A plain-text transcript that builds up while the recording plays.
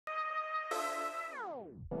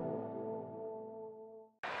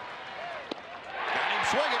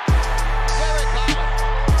swinging. Very common.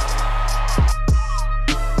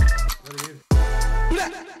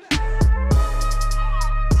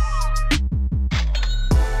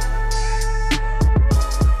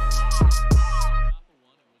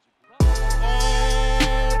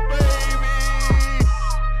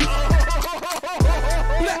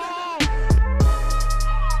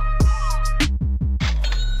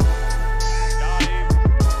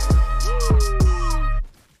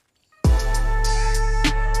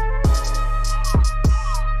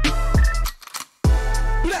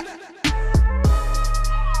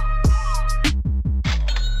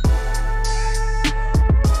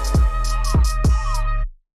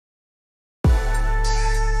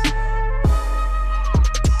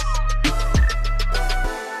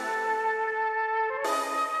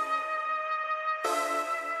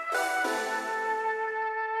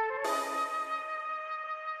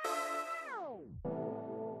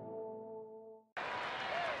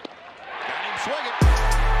 Swinging.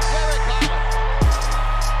 Very common.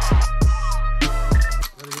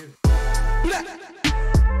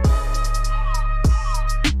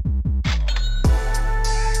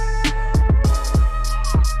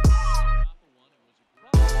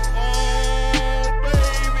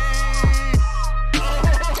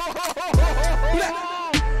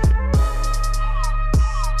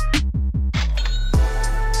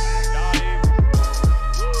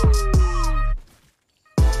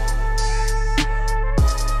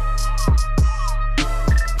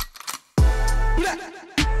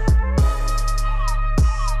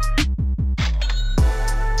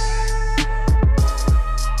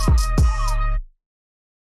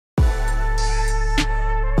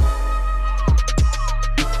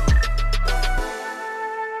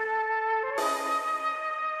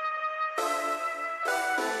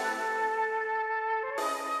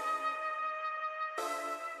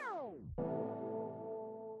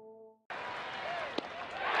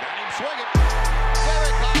 Swinging.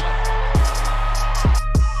 Very common.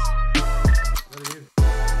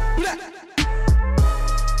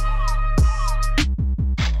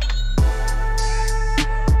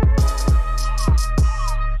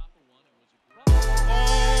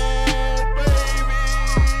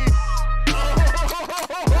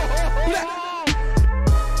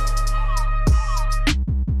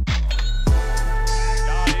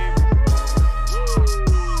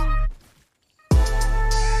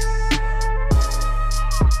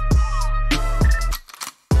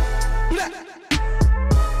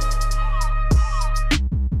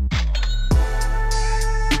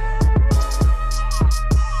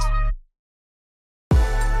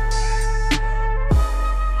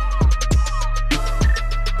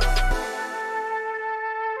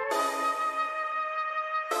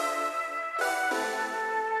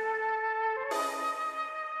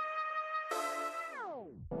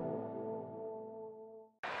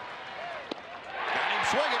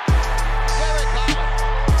 Swinging. Very common.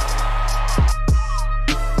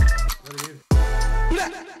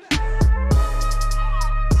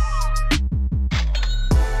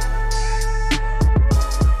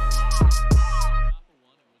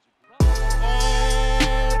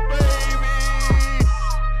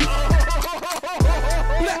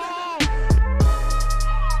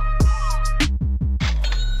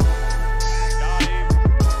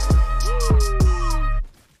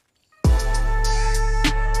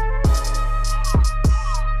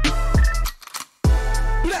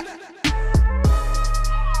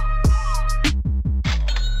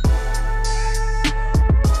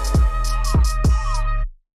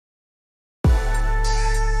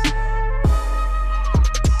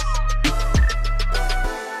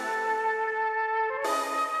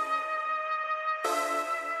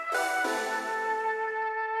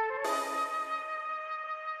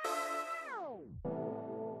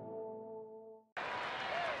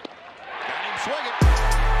 Swinging.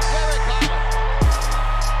 Very common.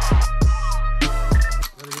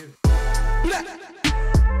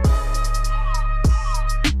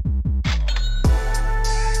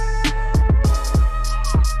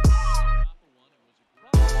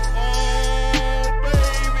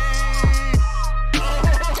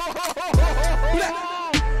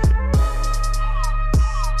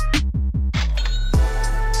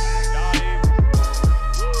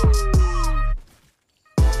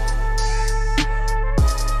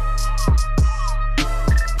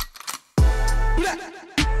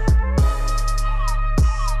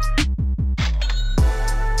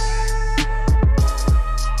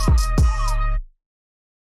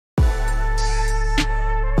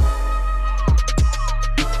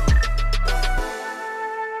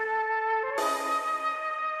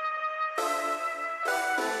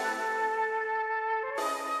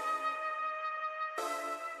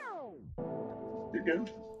 you're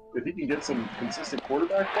good. If he can get some consistent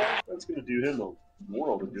quarterback play, that's going to do him a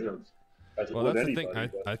world of good. Well, that's the thing.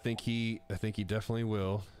 I think he definitely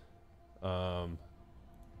will. Sorry,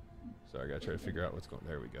 I gotta try to figure out what's going.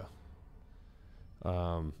 There we go.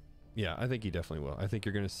 Yeah, I think he definitely will. I think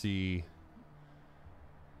you're gonna see.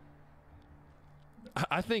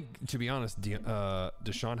 I think, to be honest,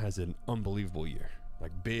 Deshaun has an unbelievable year,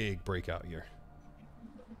 like big breakout year.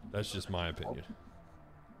 That's just my opinion.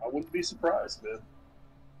 I wouldn't be surprised, man.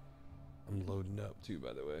 I'm loading up too,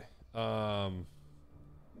 by the way. God,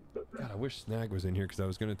 I wish Snag was in here because I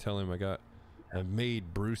was gonna tell him I've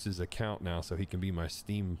made Bruce's account now so he can be my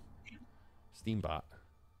Steam bot.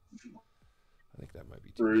 I think that might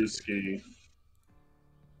be too Brewski.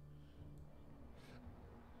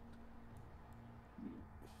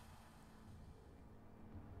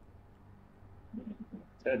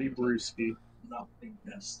 Teddy Brewski.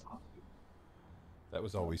 That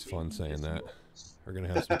was always fun saying that. We're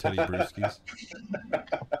gonna have some Teddy Brewskis.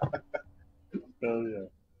 Oh yeah.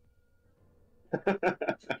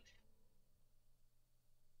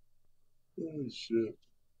 Oh shit.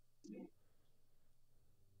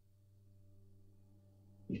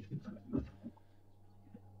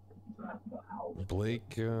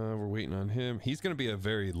 Blake, we're waiting on him. He's gonna be a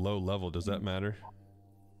very low level. Does that matter?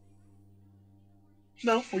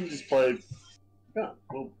 No, we can just play. Yeah,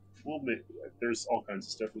 we'll make. There's all kinds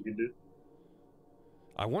of stuff we can do.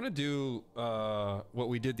 I want to do what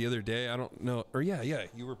we did the other day. I don't know, or yeah,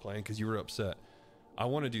 you were playing because you were upset. I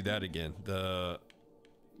want to do that again. The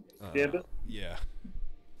Gambit. Yeah.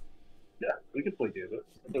 Yeah, we can play Gambit.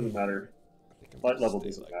 It doesn't matter. Light level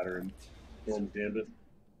doesn't matter in normal Gambit.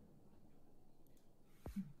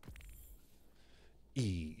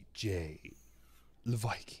 EJ the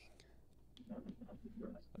Viking.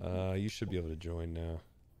 You should be able to join now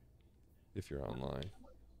if you're online.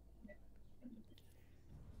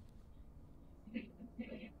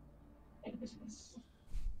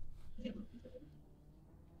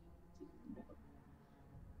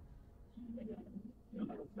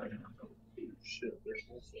 Shit, there's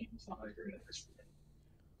no things higher in this.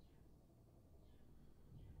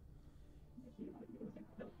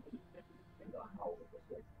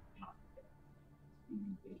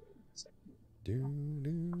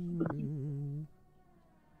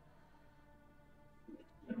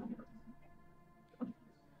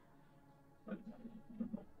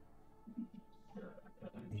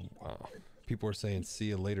 Wow. People are saying, see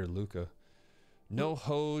you later, Luca. No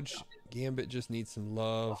Hoj. Gambit just needs some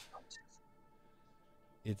love.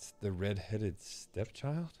 It's the red-headed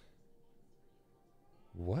stepchild?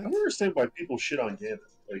 What? I don't understand why people shit on Gambit.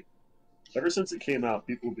 Like, ever since it came out,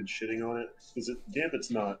 people have been shitting on it. Because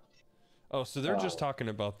Gambit's not... Oh, so they're just talking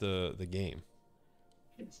about the game.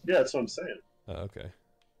 Yeah, that's what I'm saying. Okay.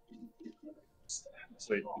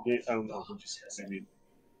 Wait, the game, I don't know what you said. I mean...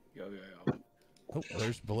 Yo. Oh,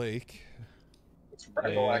 there's Blake. It's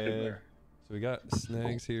Fraggle in there. So we got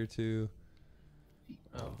Snags here too.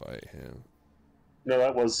 I'll invite him. No,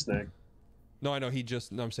 that was Snag. No, I know he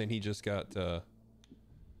just. No, I'm saying he just got.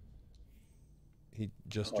 He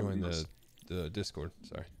just joined the Discord.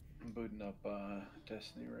 Sorry. I'm booting up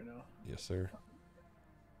Destiny right now. Yes, sir.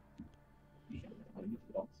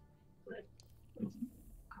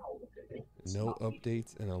 No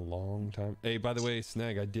updates in a long time. Hey, by the way,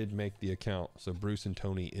 Snag, I did make the account, so Bruce and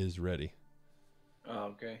Tony is ready.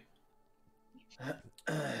 Oh, okay.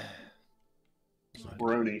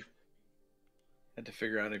 Brony. Had to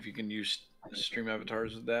figure out if you can use stream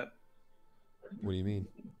avatars with that. What do you mean?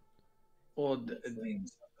 Well,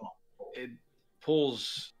 it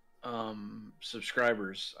pulls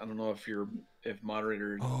subscribers. I don't know if a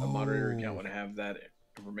moderator account would have that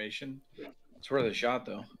information. It's worth a shot,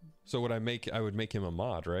 though. So I would make him a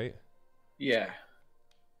mod, right? Yeah.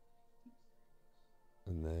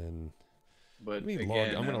 And then, but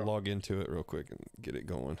I'm gonna log into it real quick and get it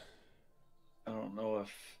going. I don't know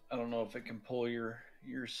if it can pull your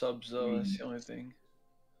subs though. That's the only thing.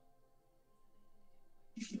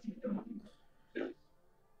 Oops.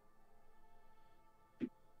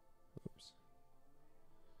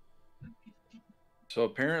 So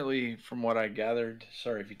apparently, from what I gathered,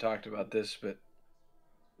 sorry if you talked about this, but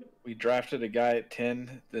we drafted a guy at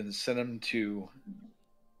 10, then sent him to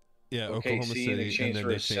Oklahoma City in exchange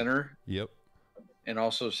for a center. Yep. And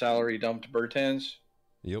also salary dumped Bertans.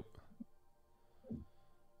 Yep.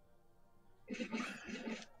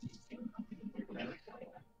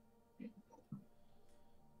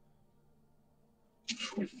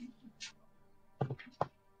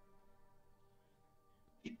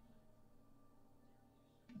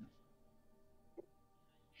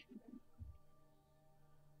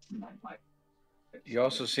 You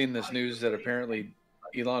also seen this news that apparently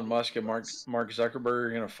Elon Musk and Mark Zuckerberg are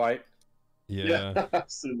going to fight? Yeah. I've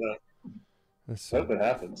seen that. That's I hope so, it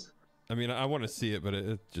happens. I mean, I want to see it, but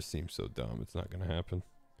it just seems so dumb. It's not going to happen.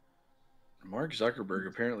 Mark Zuckerberg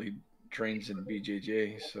apparently trains in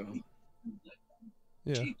BJJ, so.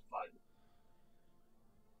 Yeah.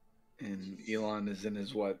 And Elon is in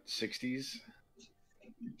his, what, 60s?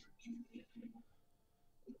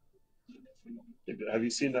 Have you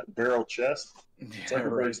seen that barrel chest? Yeah,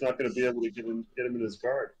 Zuckerberg's right. not going to be able to get him in his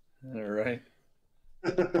guard. All right.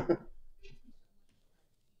 Fuck.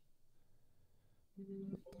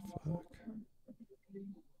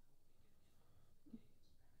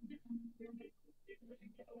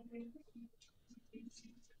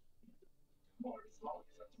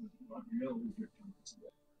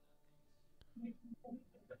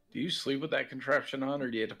 Do you sleep with that contraption on,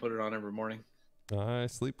 or do you have to put it on every morning? I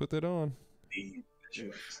sleep with it on.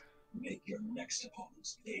 Make your next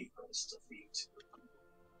opponent's painless defeat.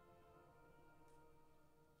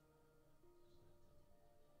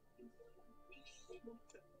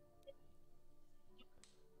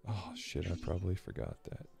 Oh shit! I probably forgot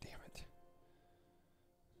that. Damn it.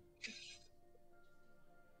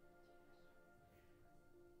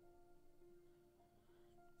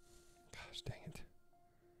 Gosh dang it.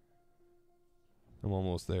 I'm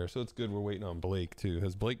almost there, so it's good we're waiting on Blake too.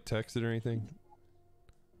 Has Blake texted or anything?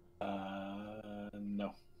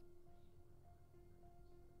 No.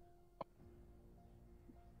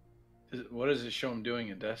 What does it show him doing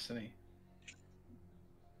in Destiny?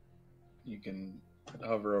 You can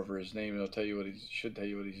hover over his name; it'll tell you what he should tell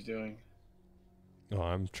you what he's doing. Oh,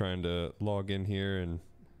 I'm trying to log in here and.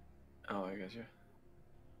 Oh, I got you.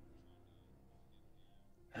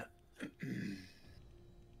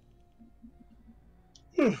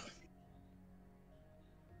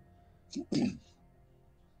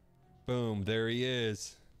 Boom! There he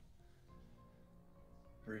is.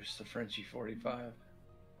 Bruce the Frenchie 45.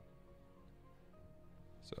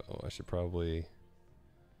 So I should probably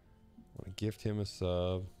want to gift him a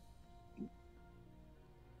sub.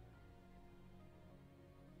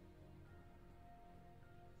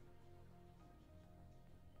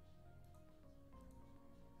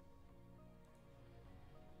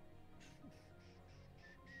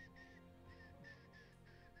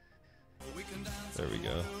 There we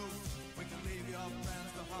go.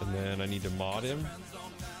 And then I need to mod him. I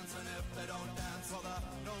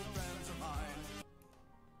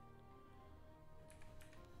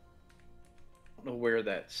don't know where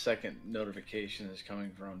that second notification is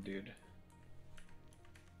coming from, dude.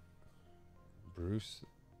 Bruce.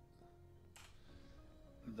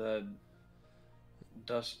 The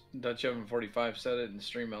Dutch Oven 45 said it and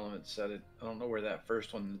Stream Elements said it. I don't know where that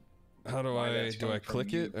first one. How do I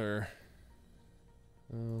click it or?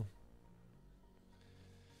 Oh.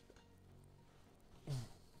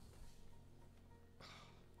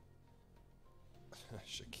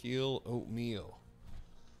 Shaquille Oatmeal.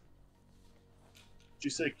 Did you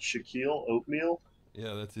say Shaquille Oatmeal?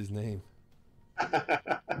 Yeah, that's his name. That's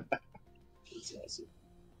awesome.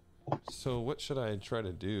 So what should I try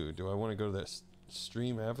to do? Do I want to go to that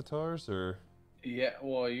stream avatars or? Yeah,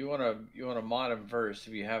 well, you wanna mod him first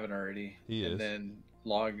if you haven't already, And then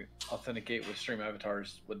authenticate with Stream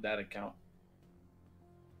Avatars with that account.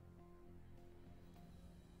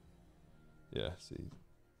 Yeah, see,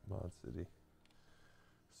 Mod City.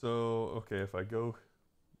 So okay, if I go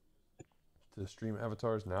to stream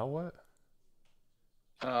avatars, now what?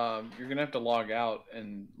 You're gonna have to log out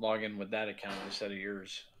and log in with that account instead of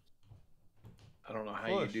yours. I don't know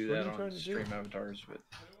how you do that on Stream Avatars, but.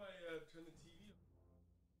 How do I turn the TV?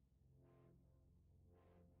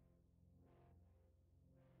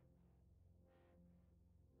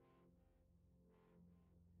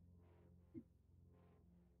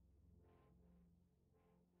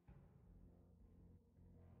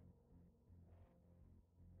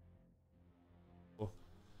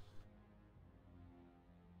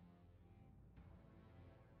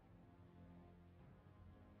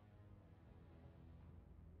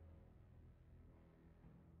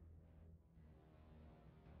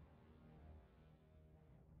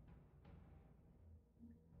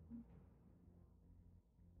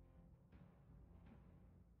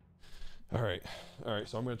 All right,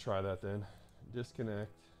 so I'm gonna try that then. Disconnect.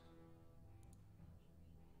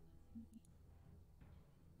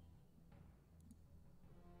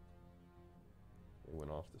 It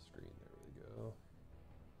went off the screen. There we go.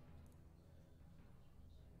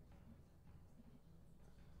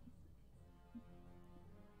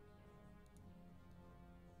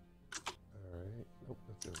 All right. Nope,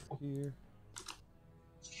 that's over here.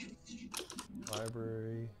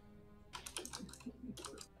 Library.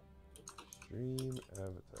 Stream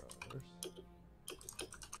avatars.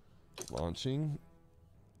 Launching.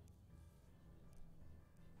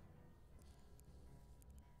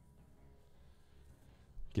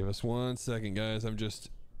 Give us 1 second, guys. I'm just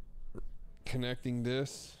connecting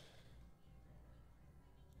this.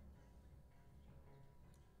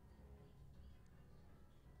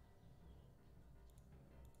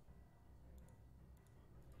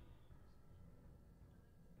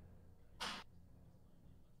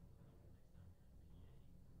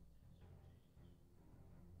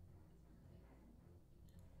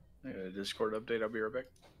 I got a Discord update. I'll be right back.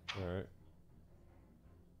 All right.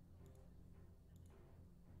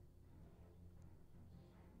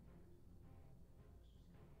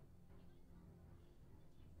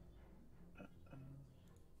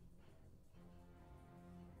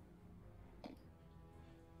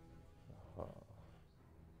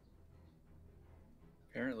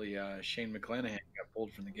 Apparently, Shane McClanahan got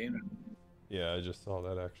pulled from the game. Yeah, I just saw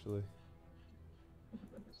that actually.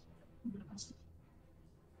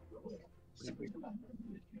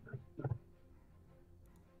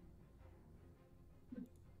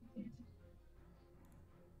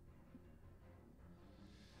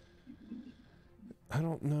 I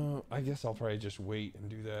don't know. I guess I'll probably just wait and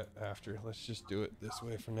do that after. Let's just do it this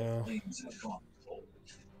way for now. Lanes have gone cold.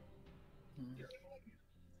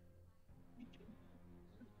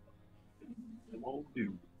 It won't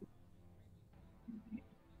do.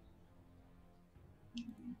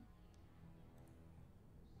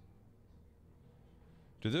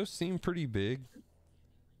 Do those seem pretty big?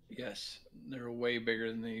 Yes, they're way bigger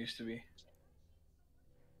than they used to be.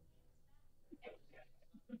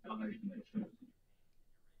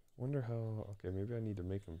 Wonder how. Okay, maybe I need to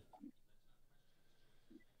make them.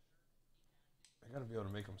 I gotta be able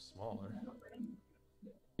to make them smaller.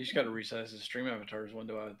 You just got to resize the stream avatars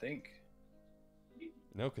window, I would think.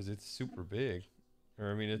 No, because it's super big.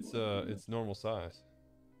 Or I mean, it's normal size.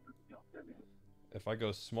 If I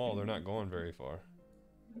go small, they're not going very far.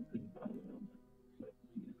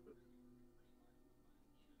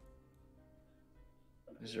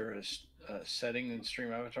 Is there a setting in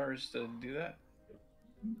stream avatars to do that?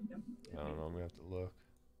 I don't know. I'm gonna have to look.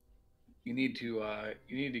 You need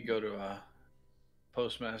to go to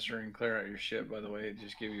Postmaster and clear out your shit. By the way, it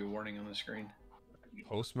just gave you a warning on the screen.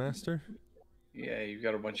 Postmaster? Yeah, you've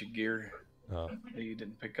got a bunch of gear Oh. that you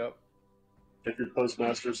didn't pick up. If your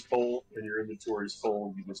postmaster's full and your inventory's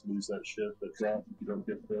full, you just lose that shit that drop if you don't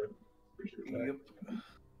get the. Yep.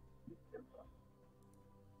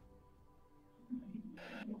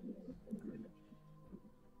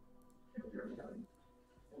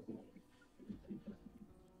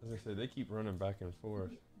 As I said, they keep running back and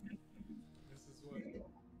forth.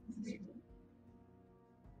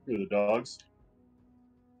 Who are the dogs?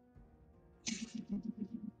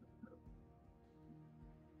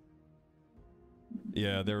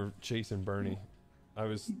 Yeah, they're chasing Bernie. I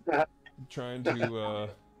was trying to.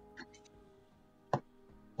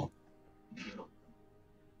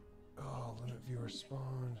 Oh, limit viewer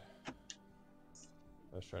spawned.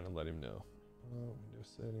 I was trying to let him know. Window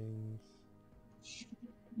settings.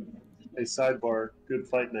 Hey, sidebar. Good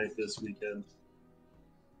fight night this weekend.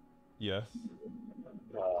 Yes.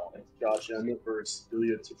 Josh Emmett versus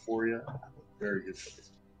Ilya Taforia. Very good fight.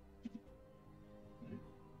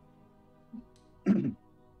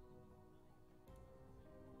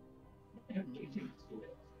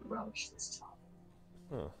 Relish this time.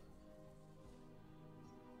 Huh.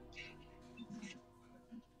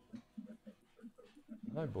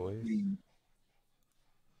 Hi, boys.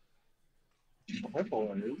 Hi,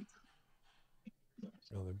 boy.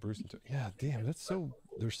 Oh, they're Bruce and yeah, damn, that's so.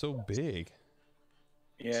 They're so big.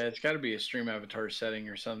 Yeah, it's got to be a stream avatar setting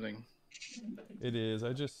or something. It is.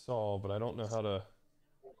 I just saw, but I don't know how to.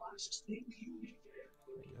 I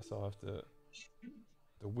guess I'll have to.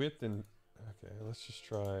 The width and. Okay, let's just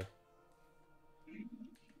try.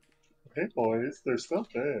 Hey, boys. They're so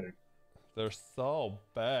big. They're so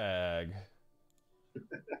big.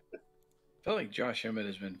 I feel like Josh Emmett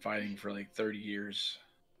has been fighting for like 30 years.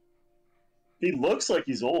 He looks like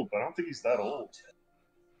he's old, but I don't think he's that old.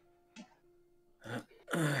 I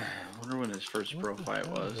wonder when his first pro fight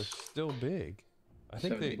They're was. still big. I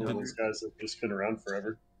think they One of those guys that just been around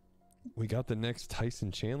forever. We got the next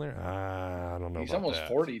Tyson Chandler. I don't know. He's about almost that.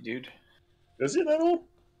 40, dude. Is he that old?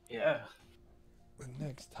 Yeah. The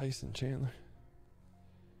next Tyson Chandler.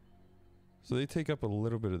 So they take up a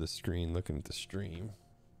little bit of the screen looking at the stream.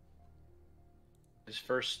 His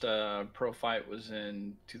first pro fight was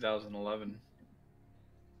in 2011.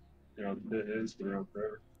 You know, it is been around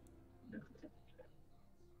forever.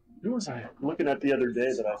 Who was I looking at the other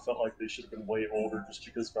day that I felt like they should have been way older just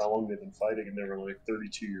because of how long they've been fighting, and they were like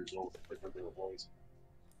 32 years old. I think they were boys.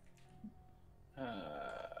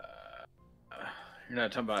 You're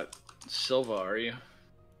not talking about Silva, are you?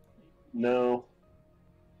 No.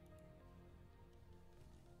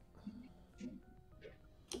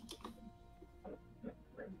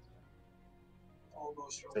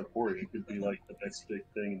 Except Poirier could be like the next big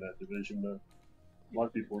thing in that division, though. A lot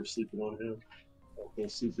of people are sleeping on him.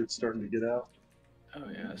 Those secrets starting to get out. Oh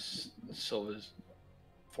yes, Silva's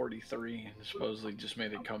 43 and supposedly just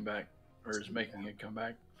made a comeback, or is making a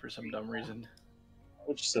comeback for some dumb reason.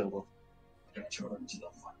 Which Silva?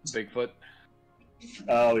 Bigfoot.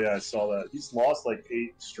 Oh yeah, I saw that. He's lost like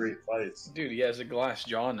 8 straight fights. Dude, he has a glass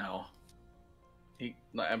jaw now.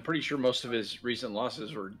 I'm pretty sure most of his recent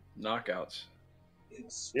losses were knockouts.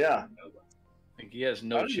 Yeah. Like he has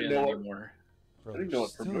no chin anymore. I don't even know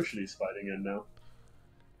what promotion he's fighting in now.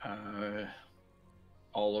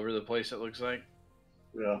 All over the place, it looks like.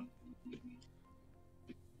 Yeah.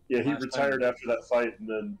 Yeah, he retired after that fight, and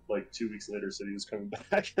then like 2 weeks later said he was coming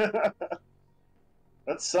back. That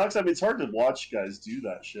sucks. I mean, it's hard to watch guys do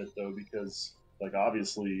that shit though, because like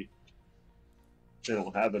obviously they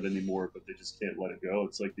don't have it anymore, but they just can't let it go.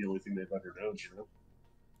 It's like the only thing they've ever known, you know.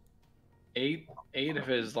 Eight of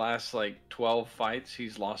his last like 12 fights,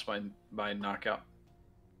 he's lost by knockout.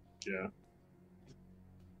 Yeah.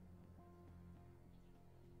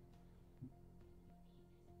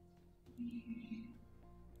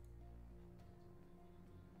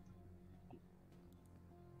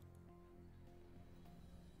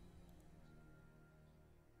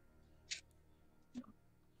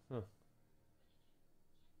 Huh.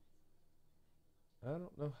 I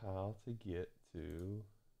don't know how to get to.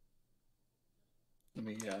 Let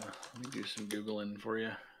me do some Googling for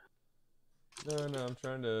you. No, I'm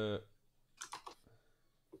trying to.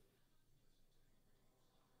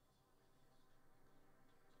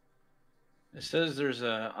 It says there's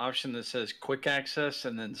an option that says quick access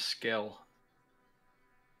and then scale.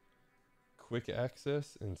 Quick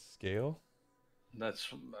access and scale?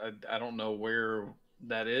 That's I don't know where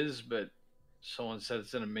that is, but someone said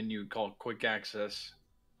it's in a menu called quick access.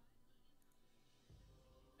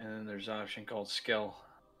 And then there's an option called scale.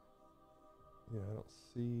 Yeah, I don't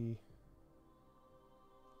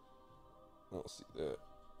see that.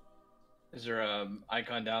 Is there a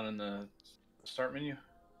icon down in the start menu?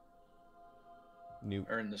 Nope.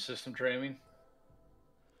 Or in the system tray, I mean?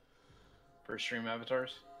 For stream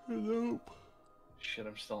avatars? Nope. Shit,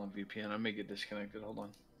 I'm still on VPN. I may get disconnected. Hold on.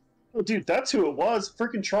 Oh, dude, that's who it was.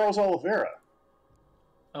 Freaking Charles Oliveira.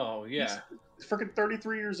 Oh, yeah. He's freaking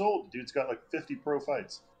 33 years old. Dude's got like 50 pro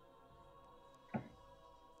fights.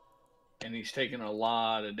 And he's taking a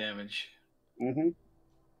lot of damage. Mm-hmm.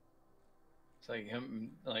 It's like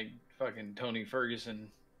him, like fucking Tony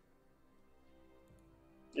Ferguson.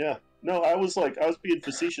 Yeah. No, I was being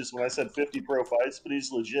facetious when I said 50 pro fights, but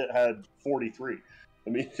he's legit had 43. I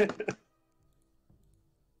mean,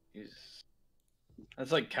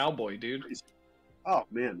 That's like Cowboy, dude. Oh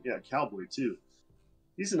man, yeah, Cowboy too.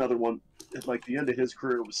 He's another one. Like the end of his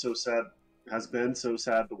career was so sad, has been so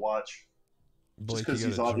sad to watch. Blake, just because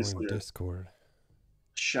he's obviously a Discord.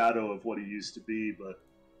 shadow of what he used to be, but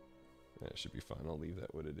That should be fine. I'll leave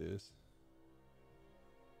that what it is.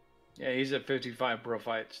 Yeah, he's at 55 pro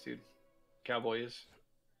fights, dude. Cowboy is.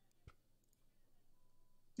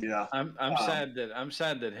 yeah. I'm sad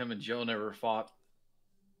that him and Joe never fought.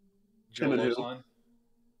 Joe Him and who? Lozon.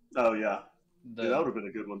 Oh yeah. Yeah, that would have been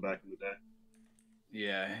a good one back in the day.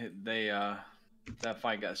 Yeah, they that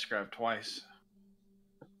fight got scrapped twice.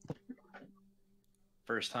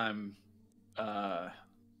 First time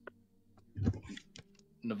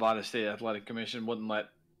Nevada State Athletic Commission wouldn't let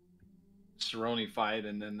Cerrone fight,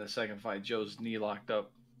 and then the second fight Joe's knee locked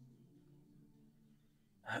up.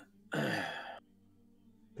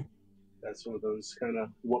 That's one of those kind of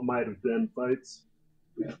what might have been fights.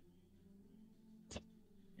 Yeah,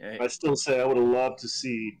 I still say I would have loved to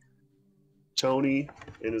see Tony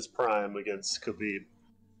in his prime against Khabib.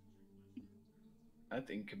 I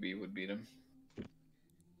think Khabib would beat him.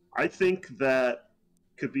 I think that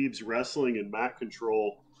Khabib's wrestling and mat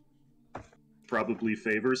control probably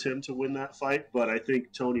favors him to win that fight, but I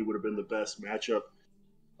think Tony would have been the best matchup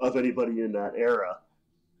of anybody in that era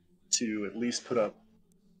to at least put up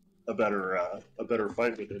a better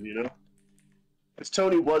fight with him, you know? Because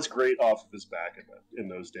Tony was great off of his back in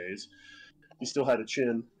those days. He still had a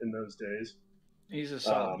chin in those days. He's a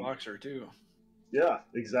solid boxer too. Yeah,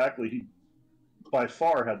 exactly. He by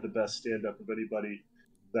far had the best stand-up of anybody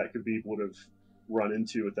that Khabib would have run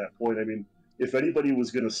into at that point. I mean, if anybody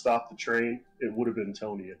was going to stop the train, it would have been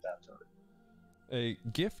Tony at that time. Hey,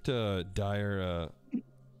 gift Dyer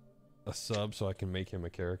a sub so I can make him a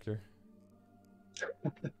character.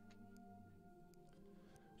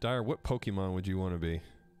 Dyer, what Pokemon would you want to be?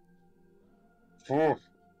 Because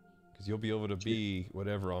you'll be able to be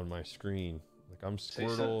whatever on my screen. Like I'm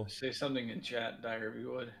Squirtle. Say something in chat, Dyer, if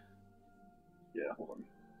you would. Yeah, hold on.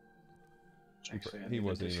 Actually, I He need to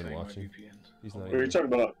wasn't even disconnect my watching. VPN. He's not What are you even...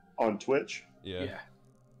 talking about on Twitch? Yeah. Yeah.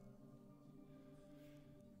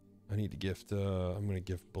 I need to gift I'm gonna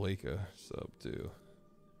gift Blake a sub too.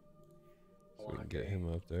 So we can get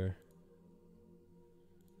him up there.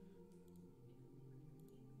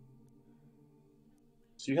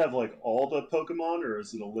 So you have like all the Pokemon, or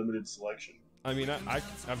is it a limited selection? I mean,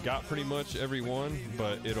 I've got pretty much every one,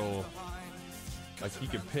 but it'll like you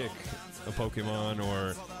can pick a Pokemon,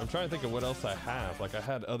 or I'm trying to think of what else I have. Like I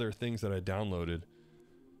had other things that I downloaded.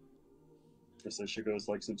 Guess that shit goes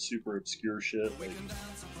like some super obscure shit,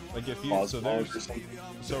 Like if you Cosmog or something.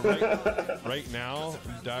 so right now,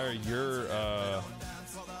 Dyer, you're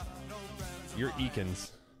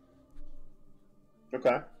Eakins.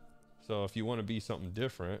 Okay. So if you want to be something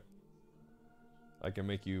different, I can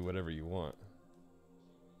make you whatever you want.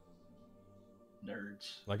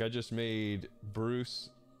 Nerds. Like I just made Bruce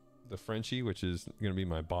the Frenchie, which is gonna be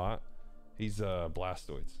my bot. He's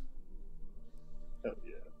Blastoids. Hell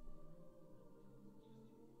yeah.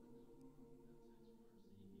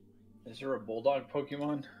 Is there a bulldog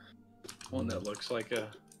Pokemon? One that looks like a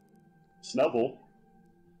Snubble.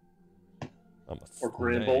 I'm a Or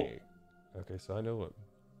Granbull. snake. Okay, so I know what.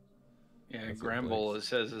 yeah, That's what Granbull. Blake's- It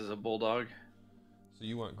says is a bulldog. So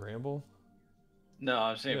you want Granbull? No,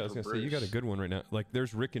 I'm saying Yeah, I was for gonna say you got a Bruce. good one right now. Like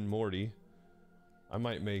there's Rick and Morty. I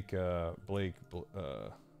might make Blake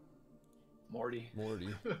Morty. Morty.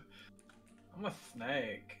 I'm a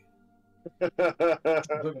snake.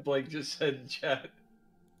 Look, Blake just said in chat.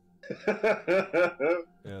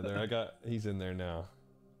 Yeah, there he's in there now.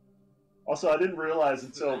 Also, I didn't realize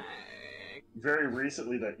until very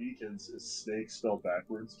recently that Eakins is snake spelled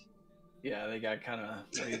backwards. Yeah, they got kind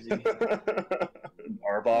of crazy. And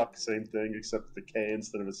Arbok, same thing, except the K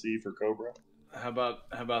instead of a C for Cobra. How about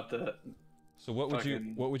the So what would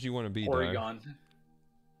Fucking you want to be, Dyer? Oregon?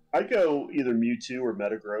 I'd go either Mewtwo or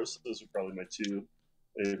Metagross. Those are probably my two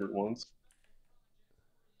favorite ones.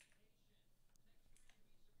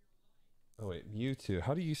 Oh wait, Mewtwo.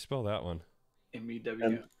 How do you spell that one? MEW.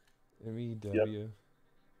 And- MEW.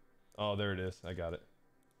 Oh, there it is. I got it.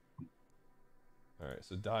 All right,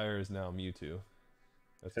 so Dyer is now Mewtwo.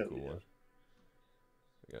 That's a Hell cool yeah. one.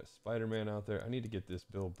 We got Spider-Man out there. I need to get this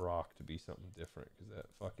Bill Brock to be something different because that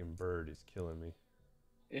fucking bird is killing me.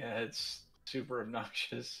 Yeah, it's super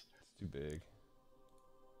obnoxious. It's too big.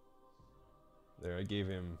 There, I gave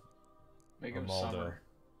him Make him Armaldo. summer.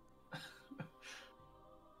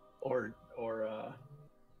 or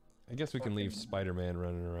I guess we can leave Fucking- Spider-Man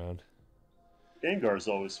running around. Gengar's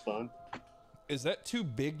always fun. Is that too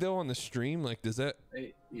big though on the stream? Like, does that?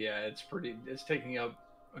 yeah, it's taking up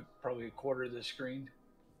probably a quarter of the screen.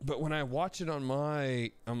 But when I watch it on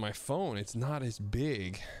my phone, it's not as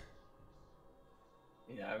big.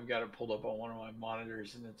 Yeah, I've got it pulled up on one of my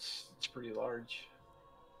monitors, and it's pretty large.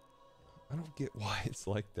 I don't get why it's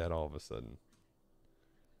like that all of a sudden.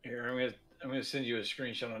 Here, I'm gonna send you a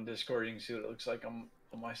screenshot on Discord. You can see what it looks like on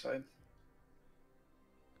my side.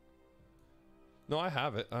 No, I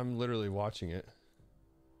have it. I'm literally watching it.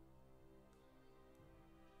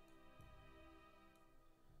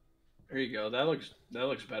 There you go. That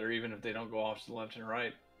looks better, even if they don't go off to the left and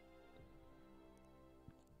right.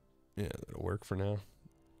 Yeah, that'll work for now.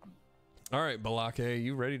 All right, Balake,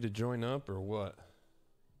 you ready to join up or what?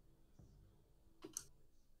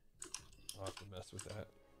 I'll have to mess with that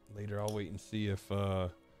later. I'll wait and see if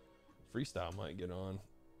Freestyle might get on.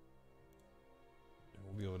 And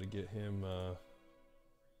we'll be able to get him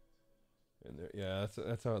in there. Yeah,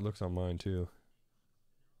 that's how it looks on mine too.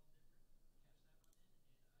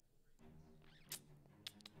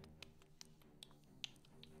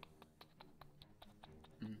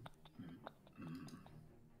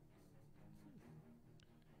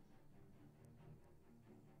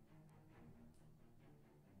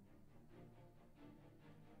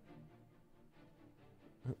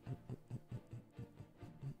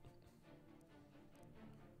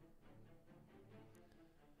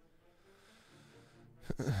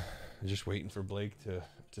 Just waiting for Blake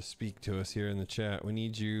to speak to us here in the chat. We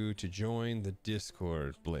need you to join the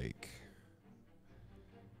Discord, Blake.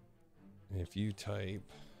 If you type...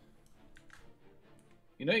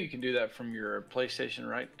 You know you can do that from your PlayStation,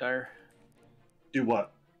 right, Dyer? Do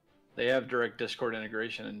what? They have direct Discord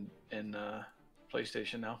integration in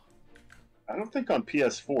PlayStation now. I don't think on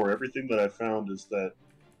PS4. Everything that I found is that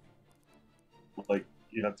like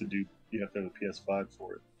you have to have a PS5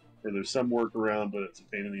 for it. Or there's some workaround, but it's a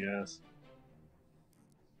pain in the ass.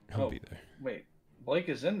 I'll be there. Wait, Blake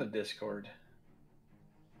is in the Discord.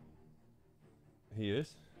 He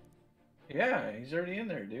is? Yeah, he's already in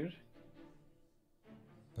there, dude.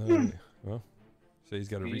 Oh, yeah. Well, so he's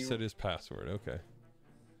got to reset his password. Okay.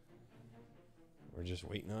 We're just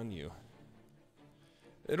waiting on you.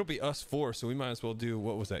 It'll be us four, so we might as well do,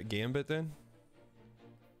 what was that, Gambit then?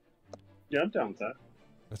 Yeah, I'm down with that.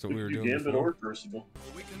 That's what we were do doing Gambit before. or Crucible.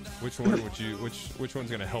 Which one would you, which one's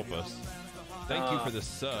going to help us? Thank you for the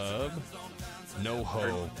sub. No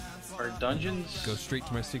ho. Are dungeons... Go straight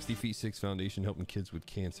to my 60 feet 6 foundation helping kids with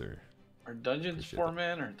cancer. Are dungeons Appreciate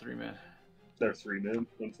 4-man or 3-man? They're 3-man,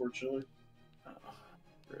 unfortunately. Oh,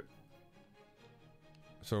 rip.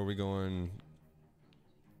 So are we going...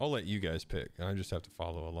 I'll let you guys pick. I just have to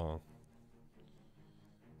follow along.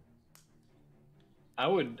 I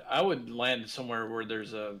would land somewhere where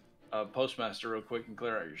there's a postmaster real quick and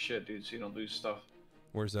clear out your shit, dude, so you don't lose stuff.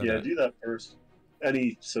 Where's that Yeah, at? do that first.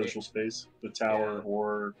 Any social space. The tower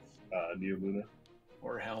or Neomuna.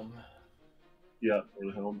 Or Helm. Yeah, or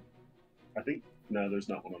the Helm. I think, no, there's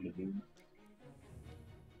not one on the moon.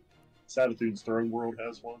 Savathun's Throne World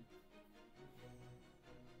has one.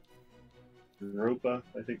 Europa,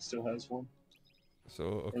 I think, still has one. So,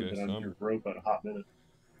 okay, so I'm Europa in a hot minute.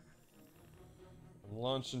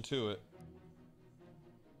 launching to it.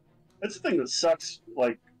 That's the thing that sucks,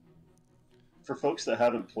 like, for folks that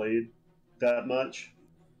haven't played that much,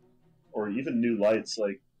 or even new lights,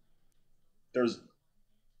 like, there's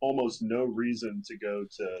almost no reason to go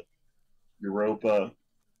to Europa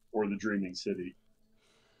or the Dreaming City.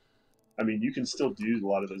 I mean, you can still do a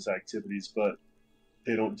lot of those activities, but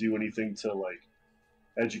they don't do anything to, like,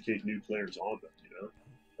 educate new players on them, you know?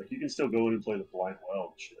 Like, you can still go in and play the Blind Well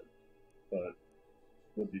and shit, but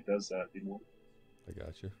nobody does that anymore. I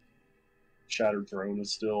got you. Shattered Throne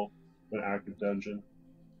is still an active dungeon.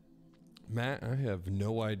 Matt, I have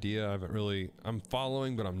no idea. I haven't really... I'm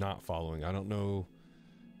following, but I'm not following. I don't know.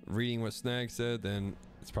 Reading what Snag said, then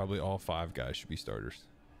it's probably all 5 guys should be starters.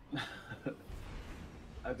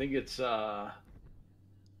 I think it's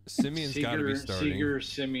Simeon's got to be starting. Seeger,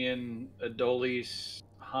 Simeon, Adolis,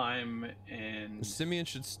 Heim, and... Simeon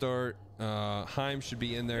should start. Heim should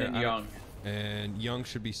be in there. And Young. And Young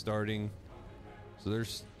should be starting. So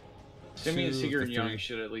there's... Simeon, 2 of Seeger, the and Young 3.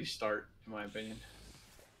 should at least start, in my opinion.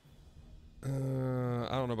 I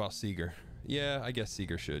don't know about Seeger. Yeah, I guess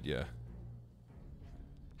Seeger should, yeah.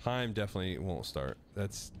 Heim definitely won't start.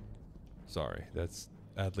 That's... Sorry, that's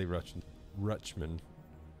Adley Rutschman.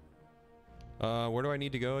 Where do I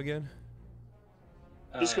need to go again?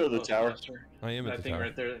 Just go to the tower. Postmaster. I am at the That thing tower.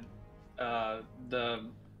 right there. The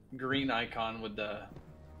green icon with the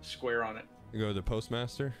square on it. You go to the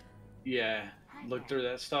postmaster? Yeah. Look through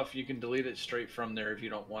that stuff. You can delete it straight from there if you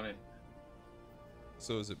don't want it.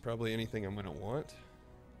 So is it probably anything I'm gonna want?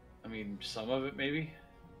 I mean, some of it maybe.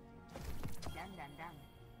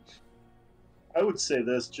 I would say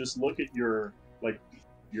this: just look at your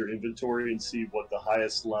inventory and see what the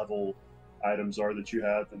highest level items are that you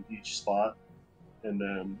have in each spot, and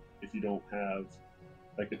then if you don't have,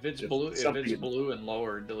 like, If it's blue and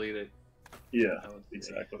lower, delete it. yeah, I would say.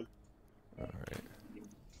 exactly. All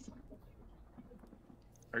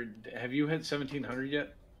right. Have you hit 1700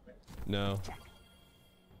 yet? No.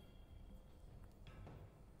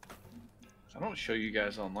 I don't show you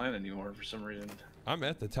guys online anymore for some reason. I'm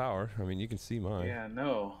at the tower. I mean, you can see mine. Yeah,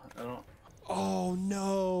 no, I don't. Oh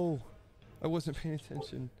no! I wasn't paying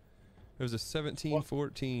attention. It was a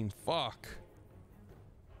 17-14. Fuck.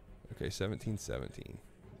 Okay, 17-17.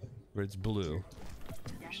 But it's blue.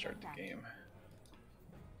 Restart the game.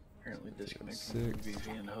 Apparently disconnected 6. from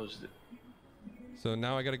VPN hosted. So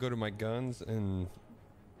now I gotta go to my guns and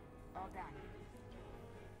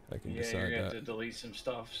I can Yeah, decide you're gonna that. have to delete some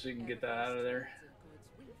stuff so you can get that out of there.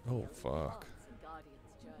 Oh fuck.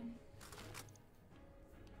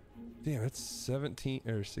 Damn, it's 17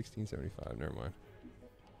 or 1675. Never mind.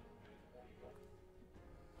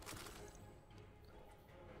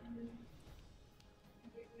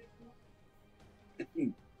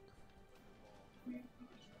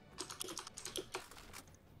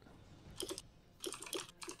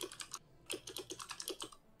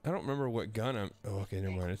 I don't remember what gun I'm. Oh, okay,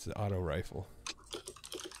 never mind. It's the auto rifle.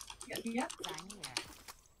 Yeah.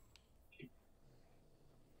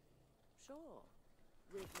 Sure.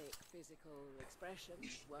 Rhythmic physical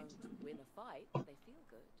expressions won't win a fight, but they feel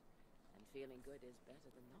good. And feeling good is better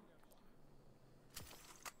than not.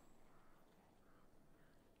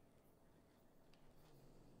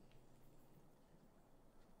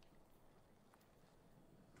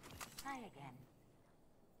 Try again.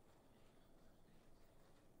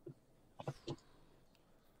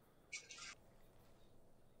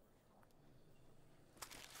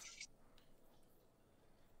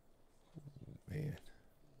 Man.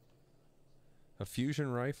 A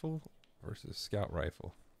fusion rifle versus scout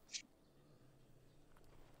rifle.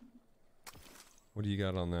 What do you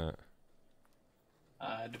got on that?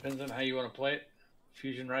 Depends on how you want to play it.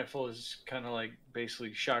 Fusion rifle is kind of like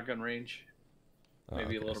basically shotgun range,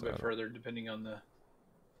 maybe a little bit further depending on the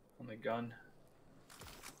gun.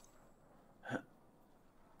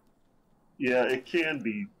 Yeah, it can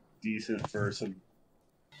be decent for some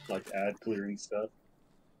like ad clearing stuff.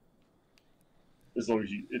 As long as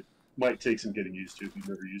it might take some getting used to if you've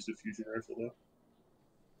never used a fusion rifle though.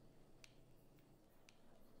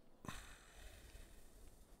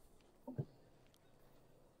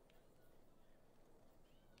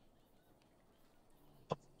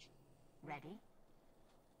 Ready?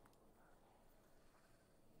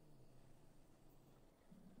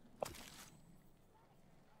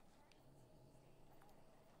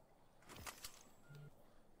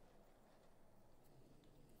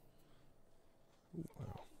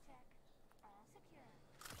 Wow. All secure.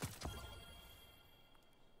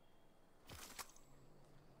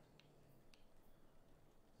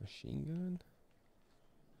 Machine gun?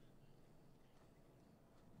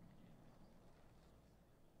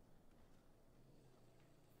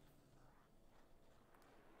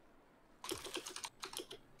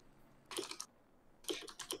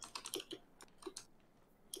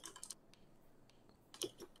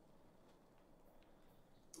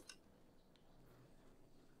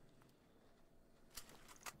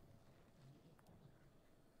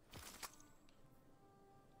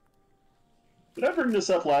 Did I bring this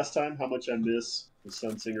up last time? How much I miss the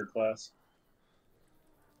Sunsinger class?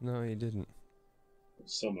 No, you didn't. It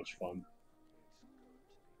was so much fun.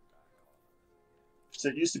 So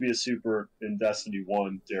it used to be a super in Destiny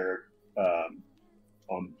 1, Derek,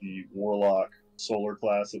 on the Warlock Solar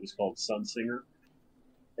class. It was called Sunsinger.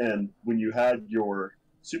 And when you had your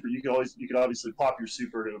super, you could obviously pop your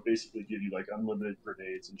super, and it would basically give you like unlimited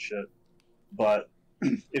grenades and shit. But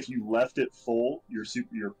if you left it full, your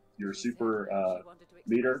super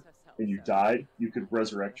meter, and you died, you could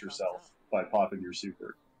resurrect yourself by popping your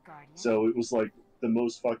super. Guardian. So it was like the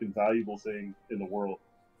most fucking valuable thing in the world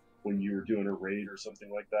when you were doing a raid or something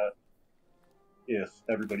like that. If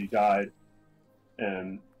everybody died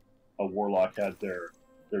and a warlock had their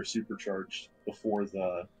supercharged before it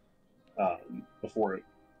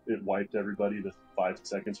wiped everybody to 5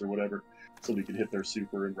 seconds or whatever, so they could hit their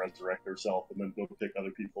super and resurrect themselves and then go pick other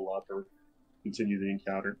people up or continue the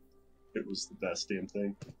encounter. It was the best damn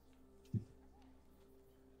thing.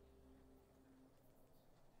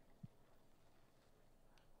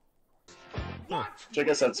 Huh. Which I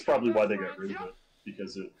guess that's probably why they got rid of it,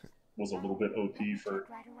 because it was a little bit OP for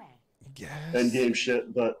Right away. Yes. endgame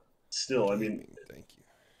shit, but still, I mean, Thank you.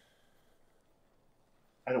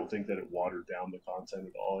 I don't think that it watered down the content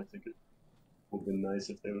at all. I think it would have been nice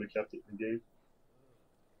if they would have kept it in the game.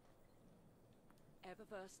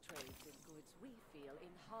 Eververse trades in goods we feel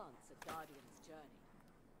enhance a guardian's journey.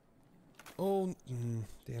 Oh,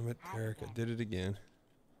 damn it, Eric! I did it again.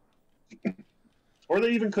 Or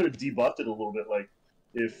they even could have debuffed it a little bit, like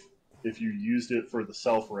if you used it for the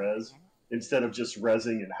self-res, instead of just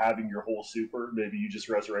rezzing and having your whole super, maybe you just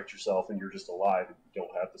resurrect yourself and you're just alive and you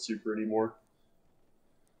don't have the super anymore.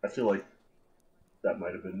 I feel like that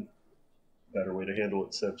might have been a better way to handle it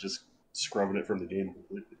instead of just scrubbing it from the game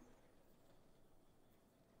completely.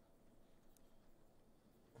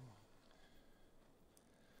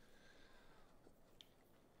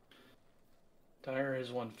 Dyer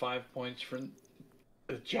has won 5 points from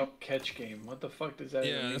the jump catch game. What the fuck does that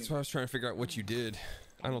even Yeah, mean? that's why I was trying to figure out what you did.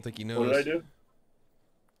 I don't think he knows. What did I do?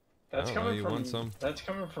 That's I don't know, coming you from won some. That's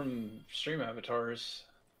coming from stream avatars.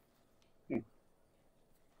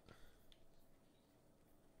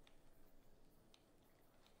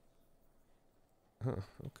 Huh,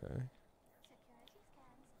 okay. Security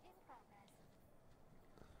scans in progress.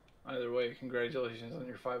 Either way, congratulations on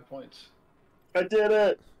your 5 points. I did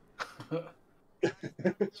it!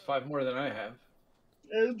 It's 5 more than I have.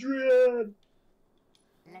 Adrian!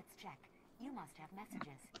 Let's check. You must have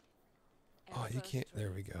messages. Oh, you can't.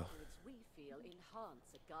 There we go. Goods we feel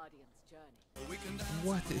enhance a guardian's journey.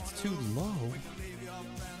 What? It's too low.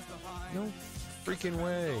 No freaking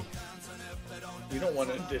way. You don't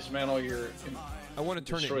want to dismantle your. I want to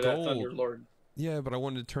turn destroy it that gold. Thunder Lord. Yeah, but I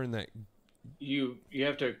wanted to turn that. You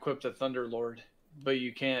have to equip the Thunder Lord, but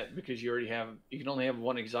you can't because you already have. You can only have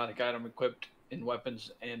one exotic item equipped in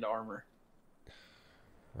weapons and armor.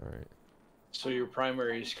 All right. So your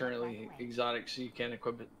primary is currently exotic, so you can't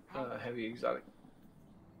equip it heavy exotic.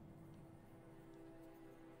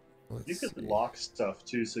 You Let's can see. lock stuff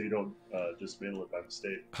too, so you don't dismantle it by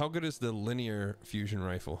mistake. How good is the linear fusion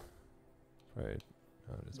rifle? Right.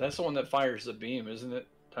 That's the one that fires the beam, isn't it,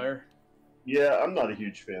 Tyre? Yeah, I'm not a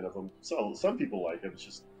huge fan of them. So some people like them. It's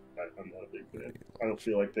just I'm not a big fan. I don't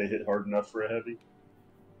feel like they hit hard enough for a heavy.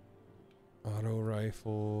 Auto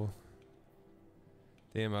rifle.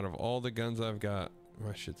 Damn, out of all the guns I've got,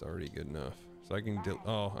 my shit's already good enough. So I can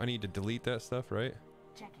oh, I need to delete that stuff, right?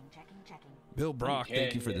 Checking. Bill Brock,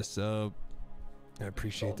 thank you for yeah. the sub. I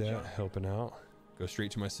appreciate that, John. helping out. Go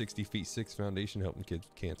straight to my 60 feet 6 foundation, helping kids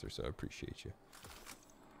with cancer, so I appreciate you.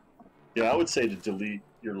 Yeah, I would say to delete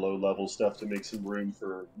your low level stuff to make some room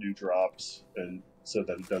for new drops, and so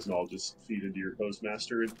that it doesn't all just feed into your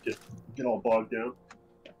postmaster and get all bogged down.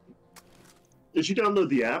 Did you download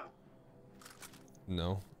the app?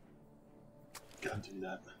 No. Gotta do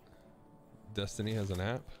that. Destiny has an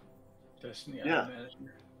app? Destiny Yeah. Ad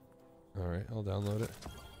Manager. Alright, I'll download it.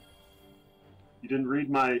 You didn't read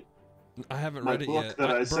my I haven't my read it book yet.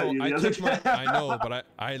 that I sent you the I other took my day. I know, but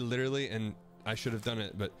I literally, and I should have done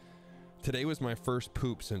it, but today was my first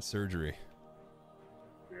poop since surgery.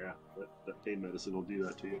 Yeah, that pain medicine will do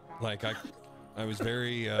that to you. Like I was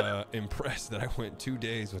very impressed that I went 2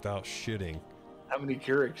 days without shitting. How many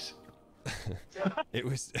Keurigs? It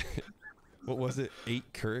was what was it?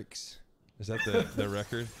 8 Keurigs? Is that the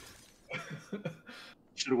record?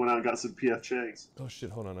 Should have went out and got some PF Chang's. Oh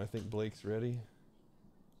shit, hold on. I think Blake's ready.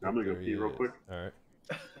 I'm gonna go There pee he real is. quick. Alright.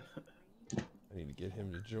 I need to get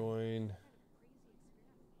him to join.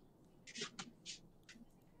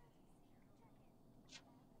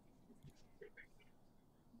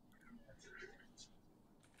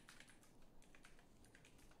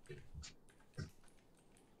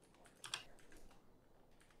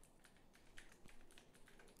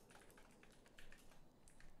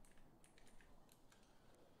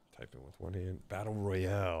 Typing with one hand. Battle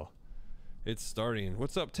Royale. It's starting.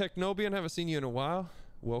 What's up, Technobian? Haven't seen you in a while.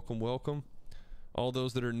 Welcome, welcome. All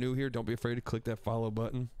those that are new here, don't be afraid to click that follow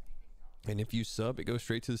button. And if you sub, it goes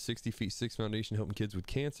straight to the 60 Feet 6 Foundation helping kids with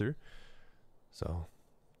cancer. So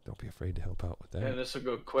don't be afraid to help out with that. Yeah, this will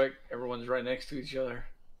go quick. Everyone's right next to each other.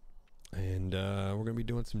 And we're going to be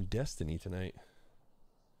doing some Destiny tonight.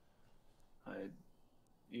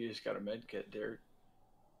 You just got a med kit, Derek.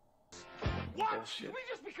 What? Bullshit. Did we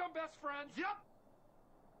just become best friends? Yep.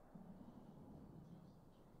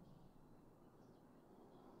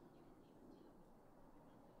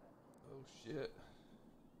 Oh shit.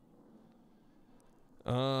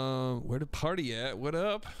 Where the party at? What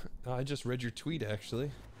up? I just read your tweet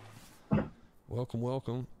actually. Welcome,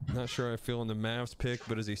 welcome. Not sure I feel on the Mavs pick,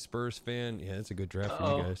 but as a Spurs fan, yeah, it's a good draft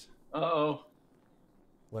for you guys. Uh-oh.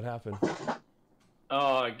 What happened?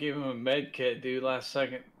 Oh, I gave him a med kit, dude, last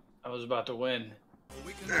second. I was about to win.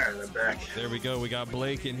 There we go. We got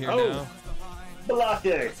Blake in here Oh. now.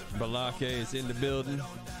 Balake! Balake is in the building.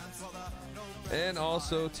 And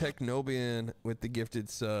also Technobian with the gifted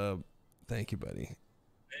sub. Thank you, buddy.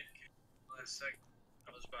 Last second.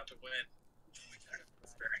 I was about to win.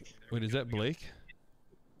 Wait, is that Blake?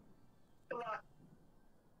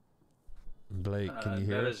 Blake, can you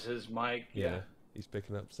hear That us? is his mic. Yeah. He's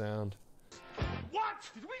picking up sound. What?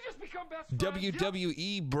 Did we just become best friends? Yep.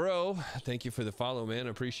 WWE, bro. Thank you for the follow, man.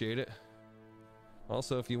 Appreciate it.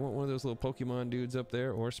 Also, if you want one of those little Pokemon dudes up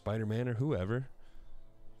there, or Spider-Man, or whoever,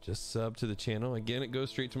 just sub to the channel. Again, it goes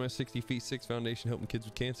straight to my 60 Feet 6 Foundation helping kids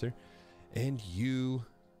with cancer. And you're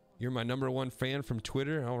my #1 fan from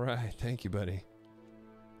Twitter. All right, thank you, buddy.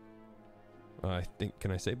 I think,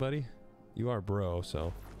 can I say buddy? You are bro,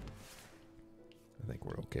 so I think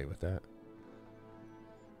we're okay with that.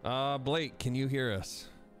 Blake, can you hear us?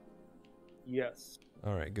 Yes.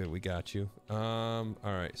 All right, good. We got you. All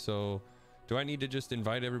right. So, do I need to just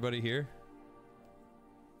invite everybody here?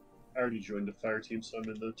 I already joined the fire team, so I'm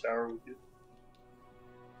in the tower with you.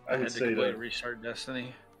 I had would to say completely that. restart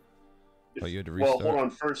Destiny. Oh, you had to Well, restart? hold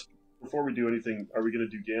on. First, before we do anything, are we going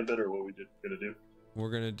to do Gambit or what are we going to do? We're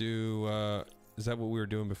gonna do. Is that what we were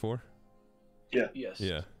doing before? Yeah. Yes.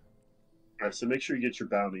 Yeah. All right. So make sure you get your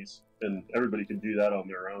bounties, and everybody can do that on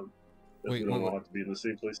their own. Wait, We don't wait, all have to be in the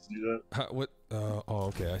same place to do that. What? Oh,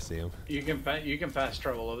 okay. I see him. You can fast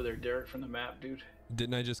travel over there, Derek, from the map, dude.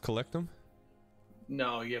 Didn't I just collect them?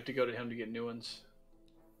 No, you have to go to him to get new ones.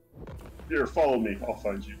 Here, follow me. I'll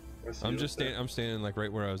find you. I see I'm you just up there. I'm standing like right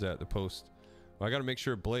where I was at the post. Well, I got to make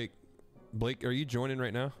sure Blake, are you joining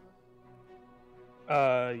right now?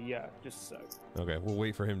 Yeah, just a sec. Okay, we'll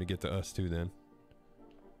wait for him to get to us too then.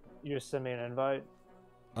 You just send me an invite.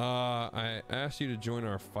 I asked you to join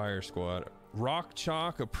our fire squad. Rock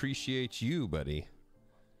Chalk appreciates you, buddy.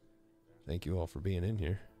 Thank you all for being in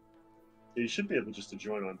here. You should be able just to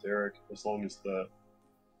join on Derek as long as the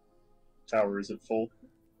tower isn't full.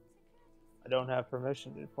 I don't have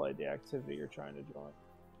permission to play the activity you're trying to join.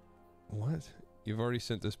 What? You've already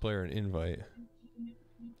sent this player an invite.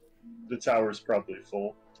 The tower's probably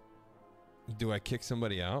full. Do I kick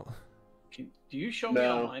somebody out? Do you show me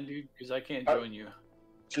online, dude? Because I can't join you.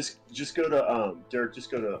 Just go to Derek. Just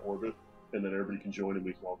go to orbit, and then everybody can join, and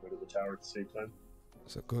we can all go to the tower at the same time.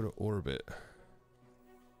 So go to orbit. Let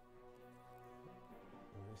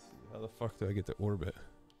me see. How the fuck do I get to orbit?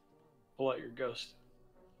 Pull out your ghost.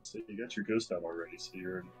 So you got your ghost out already. So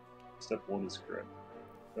you're step 1 is correct.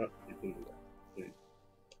 Oh, you put it away. Wait.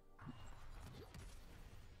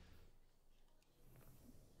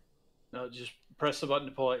 No, just press the button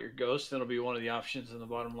to pull out your ghost. It'll be one of the options in the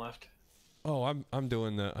bottom left. Oh, I'm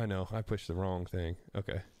doing the. I know. I pushed the wrong thing.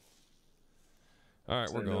 Okay. All right,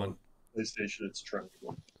 we're going. PlayStation, it's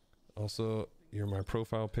triangle. Also, you're my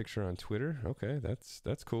profile picture on Twitter. Okay,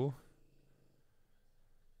 that's cool.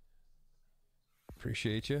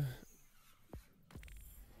 Appreciate you.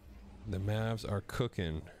 The Mavs are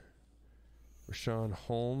cooking. Rashawn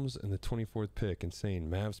Holmes and the 24th pick.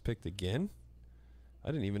 Insane. Mavs picked again? I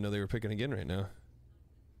didn't even know they were picking again right now.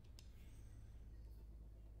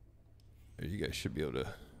 You guys should be able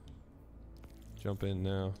to jump in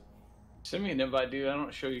now. Send me an invite, dude. I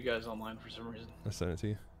don't show you guys online for some reason. I sent it to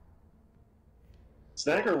you.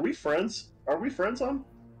 Snag, are we friends? Are we friends on?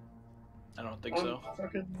 I don't think so.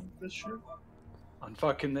 Fucking this shit. On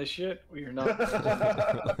fucking this shit? We are not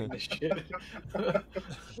fucking this shit.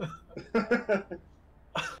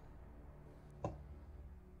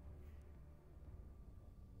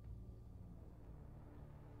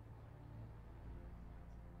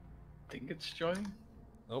 Think it's joining?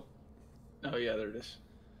 Nope. Oh yeah, there it is.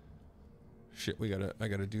 Shit, I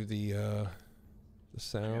gotta do the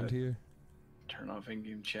sound here. Turn off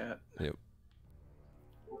in-game chat. Yep.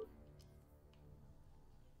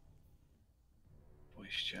 Voice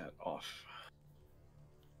chat off.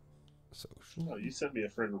 Social. Oh, you sent me a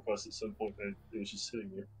friend request at some point, and it was just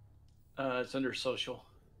sitting there. It's under social.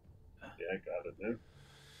 Yeah, I got it, man.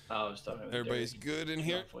 I was talking about Everybody's good in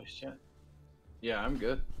here? Voice chat. Yeah, I'm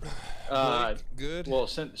good. Good. Well,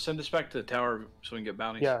 send us back to the tower so we can get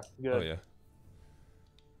bounties. Yeah, good. Oh yeah.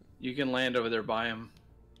 You can land over there by him.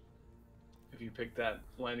 If you pick that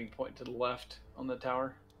landing point to the left on the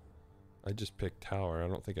tower. I just picked tower. I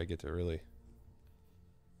don't think I get to really.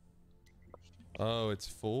 Oh, it's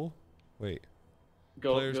full? Wait.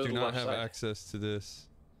 Players go to do the not left have side. access to this.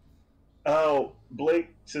 Oh,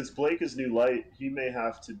 Blake, since Blake is new light, he may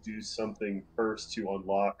have to do something first to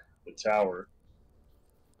unlock the tower.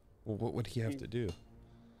 Well, what would he have to do?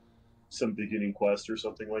 Some beginning quest or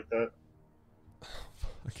something like that.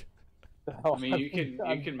 Fuck. I mean, you can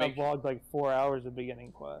make- I've logged like 4 hours of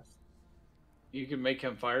beginning quest. You can make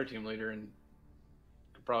him fire team leader and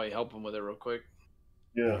could probably help him with it real quick.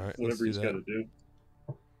 Yeah, All right, let's whatever do he's that. got to do.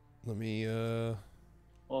 Let me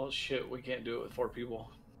Well, shit, we can't do it with 4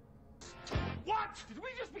 people. What? Did we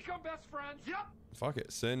just become best friends? Yep. fuck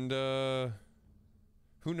it. Send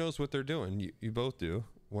who knows what they're doing? You both do.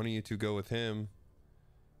 One of you two go with him.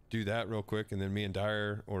 Do that real quick, and then me and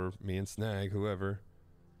Dyer or me and Snag, whoever,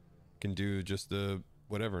 can do just the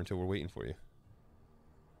whatever until we're waiting for you.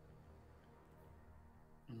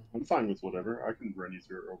 I'm fine with whatever. I can run you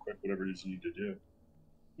through it real quick, whatever it is you need to do.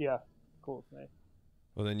 Yeah, cool with me.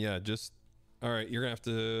 Well then, yeah, just all right. You're gonna have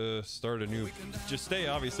to start a new. Just stay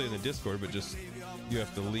obviously in the Discord, but just you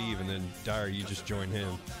have to leave, and then Dyer, you just join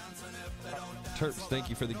him. Terps, thank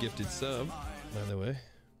you for the gifted sub. By the way,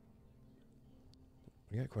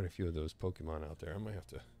 we got quite a few of those Pokemon out there. I might have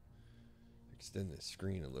to extend this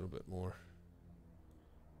screen a little bit more.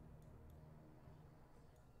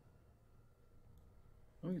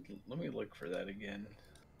 Let me look for that again.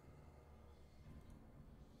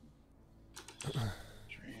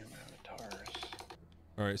 Dream avatars.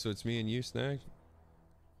 All right, so it's me and you, Snag.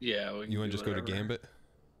 Yeah, we can You want to do just go to whatever. Gambit?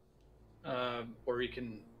 Or you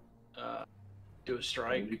can do a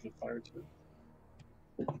strike. Leave the fire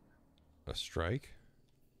to A strike?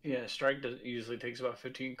 Yeah, strike usually takes about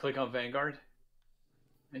 15. Click on Vanguard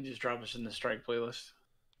and just drop us in the strike playlist.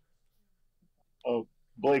 Oh,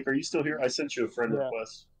 Blake, are you still here? I sent you a friend Yeah.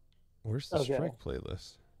 request. Where's the Okay. strike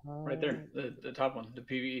playlist? Right there, the top one, the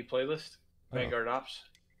PvE playlist, Oh. Vanguard Ops.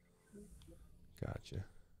 Gotcha.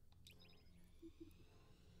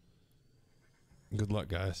 Good luck,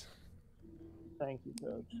 guys. Thank you,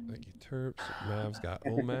 Coach. Thank you, Terps. Mavs got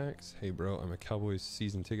Omax. Hey, bro, I'm a Cowboys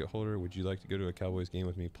season ticket holder. Would you like to go to a Cowboys game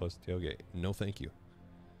with me plus tailgate? No, thank you.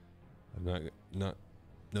 I'm not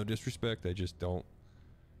no disrespect. I just don't.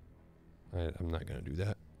 I'm not gonna do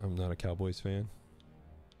that. I'm not a Cowboys fan.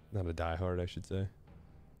 Not a diehard, I should say.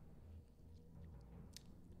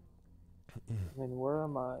 I mean, where are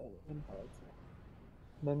my invites?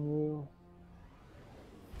 Menu.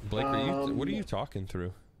 Blake, what are you talking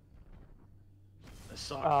through? I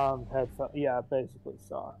saw. Headphone. Yeah, basically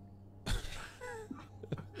saw.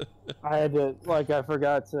 I had to I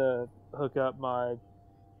forgot to hook up my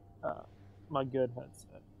my good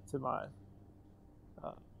headset to my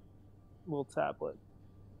little tablet.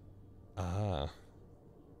 Ah.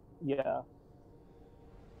 Yeah.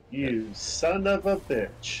 You son of a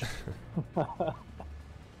bitch.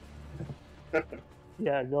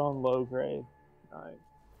 Yeah, going low grade. Alright.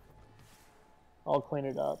 I'll clean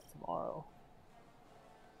it up tomorrow.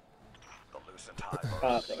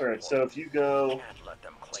 Alright, so if you go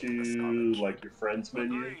to like your friends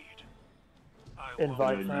menu,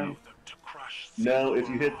 Invite friend. no, if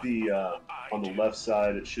you hit the on the left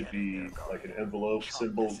side, it should be like an envelope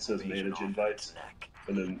symbol that says manage invites,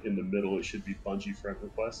 and then in the middle it should be Bungie friend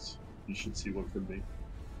requests. You should see one from me.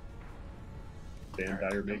 Dan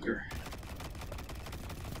Dyer Maker.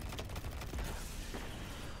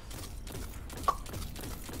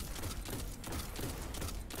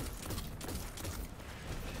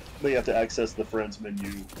 But you have to access the friends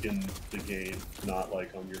menu in the game, not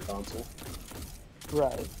like on your console.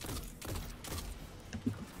 Right.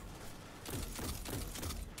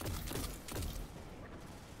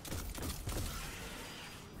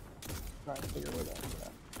 Trying to figure where that's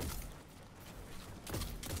at.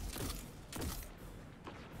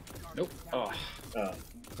 Nope. Oh.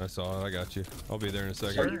 I saw it. I got you. I'll be there in a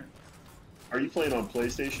second. Sir? Are you playing on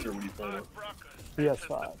PlayStation or what are you playing on?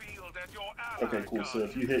 PS5. Okay, cool. So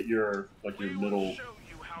if you hit your middle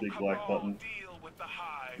big black button,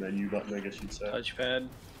 menu button, I guess you'd say. Touchpad.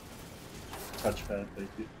 Touchpad, thank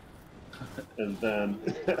you. And then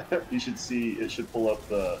you should see it should pull up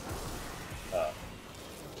the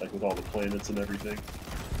like with all the planets and everything.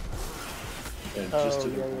 And just to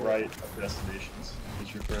the right of destinations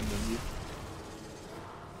is your friend menu.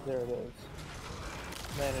 There it is.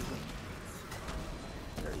 Management.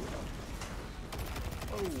 There you go.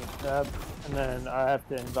 Yep. And then I have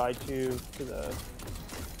to invite you to the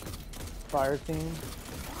fire team.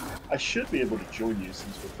 I should be able to join you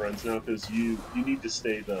since we're friends now, because you need to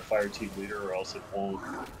stay the fire team leader, or else it'll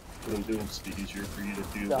just be easier for you to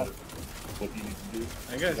do what you need to do.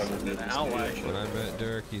 I guess an ally. When I met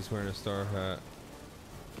Derek, he's wearing a star hat.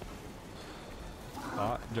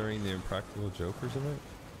 Hot during the Impractical Jokers event?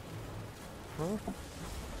 Huh?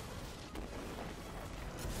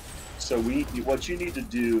 So what you need to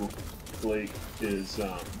do, Blake, is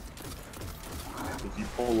if you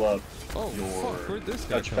pull up your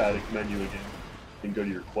touchpad menu again and go to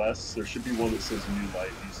your quests, there should be one that says New Light.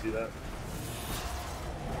 Do you see that?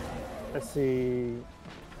 I see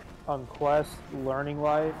on quest, Learning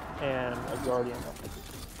Light, and a Guardian Light.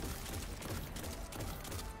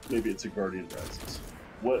 Maybe it's a Guardian Rises.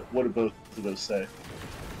 What do both of those say?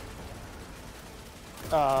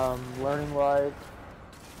 Learning Light.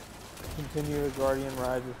 Continue the Guardian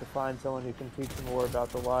Rises to find someone who can teach you more about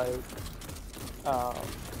the light.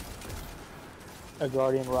 A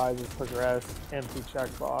Guardian Rises progress, empty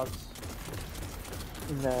checkbox.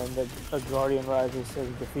 And then a Guardian Rises says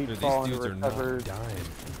defeat fallen and recover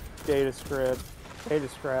data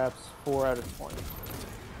scraps 4 out of 20.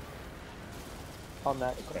 On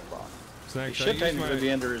that checkbox. He should technically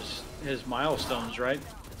be under his milestones, right?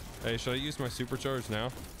 Hey, should I use my supercharge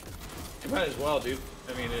now? You might as well, dude.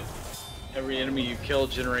 I mean, every enemy you kill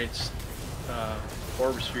generates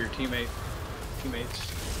orbs for your teammates.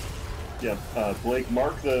 Yeah, Blake,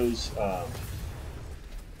 mark those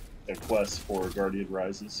quests for Guardian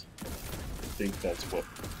Rises. I think that's what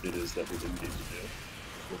it is that we didn't need to do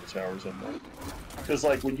for the towers unlocked. Because,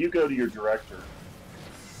 like, when you go to your director,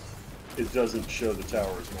 it doesn't show the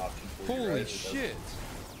tower as an option for you, right? Holy shit!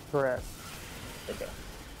 Correct. Okay.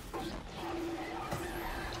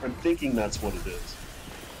 I'm thinking that's what it is.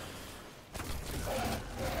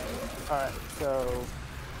 Alright, so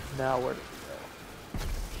now where do we go?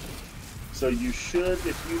 So you should,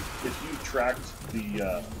 if you tracked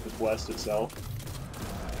the quest itself,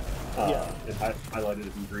 and highlighted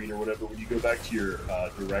it in green or whatever, when you go back to your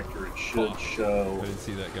director, it should show. I didn't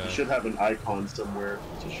see that guy. You should have an icon somewhere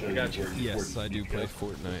to show you where you. Yes, I do play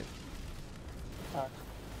Fortnite.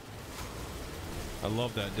 I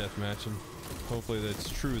love that death matching. Hopefully that's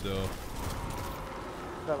true though.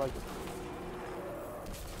 Is that like?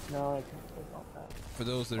 No, I can't click on that. for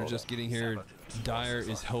those that are just getting here, Dyer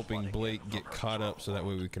is helping Blake get caught up so that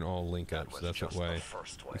way we can all link up. So that's why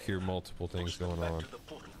we hear multiple things going on.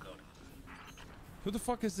 Who the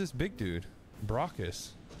fuck is this big dude?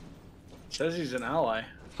 Brockus. Says he's an ally.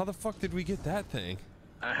 How the fuck did we get that thing?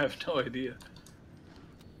 I have no idea.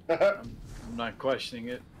 I'm not questioning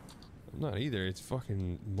it. I'm not either. It's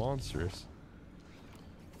fucking monstrous.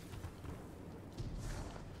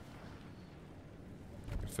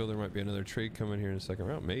 I feel there might be another trade coming here in the second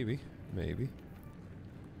round. Maybe. Maybe.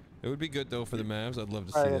 It would be good though for the Mavs. I'd love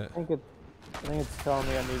to see that. I think it's telling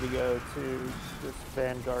me I need to go to this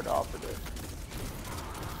Vanguard operative.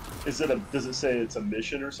 Does it say it's a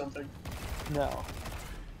mission or something? No.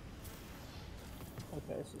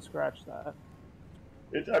 Okay, so scratch that.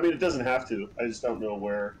 I mean, it doesn't have to. I just don't know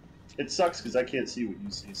where. It sucks because I can't see what you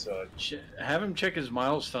see. So have him check his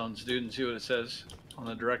milestones, dude, and see what it says on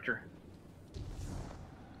the director.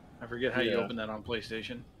 I forget how you open that on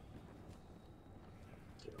PlayStation.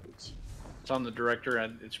 It's on the director,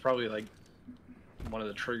 and it's probably like one of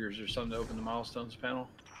the triggers or something to open the milestones panel.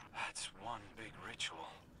 That's one big ritual.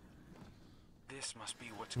 This must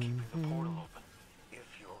be what's keeping the portal open. If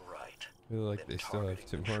you're right. I feel like they still have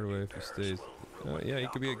Tim Hardaway if he stays. Yeah, he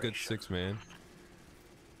could be a good 6-man.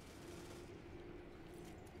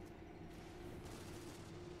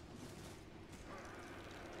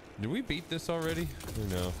 Did we beat this already? Or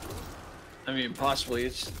no? I mean, possibly.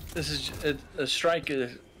 This is a strike.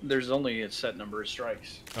 There's only a set number of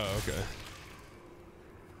strikes. Oh, okay.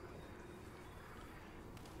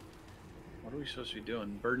 What are we supposed to be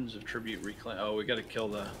doing? Burdens of tribute reclaim. Oh, we got to kill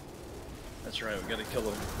the. That's right. We got to kill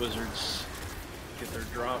the wizards, get their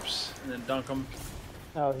drops, and then dunk them.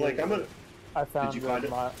 Oh, like I found Did you find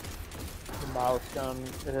the milestone.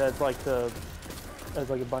 It has like a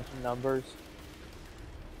bunch of numbers.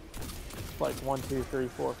 Like 1, 2, 3,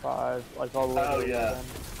 4, 5, like all the way. Oh to yeah.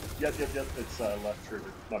 10. Yep. It's left trigger.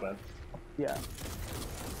 My bad. Yeah.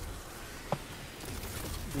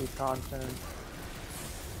 View content.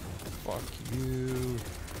 Fuck you.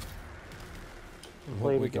 I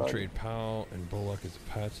hope we can trade Powell and Bullock as a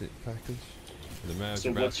package. The Mavs So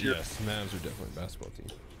are what's your- yes, Mavs are definitely a basketball team.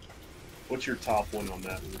 What's your top one on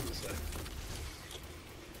that? What would you say?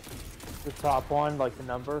 The top one, like the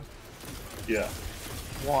number Yeah.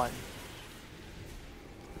 1.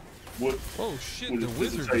 What? Oh shit, What the does it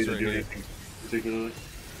wizard tell you is to right do here. anything particularly?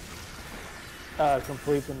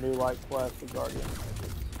 Complete the new light quest, the Guardian.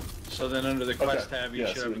 So then under the quest tab, you Yeah,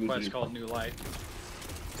 should so have we a need quest to- called New Light.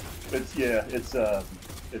 It's the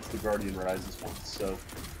Guardian Rises one. So,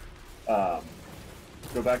 go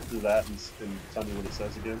back to that and tell me what it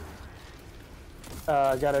says again.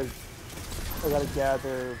 I gotta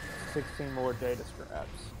gather 16 more data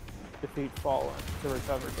scraps. Defeat Fallen to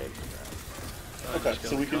recover data scraps. Okay,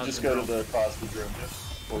 so we can just go to the Cosmodrome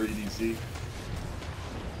or EDC.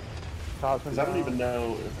 Because I don't even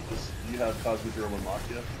know if you have Cosmodrome unlocked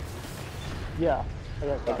yet. Yeah, I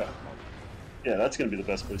got Okay. Yeah, that's going to be the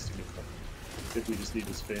best place to go. If we just need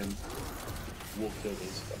to spam, we'll kill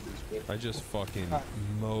those fuckers quick. I just fucking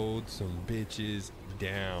mowed some bitches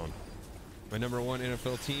down. My number 1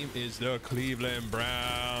 NFL team is the Cleveland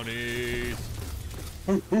Brownies.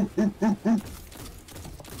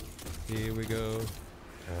 Here we go.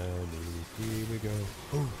 Here we go.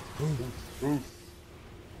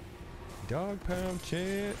 Dog pound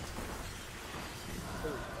chant.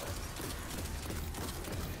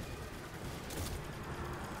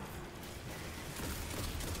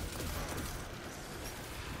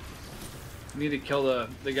 You need to kill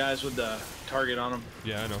the guys with the target on them.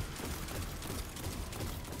 Yeah, I know.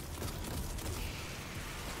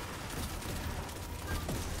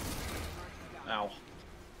 Ow.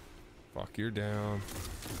 Fuck, you're down.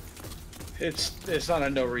 It's not a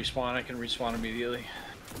no respawn. I can respawn immediately.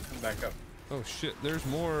 Come back up. Oh shit, there's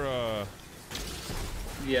more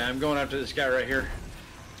Yeah, I'm going after this guy right here.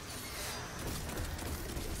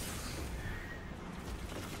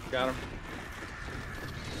 Got him.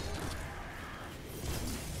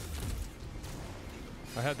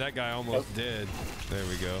 I had that guy almost dead. There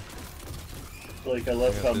we go. Like, I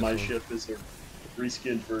love I got how this my one. ship is a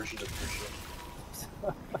reskinned version of your ship.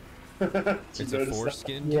 It's a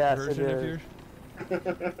foreskin Yes, version it of is. yours?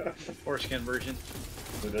 Foreskin version.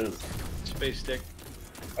 It is. Space stick.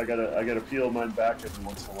 I gotta peel mine back every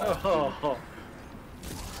once in a while.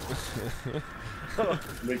 Oh.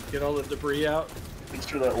 Make, Get all the debris out. make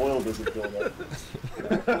sure that oil doesn't build up.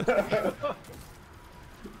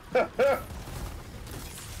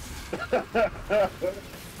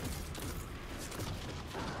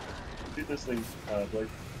 Shoot this thing, Blake.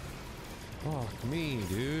 Fuck me,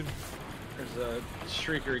 dude. There's a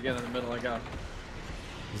streaker again in the middle. I got him.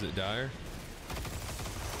 Is it Dyer?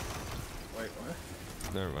 Wait, what?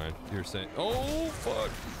 Never mind. You were saying, oh fuck,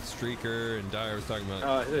 Streaker and Dyer was talking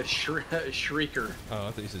about. Shrieker. Oh,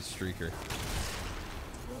 I thought you said Streaker.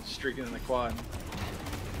 Streaking in the quad.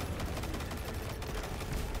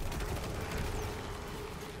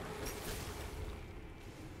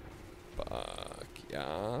 Fuck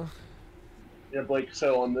yeah. Yeah, Blake.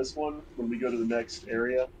 So on this one, when we go to the next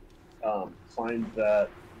area, find that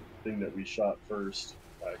thing that we shot first.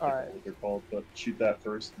 I can't remember what they're called, but shoot that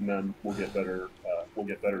first, and then we'll get better. We'll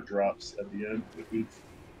get better drops at the end if we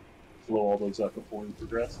blow all those up before we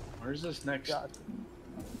progress. Where's this next?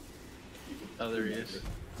 Oh, there he is.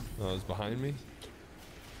 Oh, it's behind me.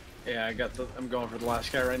 Yeah, I got the. I'm going for the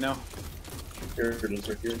last guy right now. Here it is,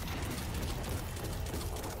 right here.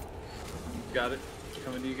 Got it.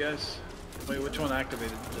 Coming to you guys. Wait, which one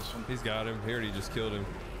activated? This one. He's got him. He already just killed him.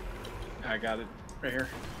 I got it. Right here.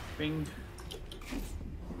 Bing.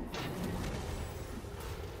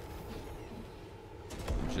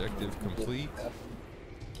 Objective complete.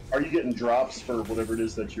 Are you getting drops for whatever it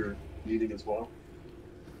is that you're needing as well?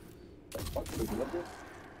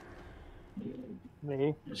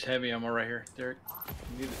 Me? There's heavy ammo right here, Derek.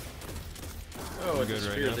 You need it. Oh, I'm it good right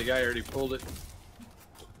disappeared. now. The guy already pulled it.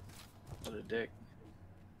 What a dick.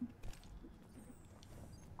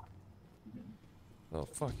 Oh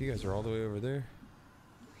fuck, you guys are all the way over there.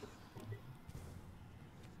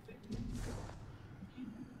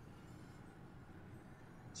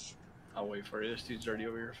 I'll wait for you. This dude's already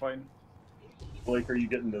over here fighting. Blake, are you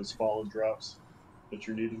getting those fallen drops that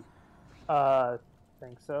you're needing?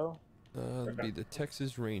 Think so. It'd be the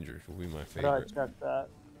Texas Rangers will be my How do I favorite. check that?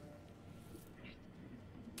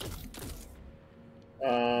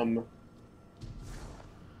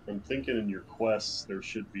 I'm thinking in your quests there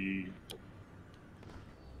should be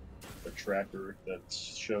a tracker that's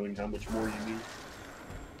showing how much more you need.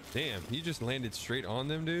 Damn, you just landed straight on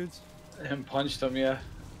them dudes? And punched him, yeah.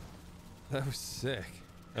 That was sick.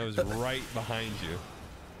 That was right behind you.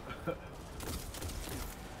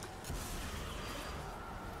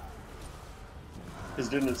 Because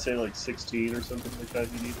didn't it say like 16 or something like that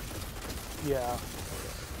you needed? Yeah.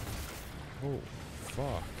 Oh,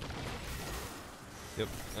 fuck. Yep,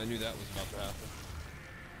 I knew that was about to happen.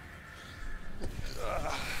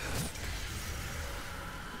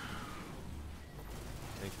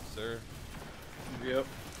 Thank you, sir. Yep.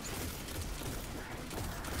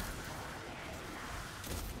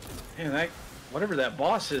 Man, that whatever that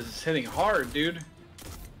boss is hitting hard, dude.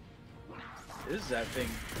 What is that thing?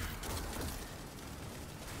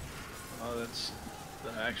 Oh, that's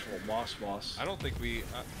the actual boss. I don't think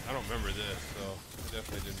I don't remember this, so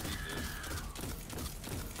definitely didn't beat this.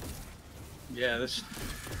 Yeah, this.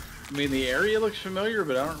 I mean, the area looks familiar,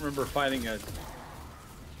 but I don't remember fighting a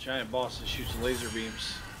giant boss that shoots laser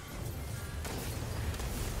beams.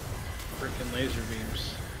 Freaking laser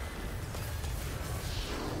beams.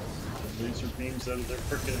 Laser beams out of their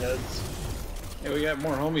freaking heads. Yeah, we got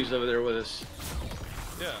more homies over there with us.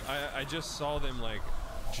 Yeah, I just saw them like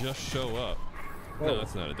just show up. No,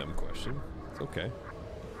 that's not a dumb question. It's okay.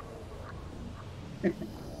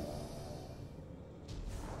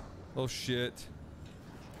 Oh shit.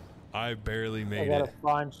 I barely I made gotta it.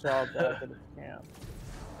 find Shaw back at his camp.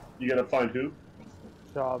 You gotta find who?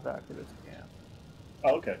 Shaw back at his camp.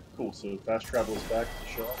 Oh, okay, cool. So fast travel is back to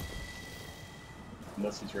Shaw.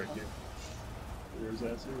 Unless he's right here. Where's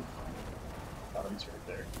that? Oh, he's right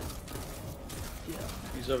there. Yeah.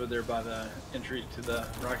 He's over there by the entry to the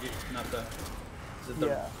rocket, not the. Is it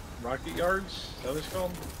the rocket yards? Is that what it's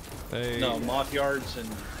called? Hey. No, moth yards and.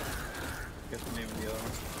 I forget the name of the other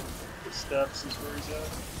one. The steps is where he's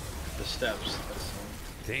at. The steps. That's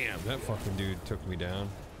Damn, that fucking dude took me down.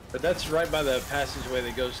 but that's right by the passageway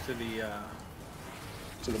that goes to the.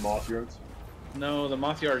 To the moth yards. No, the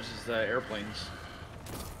moth yards is the airplanes.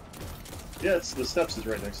 Yeah, it's the steps is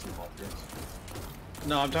right next to the moth yards.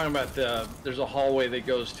 No, I'm talking about the. There's a hallway that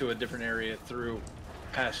goes to a different area through,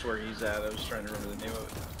 past where he's at. I was trying to remember the name of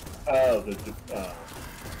it. Oh,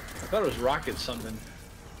 I thought it was rocket something.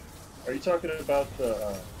 are you talking about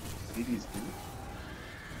the 80s dude?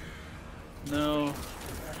 No,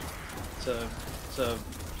 it's a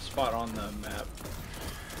spot on the map.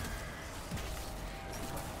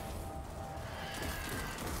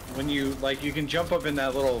 When you you can jump up in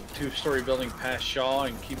that little two-story building past Shaw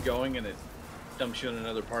and keep going, and it dumps you in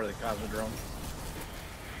another part of the Cosmodrome.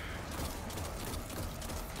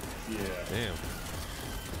 Yeah. Damn.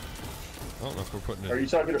 I don't know if we're putting Are a you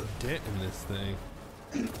talking? dent in this thing.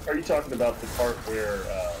 Are you talking about the part where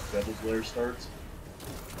Devil's Lair starts?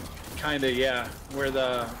 Kinda, yeah. Where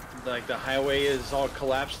the highway is all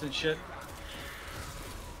collapsed and shit.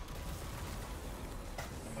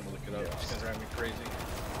 It's gonna drive me crazy.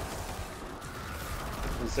 I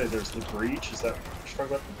was gonna say there's the breach. Is that you're talking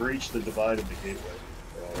about the breach, the divide, and the gateway?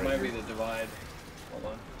 It might be the divide. Hold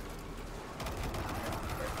on.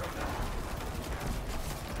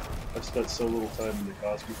 I've spent so little time in the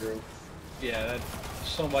Cosmodrome. Yeah, that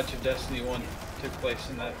so much of Destiny 1 took place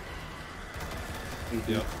in that.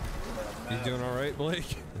 Yep. You doing all right,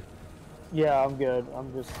 Blake? Yeah, I'm good.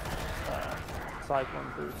 I'm just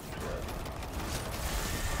cycling through some shit.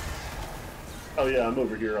 Oh yeah, I'm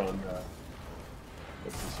over here on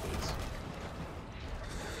what's his face?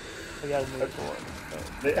 I gotta move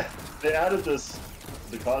forward. They added this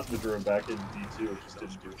the Cosmodrome back in D2. I just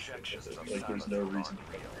didn't do shit with it. Like there's no reason to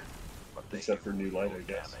come here except for new light, I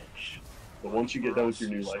guess. But once you get done with your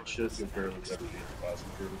new light shit, you'll barely ever be in the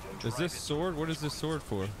Cosmodrome again. Is this sword? What is this sword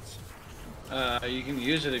for? You can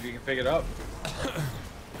use it if you can pick it up.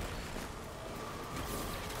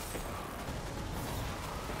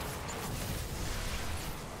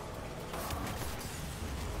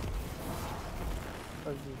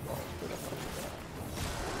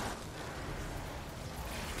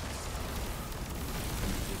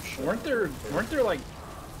 Weren't there like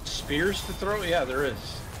spears to throw? Yeah, there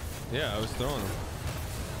is. Yeah, I was throwing them.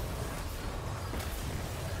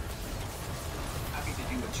 Happy to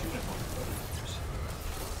do a tune-up on the photos.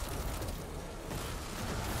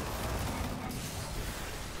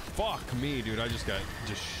 Fuck me, dude. I just got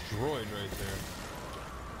destroyed right there.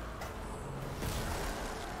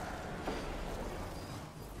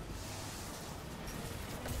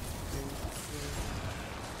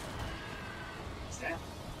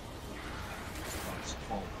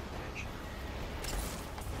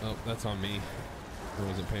 Oh, that's on me. I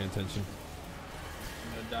wasn't paying attention.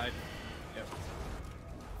 I'm gonna die. Yep.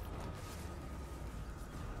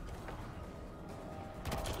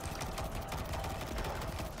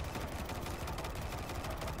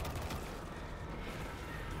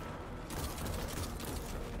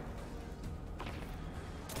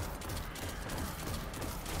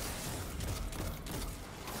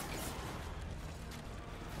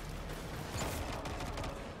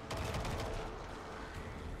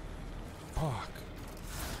 Fuck.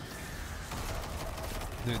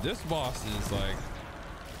 Dude, this boss is like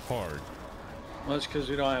hard. Well, it's because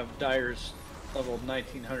we don't have Dyer's level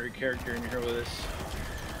 1900 character in here with us.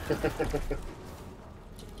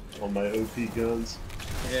 On my OP guns.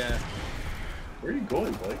 Yeah. Where are you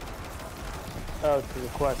going, Blake? Oh, to the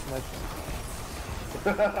quest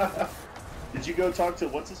mission. Did you go talk to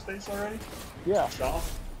what's his face already? Yeah. Shaw?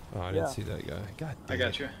 Oh, I didn't see that guy. God damn I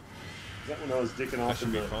got you. Is that when I was dicking That off should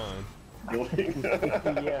in be the fun. building?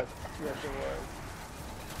 yes, yes it was.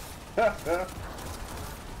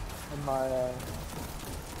 And my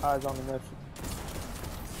eyes on the mission.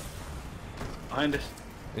 Behind us.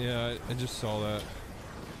 Yeah, I just saw that.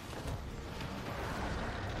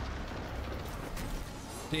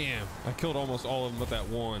 Damn, I killed almost all of them but that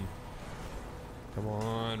one. Come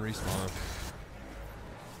on, respawn.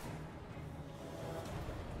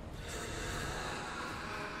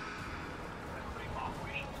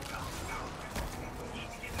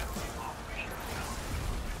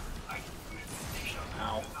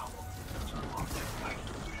 Ow.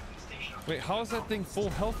 Wait, how is that thing full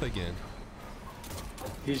health again?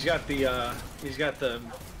 He's got the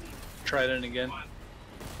trident again.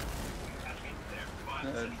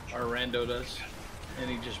 Our rando does, and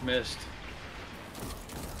he just missed.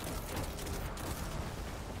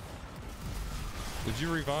 Did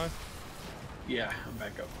you revive? Yeah, I'm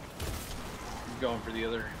back up. I'm going for the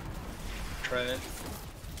other trident.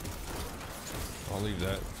 I'll leave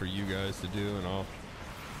that for you guys to do, and I'll...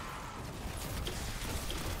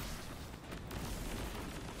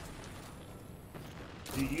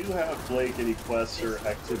 Do you have, Blake, any quests or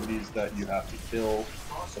activities that you have to kill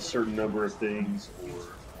a certain number of things,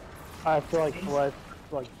 or... I have to like collect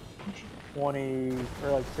like 20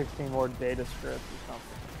 or like 16 more data scripts or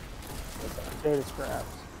something. Data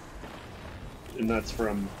scraps. And that's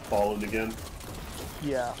from Fallen again?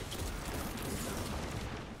 Yeah.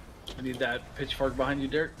 I need that pitchfork behind you,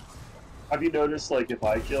 Derek. Have you noticed, like, if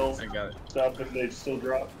I kill I got it. stuff, if they still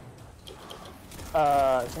drop?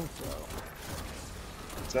 I think so.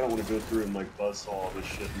 Because I don't want to go through and, like, buzzsaw all this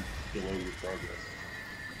shit and kill all your progress.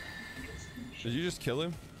 Did you just kill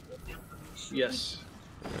him? Yes.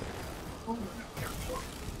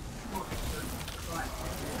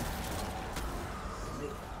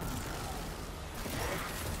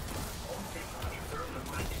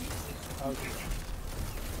 Okay.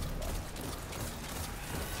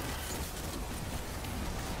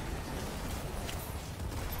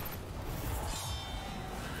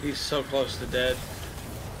 He's so close to dead.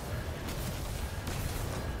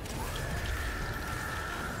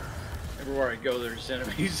 Everywhere I go, there's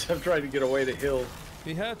enemies. I'm trying to get away the hill.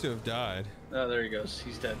 He had to have died. Oh, there he goes.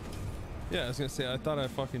 He's dead. Yeah, I was gonna say, I thought I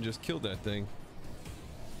fucking just killed that thing.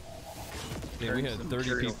 Yeah, we had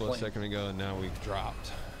 30 people a second ago, and now we've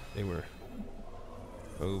dropped. They were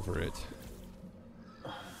over it.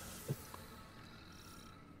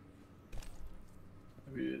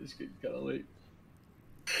 Maybe it's getting kind of late.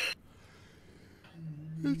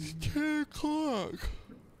 It's 10 o'clock.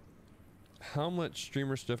 How much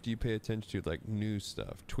streamer stuff do you pay attention to, like news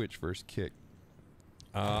stuff, Twitch versus Kick?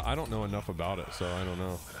 I don't know enough about it, so I don't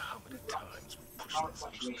know. How many times we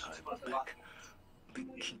push this time back?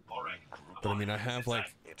 But I mean, I have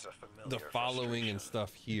like the following and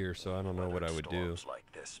stuff here, so I don't know what I would do.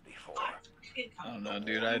 Like this before. I don't know,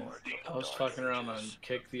 dude. I was fucking around on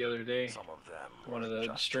Kick the other day. One of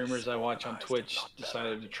the streamers I watch on Twitch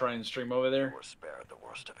decided to try and stream over there.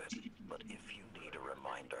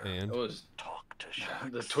 And it was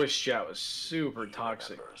the Twitch chat was super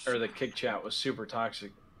toxic, or the Kick chat was super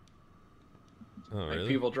toxic. Oh, like really?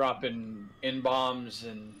 people dropping in bombs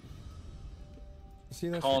and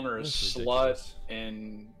calling her a slut, ridiculous.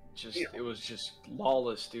 and just it was just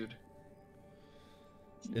lawless, dude.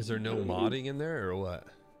 Is there no modding in there or what?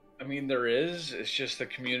 I mean, there is. It's just the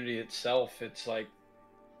community itself. It's like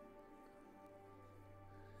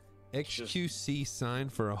XQC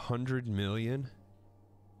signed for 100 million.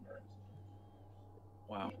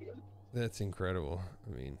 Wow, that's incredible. I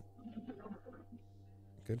mean,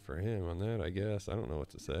 good for him on that, I guess. I don't know what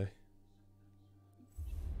to say.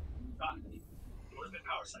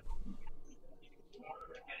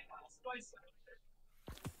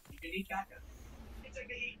 You can eat backup. It's like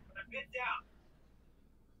the heat, a bit down.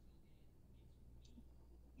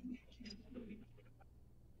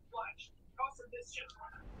 Watch. Cost of mischief.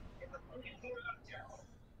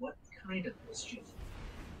 What kind of mischief?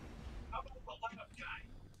 How about the lineup guy?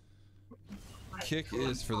 Kick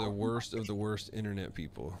is for the worst of the worst internet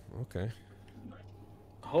people. Okay.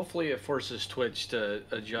 hopefully it forces Twitch to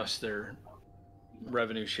adjust their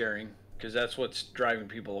revenue sharing, because that's what's driving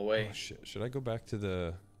people away. Oh, shit. Should I go back to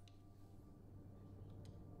the...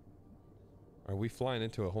 Are we flying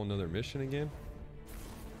into a whole nother mission again?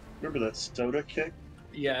 Remember that soda kick?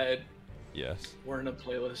 Yeah, Yes. we're in a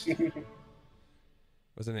playlist.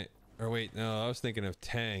 Wasn't it? Or wait, no, I was thinking of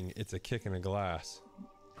Tang. It's a kick in a glass.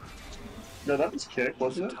 No, that was kick,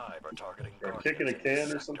 wasn't it? Or kick in a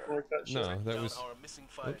can or something like that? No, that was...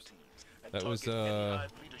 Oops. That was, that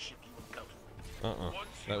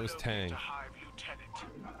was Tang.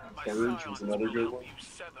 Surge was another good one.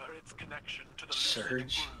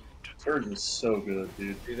 Surge. Surge was so good,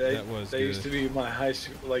 dude. That was They good. used to be my high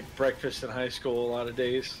school, like breakfast in high school a lot of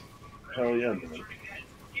days. Hell yeah, man.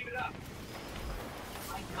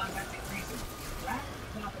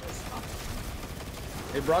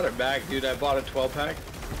 They brought it back, dude. I bought a 12-pack.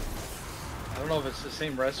 I don't know if it's the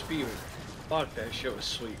same recipe, but fuck, that shit was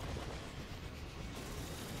sweet.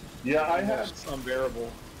 Yeah, I had... It's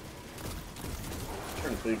unbearable. I'm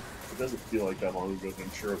trying to think. It doesn't feel like that long ago, but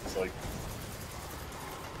I'm sure it was like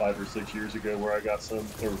 5 or 6 years ago where I got some.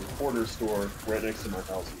 There was a corner store right next to my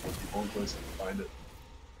house. It was the only place I could find it.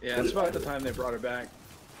 Yeah, it's about the time they brought it back.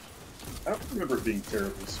 I don't remember it being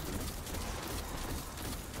terribly sweet.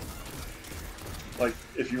 Like,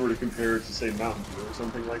 if you were to compare it to, say, Mountain Dew or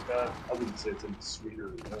something like that, I wouldn't say it's any sweeter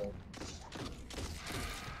than that.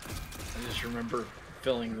 I just remember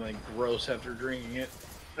feeling like gross after drinking it.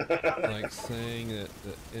 Like saying that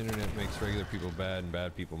the internet makes regular people bad and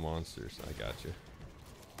bad people monsters. I got you.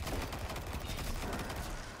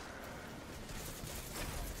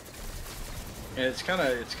 And it's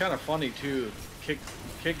kind of funny too. Kick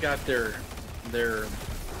got their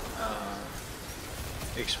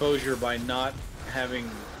exposure by not having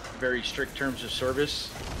very strict terms of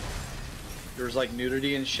service. There was like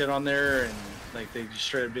nudity and shit on there, and like they just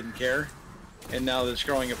straight up didn't care. And now that it's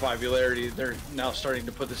growing in popularity, they're now starting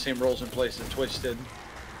to put the same rules in place that Twitch did.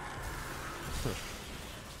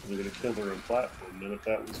 They're going to kill their own platform, and if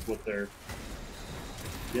that was what their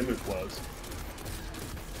gimmick was,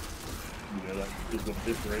 you know, that is what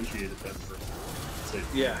differentiated them from, say,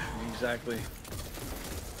 Yeah, exactly.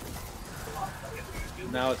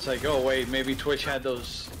 Now it's like, oh wait, maybe Twitch had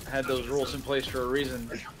those rules in place for a reason.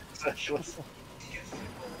 It's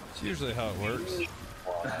usually how it works.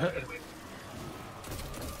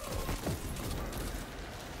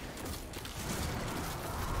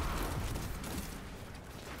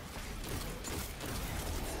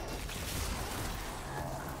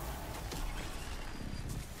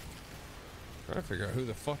 Trying to figure out who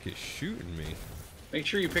the fuck is shooting me. Make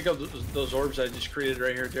sure you pick up those orbs I just created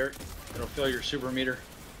right here, Derek. It'll fill your super meter.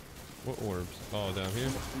 What orbs? Oh, down here?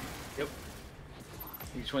 Yep.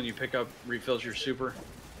 Each one you pick up refills your super.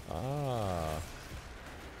 Ah.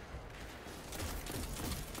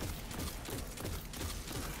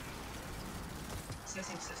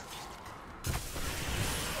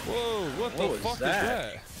 Whoa, what the fuck is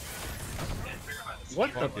that?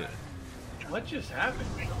 What the? What just happened?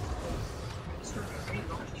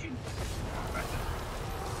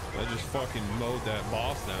 I just fucking mowed that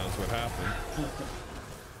boss down, is what happened.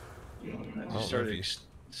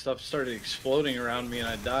 Stuff started exploding around me and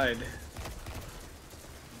I died.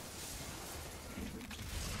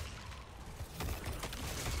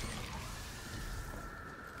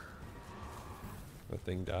 That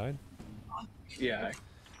thing died? Yeah.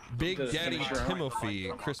 Big Daddy Timothy,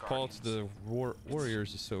 Chris Paul to the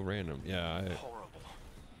Warriors is so random. Yeah,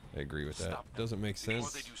 I agree with that. Doesn't make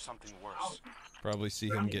sense. Probably see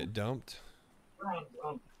him get dumped.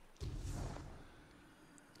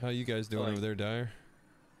 How you guys doing over there, Dyer?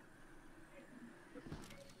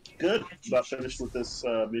 Good. About finished with this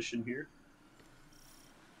mission here.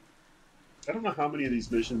 I don't know how many of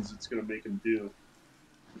these missions it's going to make him do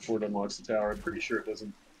before it unlocks the tower. I'm pretty sure it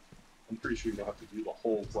doesn't. I'm pretty sure you don't have to do the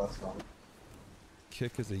whole quest on it.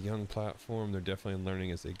 Kick is a young platform. They're definitely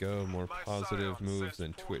learning as they go. More positive moves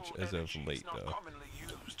than Twitch as of late, though.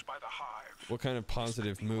 What kind of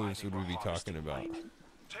positive moves would we be talking about?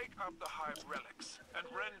 Take up the hive relics and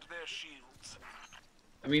rend their shields.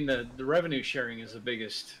 I mean, the revenue sharing is the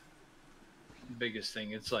biggest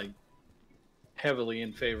thing. It's like heavily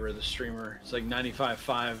in favor of the streamer. It's like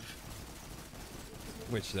 95.5.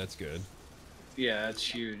 Which, that's good. Yeah, that's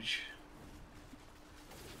huge.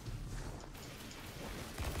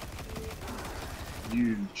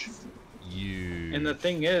 Huge. And the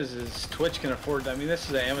thing is Twitch can afford. I mean, this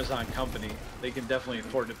is an Amazon company. They can definitely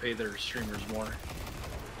afford to pay their streamers more.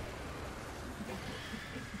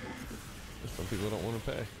 Some people don't want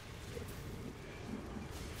to pay.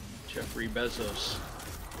 Jeffrey Bezos.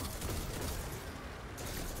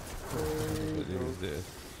 What is this?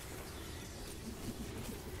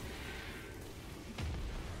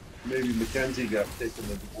 Maybe Mackenzie got taken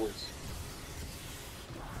the divorce.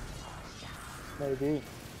 Maybe.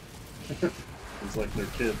 It's like their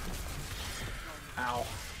kid. Ow.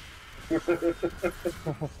 Well,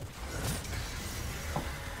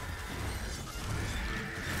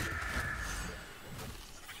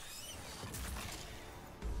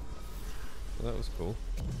 that was cool.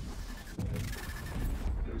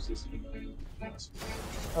 There's this.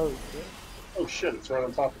 Oh shit. Oh shit, it's right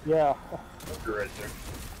on top of Yeah. You're right there.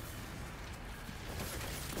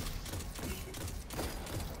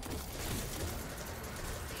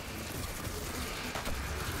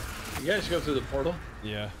 You guys go through the portal?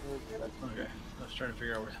 Yeah. Okay. I was trying to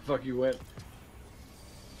figure out where the fuck you went.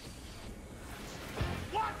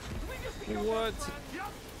 What?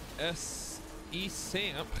 S.E.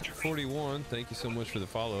 Samp 41. Thank you so much for the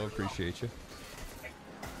follow. Appreciate you.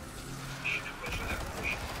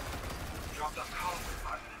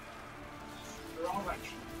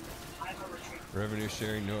 Revenue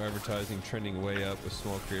sharing, no advertising, trending way up with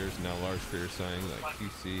small creators, now large creators signing like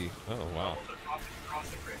QC. Oh wow.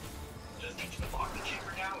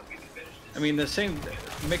 I mean, the same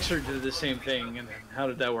Mixer did the same thing, and how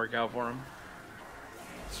did that work out for him?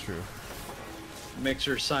 It's true.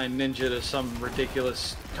 Mixer signed Ninja to some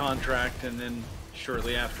ridiculous contract, and then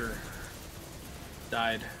shortly after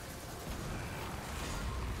died.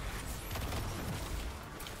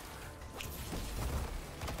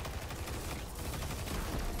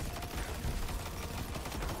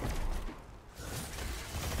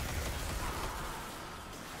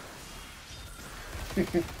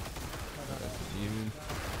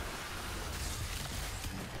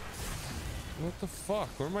 What the fuck?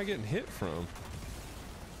 Where am I getting hit from?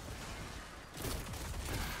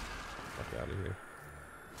 Fuck out of here.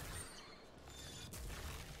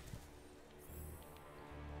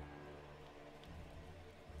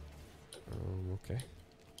 Okay.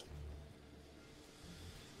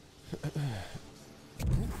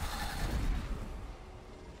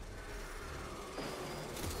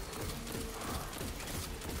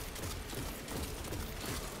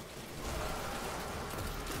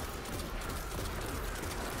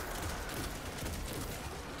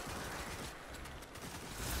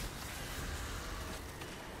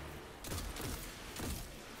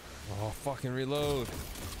 Fucking reload.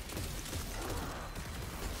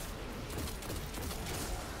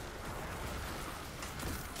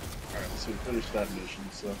 Alright, so we finished that mission,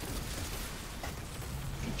 so you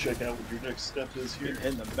can check out what your next step is here.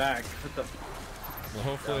 In the back. What the? Well,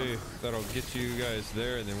 hopefully that'll get you guys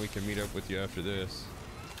there, and then we can meet up with you after this.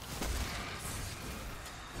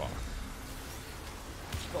 Fuck.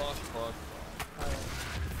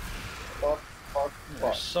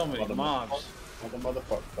 There's so many mobs.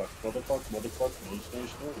 Motherfucker.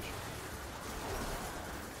 Noise.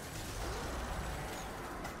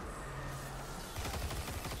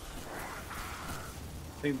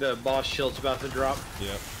 I think the boss shield's about to drop.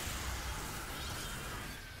 Yep.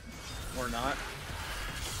 Or not.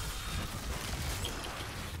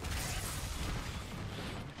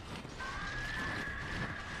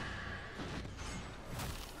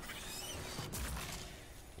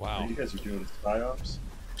 Wow. You guys are doing psyops?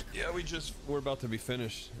 Yeah, we're about to be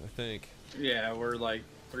finished, I think. Yeah, we're like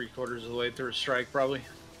 3/4 of the way through a strike, probably. I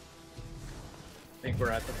think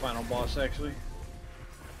we're at the final boss, actually.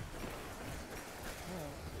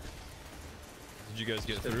 Did you guys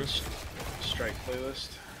get through? Strike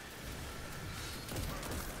playlist.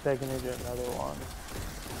 Taking me to another one.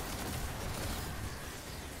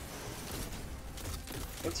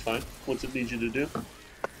 That's fine. What's it need you to do?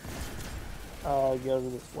 Go to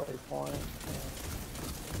this waypoint.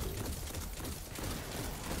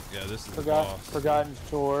 Yeah, this is the boss. Forgotten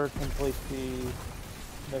Shore, complete the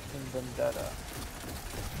mission Vendetta.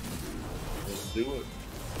 Let's do it.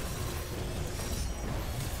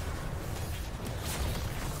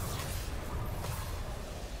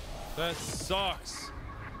 That sucks.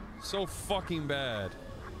 So fucking bad.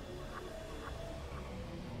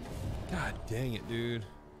 God dang it, dude.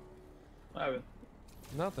 What happened?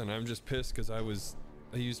 Nothing. I'm just pissed because I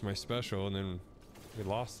used my special and then we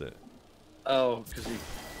lost it. Oh, because he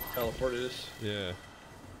teleported us? Yeah.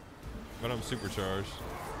 But I'm supercharged.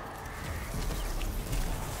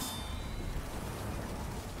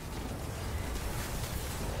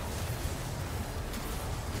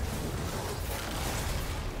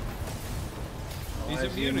 He's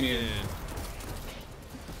immune again.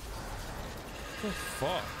 What the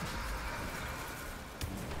fuck?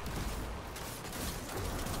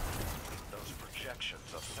 Those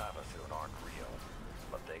projections of Savathun aren't real,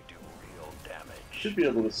 but they do real damage. Should be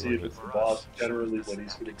able to see if it's the boss generally when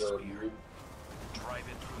he's going to go immune. Drive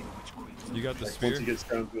it through the Witch Queen's. You got the Like spear? once he gets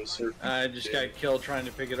down to a certain... I just got killed trying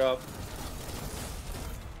to pick it up.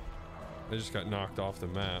 I just got knocked off the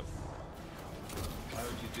map. Why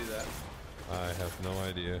would you do that? I have no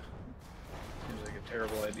idea. Seems like a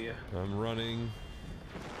terrible idea. I'm running.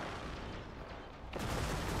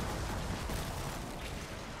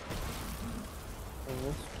 And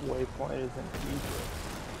this waypoint is in Egypt.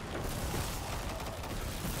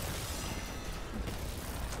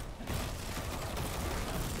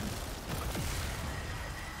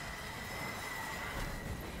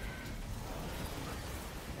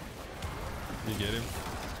 You get him?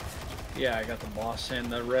 Yeah, I got the boss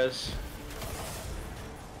and the res.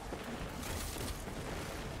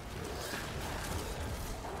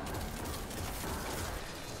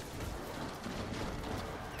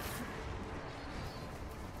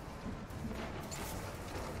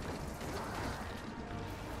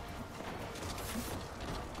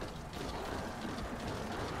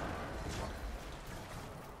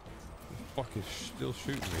 Fuck is still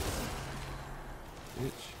shooting me.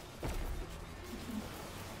 Bitch.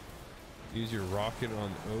 Use your rocket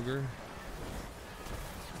on Ogre.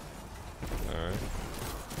 Alright.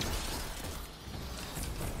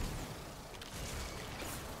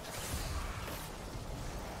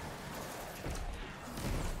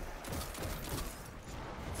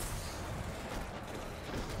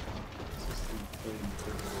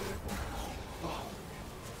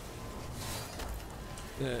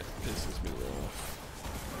 That pisses me off.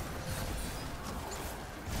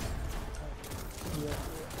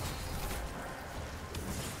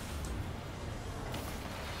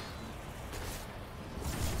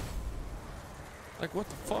 Like, what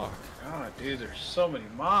the fuck? God, dude, there's so many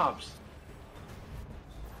mobs.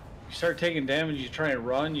 You start taking damage, you try and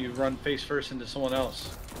run, you run face first into someone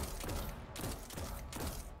else.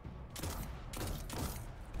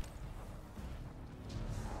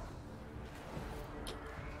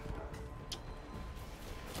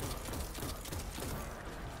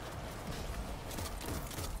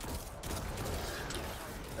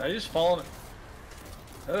 Did I just fall in? Is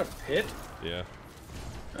that a pit? Yeah.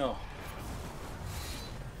 Oh.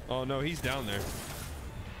 Oh no, he's down there.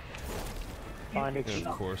 Find it. And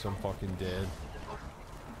of course, I'm fucking dead.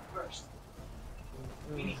 First,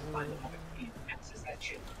 we need to find the moment we can access that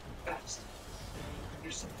chip fast.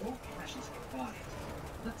 There's some old caches nearby.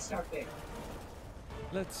 Let's start there.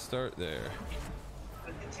 Let's start there.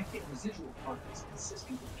 Undetected residual particles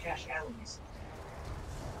consistent with cache alloys.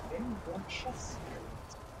 Then one chest experiment.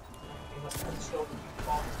 They must unstove and be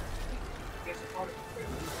fallen. There's a particle for the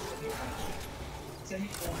nearby chip. Send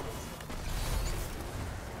it forward.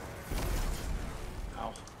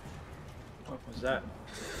 Ow. What was that?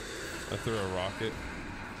 I threw a rocket.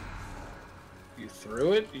 You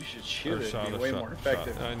threw it? You should shoot it. It'd be way more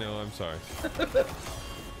effective. I know, I'm sorry. What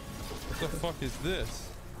the fuck is this?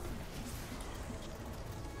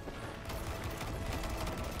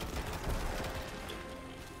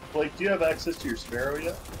 Blake, do you have access to your Sparrow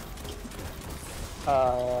yet?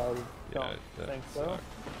 Don't think so. sucked.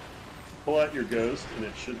 Pull out your Ghost, and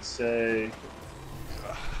it should say,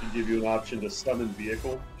 should give you an option to summon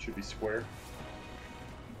vehicle. Should be square.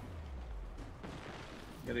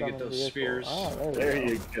 Gotta get those spheres. Oh, There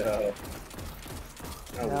you go.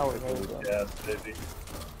 Now we're we're with gas, baby.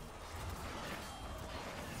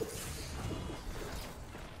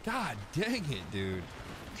 God dang it, dude.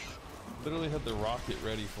 Literally had the rocket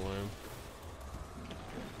ready for him.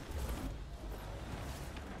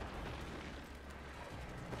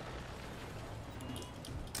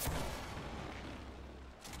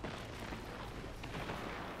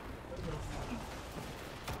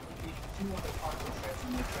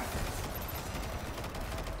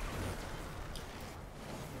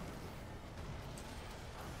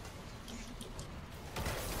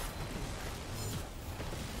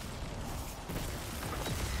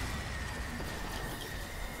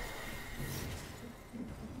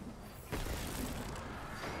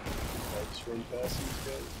 Run past these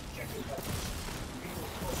guys.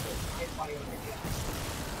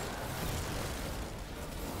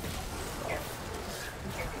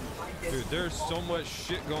 Dude, there's so much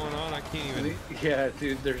shit going on, I can't even... Yeah,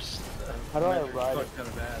 dude, there's How do I ride it? ton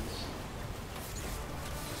of ads.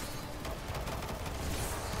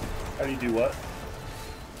 How do you do what?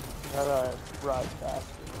 How do I ride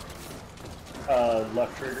faster?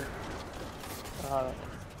 Left trigger. Oh,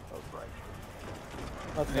 right.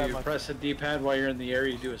 That's And you press the D-pad while you're in the air,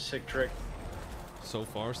 you do a sick trick. So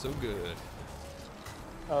far, so good.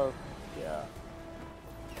 Oh, yeah.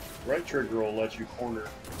 Right trigger will let you corner,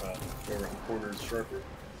 go around corners sharper.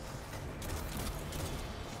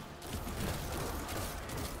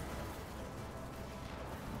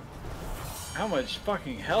 How much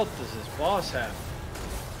fucking health does this boss have?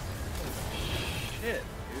 Shit,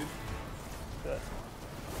 dude. Good.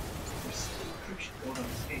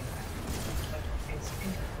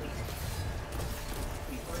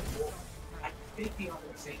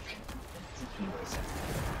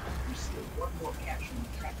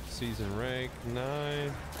 Season rank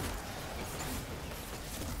 9.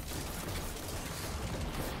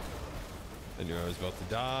 I knew I was about to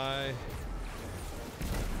die.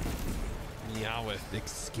 Meowth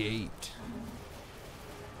escaped.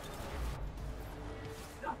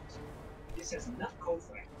 This has enough code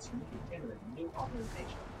fragments for me to generate a new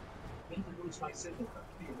authorization. I need to lose my signal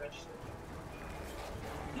to be registered.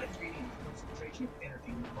 Night reading the concentration of energy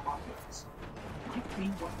in the populace. Might be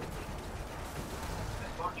what they need.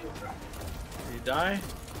 That module track. Did you die?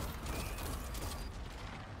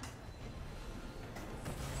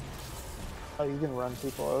 Oh, you can run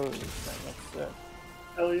people over this thing. That's sick.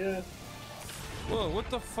 Hell yeah. Whoa, what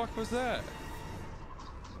the fuck was that?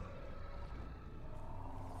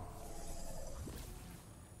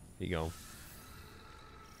 Here you go.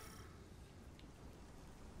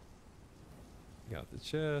 Got the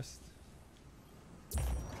chest.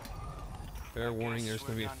 Fair warning, there's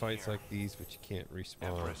gonna be fights like these, but you can't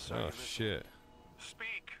respawn. Oh shit.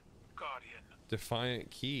 Speak, Guardian.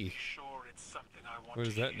 Defiant key. Sure, it's something I want What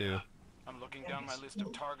does that do? I'm looking down my list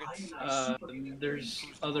of targets. There's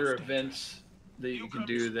other events that you can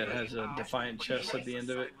do that has a defiant chest at the end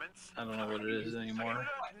of it. I don't know what it is anymore.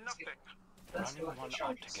 Running one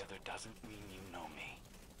up together doesn't mean you know me.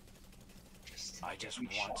 I just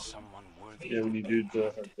want someone worthy. Yeah, when you do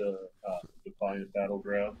the Defiant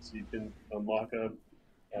Battlegrounds, you can unlock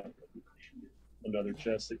another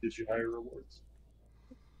chest that gives you higher rewards.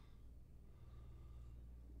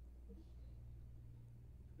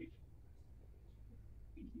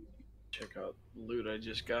 Check out the loot I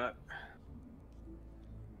just got.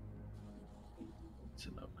 It's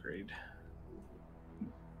an upgrade.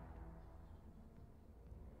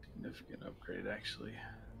 Significant upgrade, actually.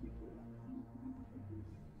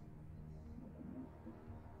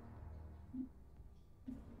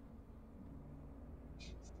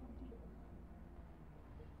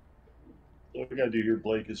 What we gotta do here,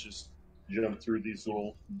 Blake, is just jump through these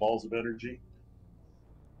little balls of energy.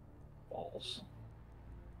 Balls.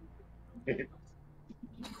 You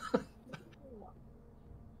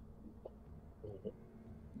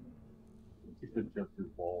could jump through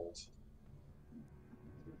balls.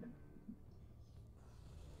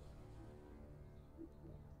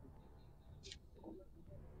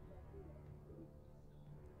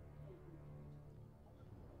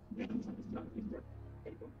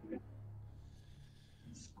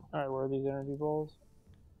 All right, where are these energy balls?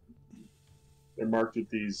 They're marked with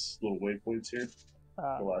these little waypoints here.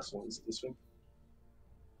 Ah, The last one is this one.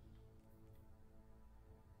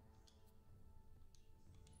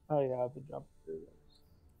 oh yeah, I have to jump through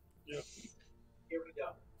this. Yep. Here we go.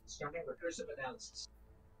 Starting recursive analysis.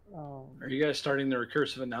 Are you guys starting the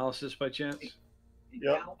recursive analysis by chance? Yep.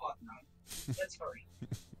 Now authorized. Let's hurry.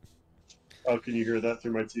 Oh, can you hear that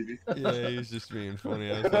through my TV? Yeah, he was just being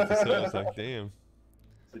funny. I was about to say, I was like, damn.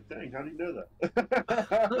 It's like, dang, how do you know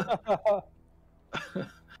that?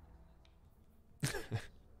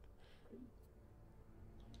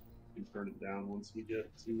 You turn it down once we get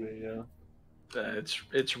to a.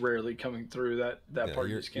 It's rarely coming through. That Yeah, part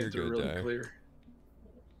you're- just came you're through good, really Di. clear.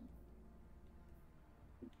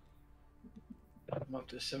 I'm up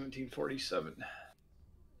to 1747.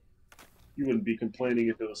 You wouldn't be complaining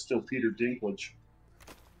if it was still Peter Dinklage.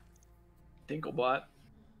 Dinklebot.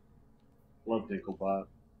 Love Dinklebot.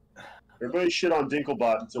 Everybody shit on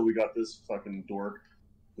Dinklebot until we got this fucking dork.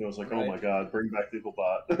 And I was like, oh Right. my god, bring back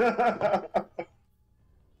Dinklebot.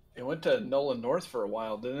 It went to Nolan North for a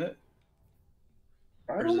while, didn't it?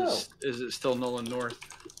 I Or don't know. is it still Nolan North?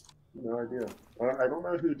 No idea. I don't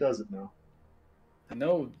know who does it now. I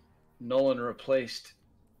know Nolan replaced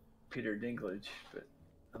Peter Dinklage, but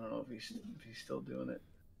I don't know if he's still doing it.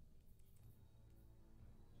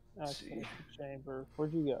 Let's see. Excellent chamber.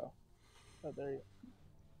 Where'd you go? Oh, there you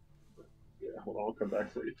go. Yeah, hold on, I'll come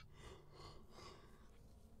back for you.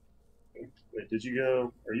 Wait, did you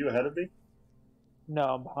go? Are you ahead of me?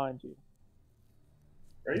 No, I'm behind you.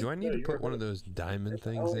 Are you? Do I need No, to you're put one of ahead. those diamond What the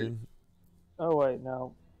things hell are you- in? Oh wait,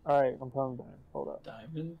 no. All right, I'm coming back. Hold up.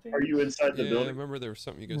 Diamond thing? Are you inside the Yeah, I building? remember there was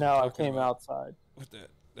something you guys No, were I talking came about outside. with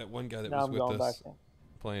that one guy that Now was I'm with going back us in.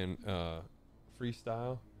 playing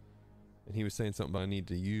freestyle, and he was saying something about I need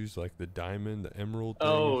to use like the diamond, the emerald thing.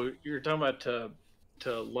 Oh, you're talking about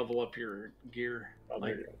to level up your gear. Oh, there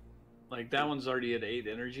Like you go. like that one's already at 8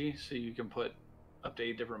 energy, so you can put up to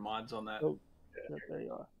 8 different mods on that. Oh, yep, there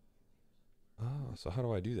you are. Oh, so how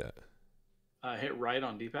do I do that? Hit right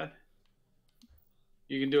on D-pad.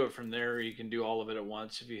 You can do it from there, or you can do all of it at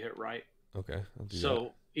once if you hit right. Okay, I'll do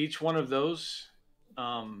So each one of those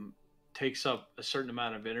takes up a certain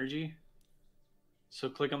amount of energy. So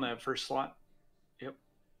click on that first slot. Yep.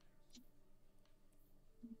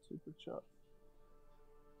 Super chop.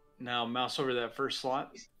 Now mouse over that first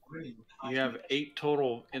slot. You have 8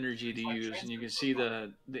 total energy to use, and you can see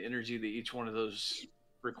the energy that each one of those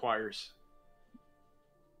requires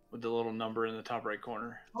with the little number in the top right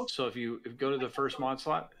corner. So if you go to the first mod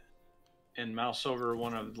slot and mouse over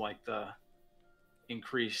one of like the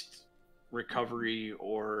increased recovery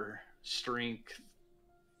or strength.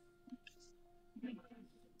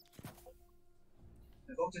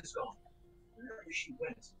 The vote is gone. Wherever she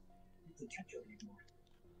went, you couldn't catch her anymore.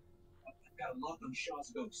 I've got a lock on Shaw's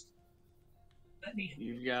ghost. Let me.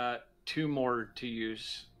 You've got 2 more to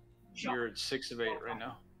use. You're at 6 of 8 right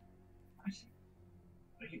now.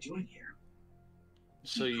 What are you doing here?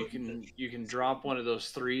 So you can drop one of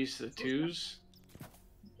those 3s to 2s,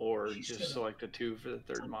 or just select a 2 for the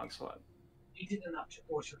 3rd mod slot. He did enough to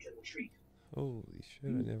force her to retreat. Holy shit!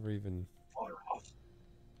 I never even. Fought her off.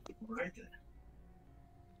 All right then.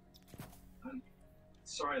 I'm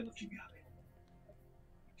sorry I left you behind.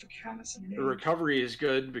 Took Canis and The Nate. recovery is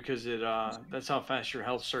good because it that's how fast your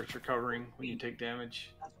health starts recovering when you take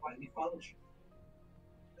damage. That's why we followed you.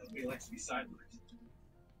 Nobody likes to be sidelined.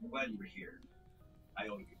 I'm glad you were here. I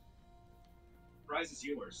owe you. Prize is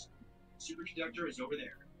yours. Superconductor is over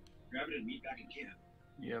there. Grab it and meet back in camp.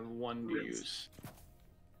 You have 1 to use.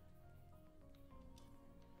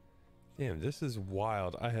 Damn, this is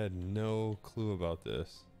wild. I had no clue about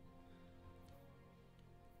this.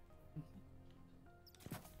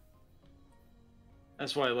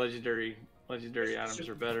 That's why legendary items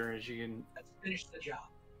are better, as you can Let's finish the job.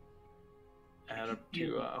 add up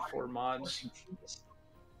to 4 mods.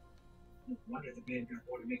 No wonder the man got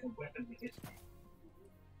more to make a weapon with it.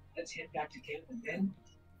 Let's head back to camp and then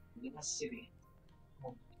the city.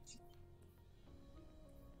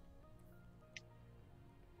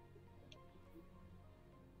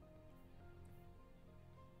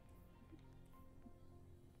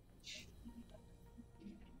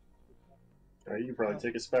 You can probably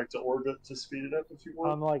take us back to orbit to speed it up if you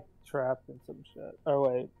want. I'm like trapped in some shit. Oh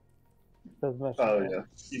wait. Doesn't mention Oh that. yeah,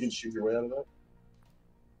 you can shoot your way out of that.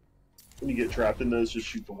 When you get trapped in those, just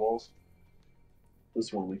shoot the walls.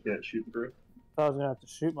 This one we can't shoot through. I was gonna have to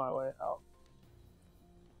shoot my way out.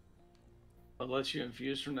 It lets you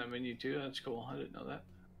infuse from that menu too. That's cool. I didn't know that.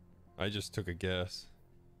 I just took a guess.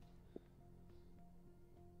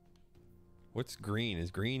 What's green?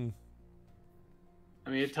 Is green? I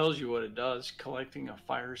mean, it tells you what it does. Collecting a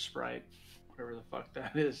fire sprite, whatever the fuck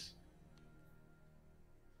that is.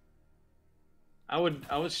 I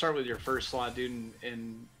would start with your first slot, dude,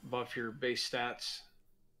 and buff your base stats.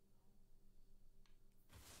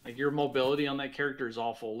 Like, your mobility on that character is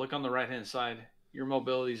awful. Look on the right hand side. Your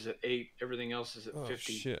mobility is at 8. Everything else is at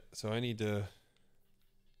 50. Shit. So I need to.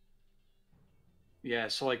 Yeah.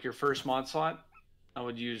 So like your first mod slot, I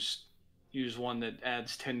would use one that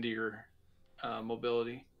adds 10 to your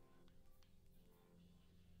mobility.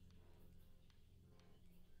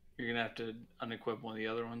 You're gonna have to unequip one of the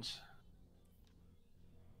other ones.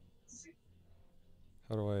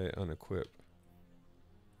 How do I unequip?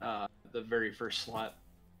 The very first slot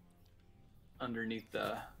underneath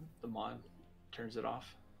the mod turns it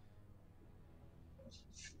off.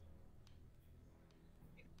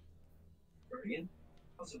 Guardian,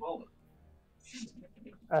 how's it all?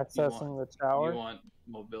 Accessing the tower. You want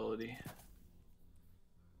mobility.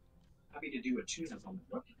 Happy to do a tune-up on the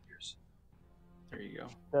weapon gears. There you go.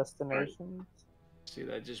 Destinations. See,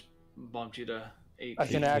 that just bumped you to 8. I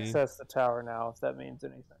can access the tower now, if that means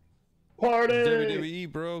anything. Party!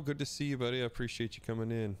 WWE, bro. Good to see you, buddy. I appreciate you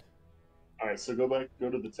coming in. All right, so go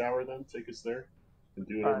to the tower then. Take us there and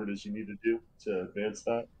do whatever it is you need to do to advance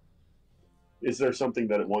that. Is there something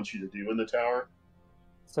that it wants you to do in the tower?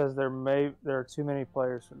 It says there are too many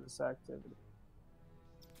players for this activity.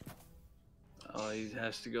 Oh, he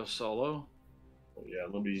has to go solo. Oh, yeah,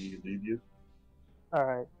 let me leave you. All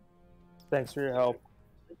right. Thanks for your help.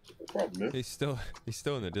 No problem, man. He's still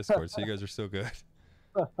in the Discord, so you guys are still good.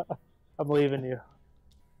 I'm leaving you.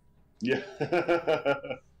 Yeah.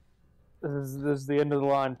 This is the end of the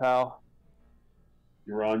line, pal.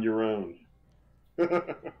 You're on your own.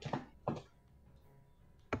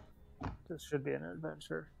 This should be an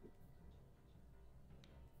adventure.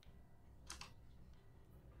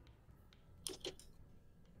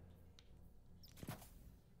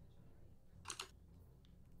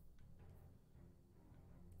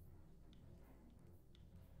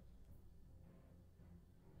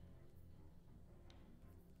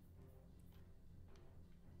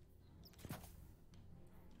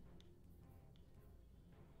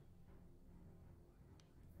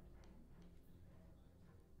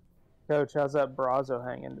 Coach, how's that Brazo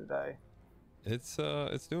hanging today? It's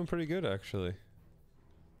doing pretty good actually.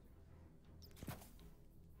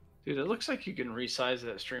 Dude, it looks like you can resize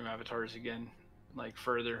that stream avatars again, like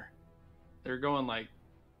further. They're going like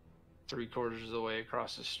 3/4 of the way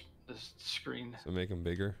across this screen. So make them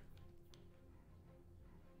bigger.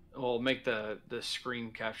 Well, make the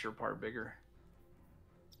screen capture part bigger.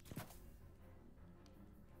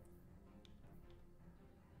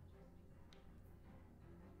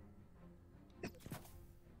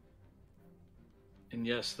 And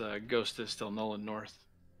yes, the ghost is still Nolan North.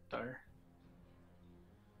 Dire.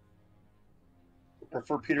 I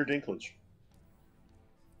prefer Peter Dinklage.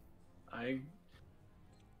 I'm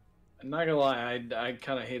not gonna lie, I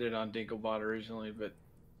kind of hated on Dinklebot originally, but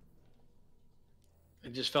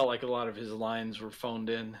it just felt like a lot of his lines were phoned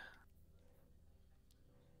in.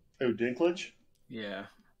 Oh, Dinklage? Yeah.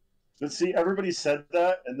 But see, everybody said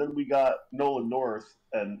that, and then we got Nolan North,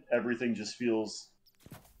 and everything just feels...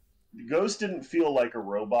 Ghost didn't feel like a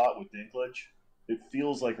robot with Dinklage. It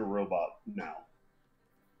feels like a robot now.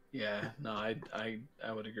 Yeah, no, I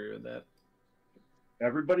would agree with that.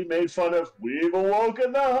 Everybody made fun of "We've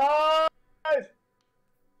awoken the hive,"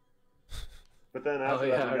 but then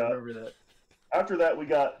after I remember that. After that, we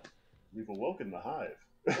got "We've awoken the hive."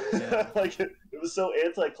 Yeah. Like it was so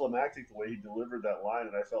anticlimactic the way he delivered that line,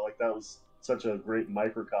 and I felt like that was such a great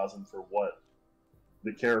microcosm for what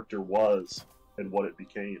the character was and what it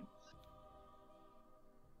became.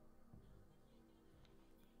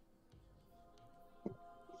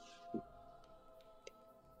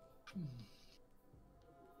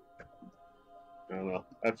 I don't know.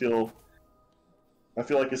 I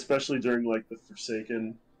feel like, especially during like the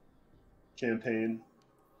Forsaken campaign,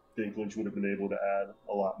 Dinklage would have been able to add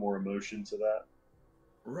a lot more emotion to that.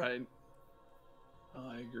 Right. Oh,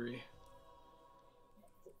 I agree.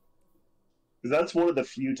 Because that's one of the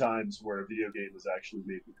few times where a video game has actually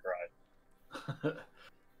made me cry.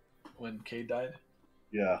 When Kay died?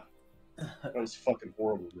 Yeah. That was fucking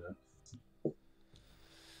horrible, man.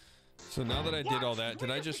 So now that I did all that,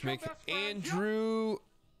 did I just make Andrew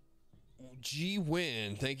G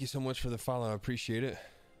win? Thank you so much for the follow. I appreciate it.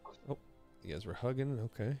 Oh, you guys were hugging.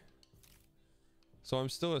 Okay. So I'm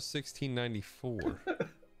still a 1694.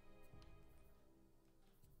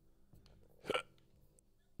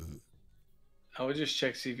 I would just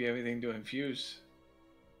check, see if you have anything to infuse.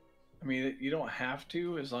 I mean, you don't have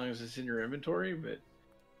to as long as it's in your inventory, but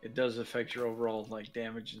it does affect your overall like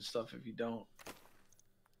damage and stuff if you don't.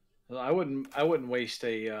 I wouldn't waste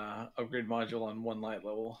a upgrade module on one light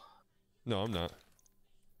level. No, I'm not.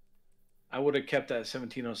 I would have kept that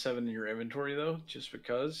 1707 in your inventory though, just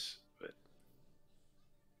because. But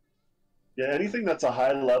Yeah, anything that's a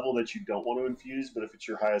high level that you don't want to infuse, but if it's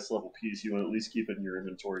your highest level piece, you want to at least keep it in your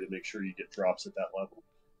inventory to make sure you get drops at that level.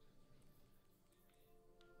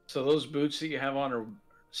 so those boots that you have on are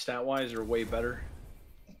stat wise are way better.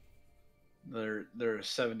 They're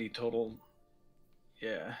 70 total.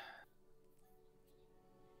 Yeah.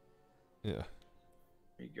 Yeah.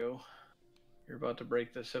 There you go. You're about to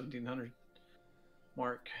break the 1700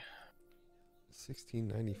 mark.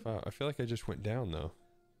 1695. I feel like I just went down though.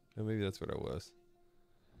 Oh, maybe that's what I was.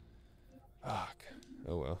 Fuck.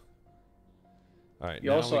 Oh well. All right.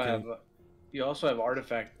 You also have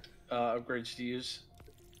artifact upgrades to use.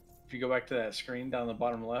 If you go back to that screen down the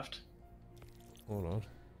bottom left. Hold on.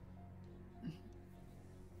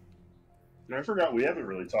 And I forgot we haven't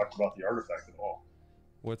really talked about the artifact at all.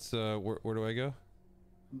 What's where do I go?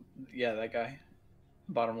 Yeah, that guy.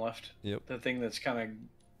 Bottom left. Yep. The thing that's kind of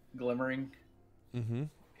glimmering. Mm-hmm.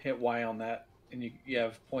 Hit Y on that, and you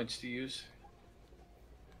have points to use.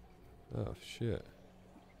 Oh shit.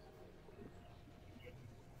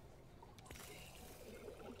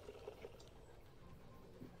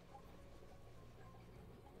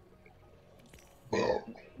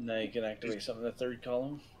 Now you can activate something in the third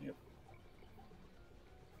column. Yep.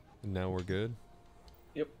 And now we're good.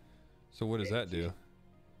 Yep. So what does that do?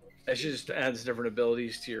 That just adds different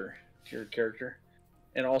abilities to your character.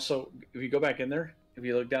 And also, if you go back in there, if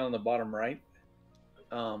you look down on the bottom right,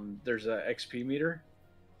 there's a XP meter.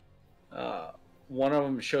 One of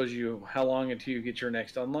them shows you how long until you get your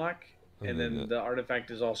next unlock, and then the artifact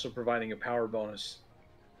is also providing a power bonus.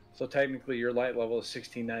 So technically, your light level is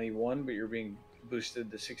 1691, but you're being boosted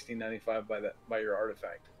to 1695 by your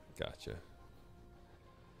artifact. Gotcha.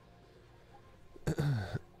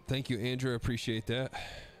 Thank you, Andrew. I appreciate that.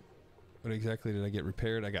 What exactly did I get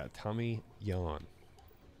repaired? I got tummy yawn.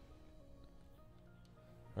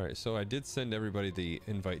 All right, so I did send everybody the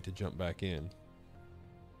invite to jump back in.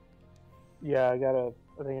 Yeah, I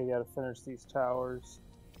think I gotta finish these towers.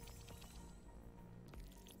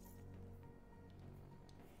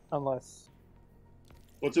 Unless.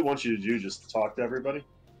 What's it want you to do? Just talk to everybody?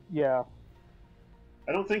 Yeah.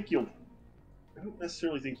 I don't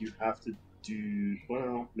necessarily think you have to do.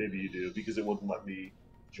 Well, maybe you do because it wouldn't let me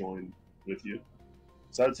join with you.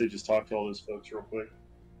 So I'd say just talk to all those folks real quick.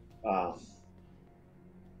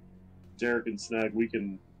 Derek and Snag, we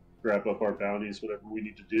can grab up our bounties, whatever we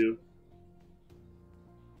need to do.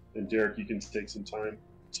 And Derek, you can take some time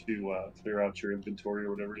to clear out your inventory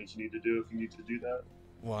or whatever it is you need to do if you need to do that.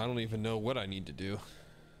 Well, I don't even know what I need to do.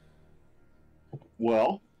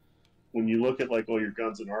 Well, when you look at like all your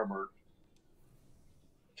guns and armor,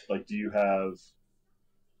 like do you have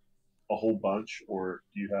a whole bunch or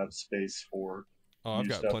do you have space for I've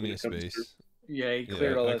got plenty of space. Through? Yeah, he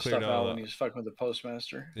cleared all that stuff out when he was fucking with the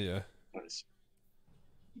postmaster. Yeah. Nice.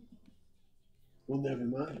 Well, never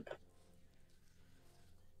mind.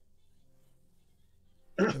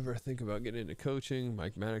 Ever think about getting into coaching?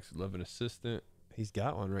 Mike Maddox would love an assistant. He's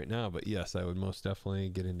got one right now, but yes, I would most definitely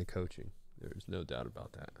get into coaching. There's no doubt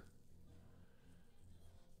about that.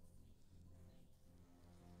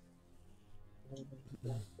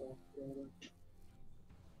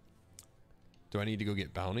 Do I need to go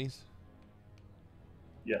get bounties?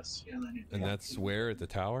 Yes. And that's where at the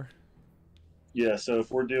tower? Yeah, so if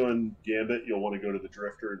we're doing Gambit, you'll want to go to the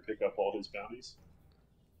Drifter and pick up all his bounties.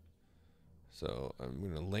 So I'm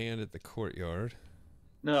going to land at the courtyard.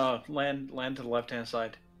 No, land to the left-hand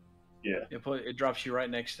side. Yeah. It drops you right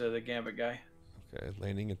next to the Gambit guy. Okay,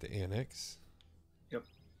 landing at the annex. Yep.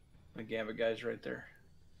 The Gambit guy's right there.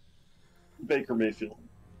 Baker Mayfield.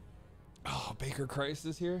 Oh, Baker Christ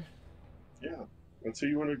is here? Yeah. That's who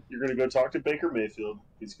you're going to go talk to Baker Mayfield.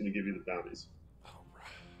 He's going to give you the bounties. All right.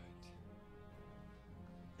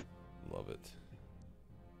 Love it.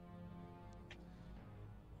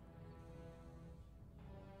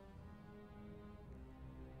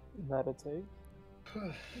 Meditate.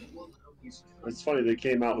 It's funny, they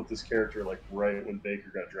came out with this character like right when Baker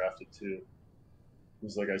got drafted too. It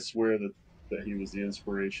was like, I swear that he was the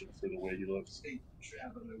inspiration for the way he looks.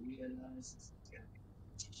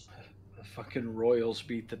 The fucking Royals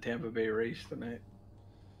beat the Tampa Bay Rays tonight.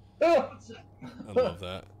 I love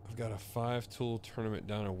that. I've got a 5-tool tournament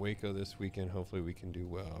down in Waco this weekend. Hopefully we can do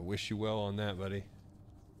well. I wish you well on that, buddy.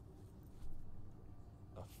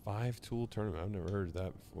 A 5-tool tournament. I've never heard of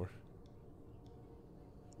that before.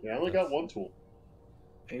 Yeah, I only got one tool.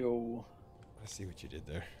 Ayo. I see what you did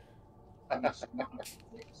there.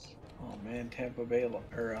 Oh man, Tampa Bay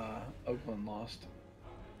or Oakland lost.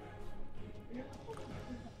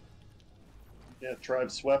 Yeah,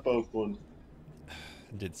 Tribe swept Oakland.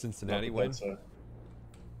 Did Cincinnati win?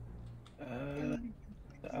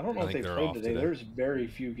 I don't know if they played today. There's very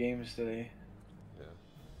few games today. Yeah.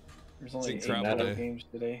 There's only 8 games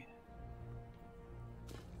today.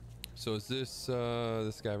 So is this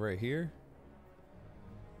this guy right here?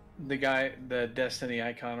 The guy, the Destiny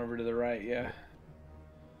icon over to the right, yeah.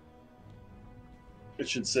 It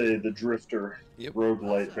should say the Drifter, Rogue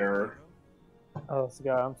Light Bearer. Oh, that's the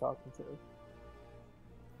guy I'm talking to.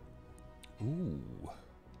 Ooh.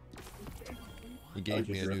 He gave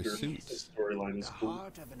me a new suit. The storyline is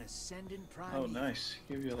cool. Oh, nice.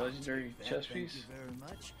 Give you a legendary chest piece. Thank you very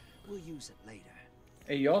much. We'll use it later.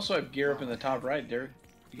 Hey, you also have gear up in the top right, Derek.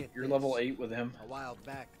 You're level 8 with him. A while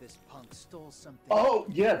back, this punk stole something. Oh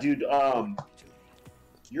yeah, dude.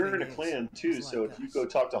 You're in a clan too, so if you go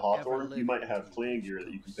talk to Hawthorne, you might have clan gear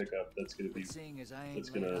that you can pick up. That's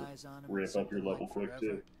gonna ramp up your level quick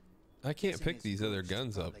too. I can't pick these other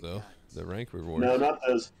guns up though. The rank rewards. No, not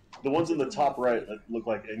those. The ones in the top right that look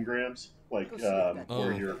like engrams, like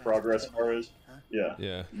where your progress bar is. Yeah.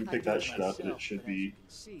 Yeah. You can pick that shit up, and it should be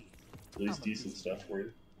at least decent stuff for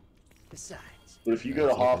you. But if you go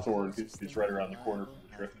to Hawthorne, it's right around the corner from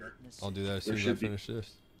the Drifter. I'll do that as soon as I finish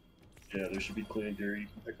this. Yeah, there should be clan gear you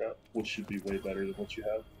can pick up, which should be way better than what you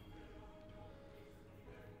have.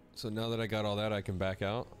 So now that I got all that, I can back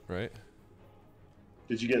out, right?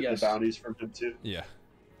 Did you get the bounties from him too? Yeah.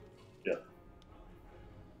 Yeah.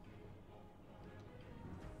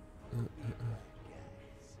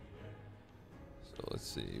 So let's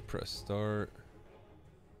see, press start.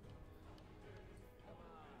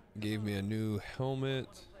 Gave me a new helmet.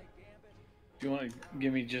 If you want to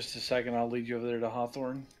give me just a second, I'll lead you over there to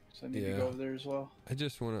Hawthorne. So I need to go over there as well. I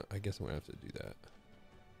just want to, I guess I'm going to have to do that.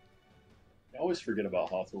 I always forget about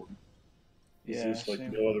Hawthorne. Yeah. There's like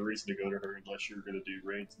no other reason to go to her unless you're going to do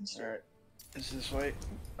raids and stuff. Alright. It's this way.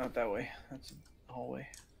 Not that way. That's a hallway.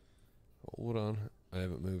 Hold on. I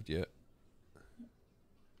haven't moved yet.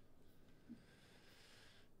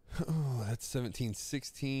 Oh, that's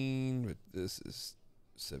 1716, but this is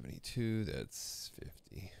 72. That's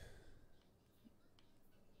 50.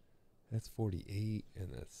 That's 48, and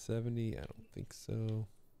that's 70. I don't think so.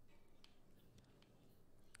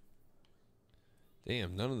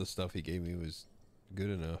 Damn, none of the stuff he gave me was good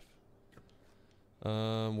enough.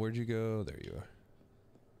 Where'd you go? There you are.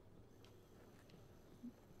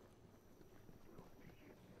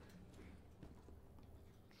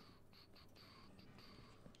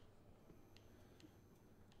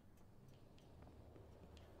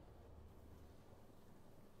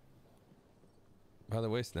 By the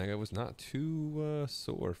way, Snag, I was not too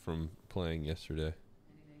sore from playing yesterday.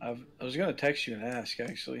 I was gonna text you and ask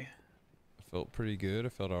actually. I felt pretty good. I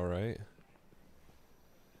felt all right.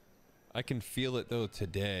 I can feel it though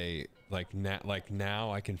today. Like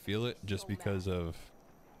now I can feel it just because of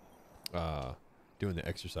doing the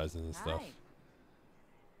exercises and stuff.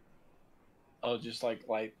 Oh, just like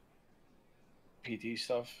light PT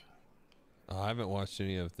stuff. I haven't watched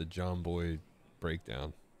any of the John Boy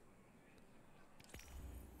breakdown.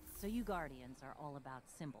 So you Guardians are all about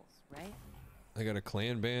symbols, right? I got a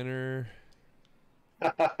clan banner.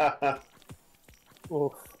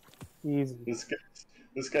 Oof. Easy.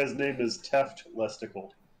 This guy's name is Teft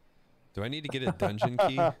Lesticle. Do I need to get a dungeon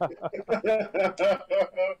key?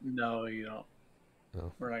 No, you don't.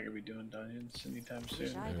 Oh. We're not gonna be doing dungeons anytime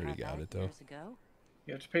soon. I already got it though.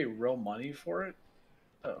 You have to pay real money for it?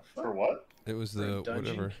 Oh, fuck. For what? It was For a the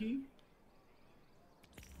dungeon whatever. Key?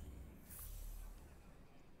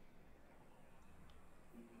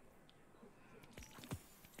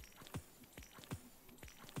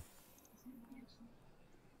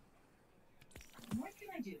 What can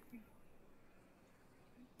I do?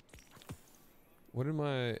 What am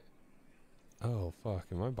I? Oh fuck!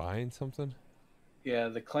 Am I buying something? Yeah,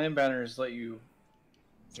 the clan banners let you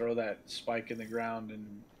throw that spike in the ground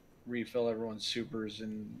and refill everyone's supers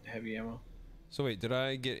and heavy ammo. So wait, did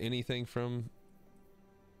I get anything from?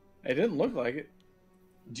 It didn't look like it.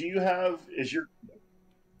 Do you know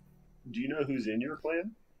who's in your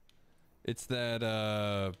clan? It's that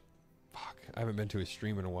fuck! I haven't been to a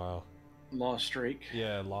stream in a while. Lost Drake.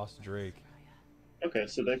 Yeah, Lost Drake. Okay,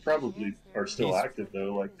 so they probably are still active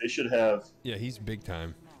though. Like they should have. Yeah, he's big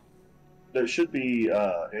time. There should be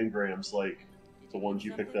engrams like the ones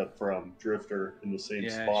you picked up from Drifter in the same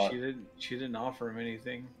spot. She didn't offer him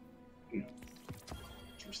anything.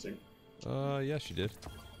 Interesting. Yeah, she did.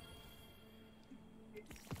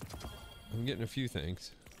 I'm getting a few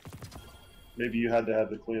things. Maybe you had to have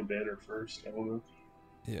the clan banner first. I don't know.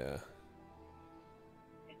 Yeah.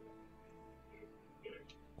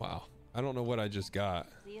 Wow. I don't know what I just got.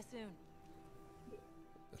 See you soon.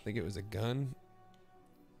 I think it was a gun.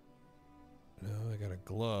 No, I got a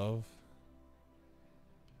glove.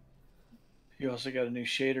 You also got a new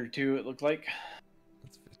shader too, it looked like.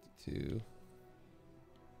 That's 52.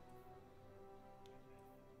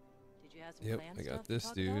 Did you have some Yep, planned I got stuff to this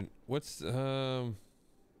talk dude. about? What's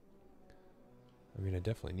I mean, I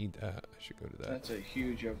definitely need that. I should go to that. That's a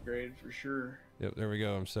huge upgrade for sure. Yep, there we go.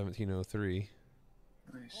 I'm 1703.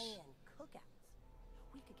 Nice. Plan cookouts.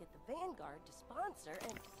 We could get the Vanguard to sponsor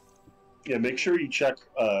and Yeah, make sure you check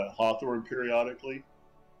Hawthorne periodically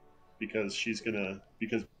because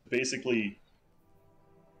because basically,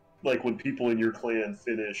 like when people in your clan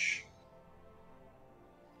finish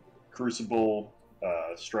Crucible,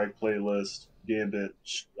 Strike Playlist, Gambit,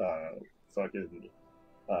 fucking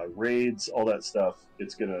raids, all that stuff,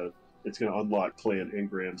 it's gonna unlock clan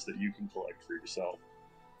engrams that you can collect for yourself.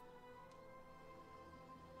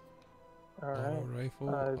 All right. Auto rifle.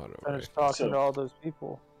 I Auto finished rifle. talking to all those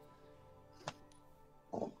people.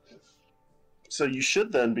 So you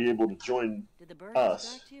should then be able to join did the bird us.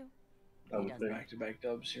 distract you? I would think. Back-to-back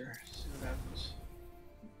dubs here. See what happens.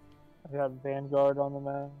 I got Vanguard on the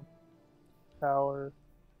map. Tower.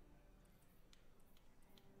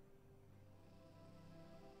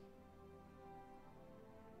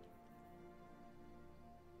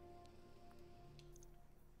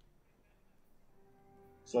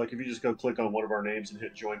 So like if you just go click on one of our names and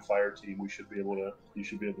hit join fire team, you should be able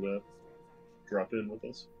to drop in with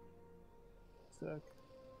us. Sick.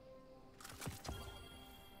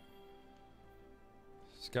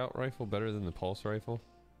 Scout rifle better than the pulse rifle?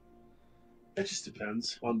 It just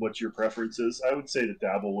depends on what your preference is. I would say to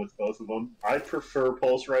dabble with both of them. I prefer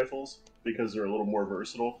pulse rifles because they're a little more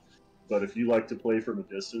versatile. But if you like to play from a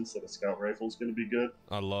distance, then a scout rifle is going to be good.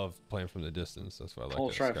 I love playing from the distance. That's why I like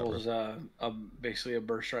Pulse that scout rifle is basically a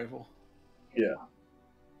burst rifle. Yeah.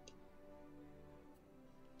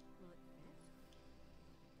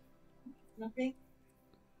 Nothing.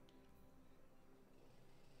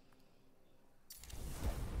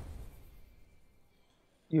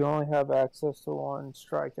 You only have access to one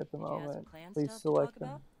strike at the Did you have some moment. planned Please stuff to select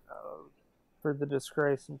talk an for the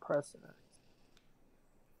disgrace and precedent.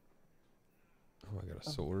 Oh, I got a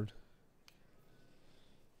sword.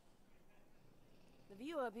 The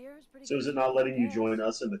view up here is pretty So good. is it not letting you Yes. join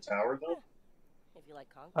us in the tower though? If you like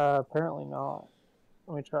concrete. Apparently not.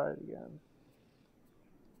 Let me try it again.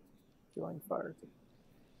 Join fire team.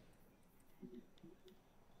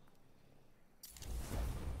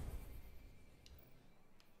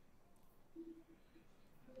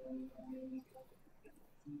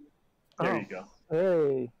 There you go.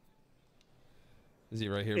 Hey. Is he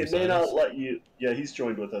right here It beside may not us? let you. Yeah, he's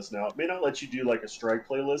joined with us now. It may not let you do like a strike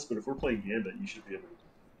playlist, but if we're playing Gambit, you should be able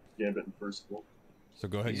to Gambit and Crucible. So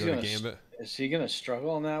go ahead and He's go to gonna Gambit. Is he gonna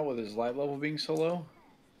struggle on that with his light level being so low?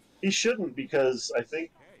 He shouldn't because I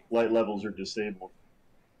think light levels are disabled.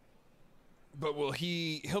 But will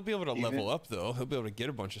he'll be able to level up though. He'll be able to get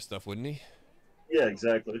a bunch of stuff, wouldn't he? Yeah,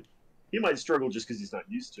 exactly. He might struggle just because he's not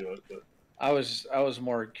used to it, but I was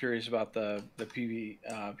more curious about the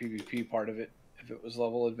PvP part of it. If it was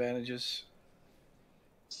level advantages.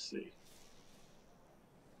 let's see.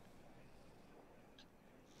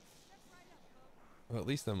 Well, at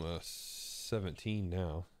least I'm a 17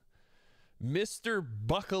 now. Mr.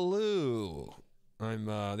 Buckaloo. I'm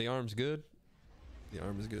the arm's good. The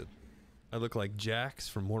arm is good. I look like Jax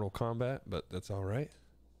from Mortal Kombat, but that's all right.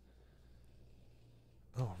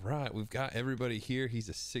 All right, we've got everybody here. He's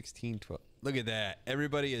a 16, 12. Look at that.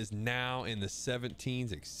 Everybody is now in the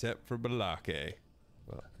 17s except for Balake.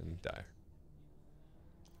 Well, and Dyer.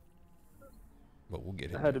 But we'll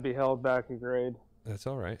get him. I had to be held back a grade. That's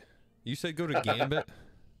all right. You said go to Gambit?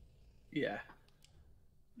 Yeah.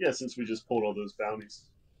 Yeah, since we just pulled all those bounties.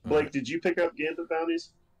 Blake, right. did you pick up Gambit bounties?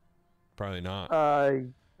 Probably not. I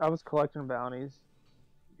was collecting bounties.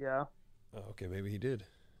 Yeah. Oh, okay, maybe he did.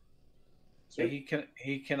 So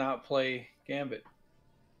he cannot play Gambit.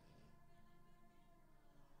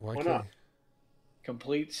 Why Why can't not?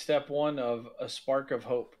 Complete step 1 of A Spark of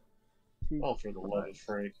Hope. Oh, for the love of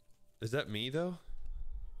Frank. Is that me though?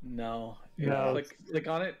 No. No. Click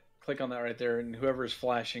on it. Click on that right there, and whoever is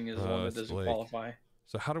flashing is the one that it's doesn't Blake. qualify.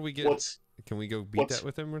 So how do we get? Can we go beat that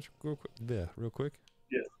with him real quick? Yeah, real quick.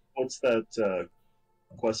 Yeah. What's that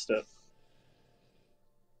quest step?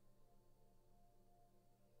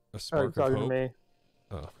 A spark of talking hope. to me.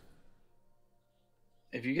 Oh,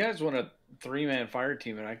 If you guys want a 3-man fire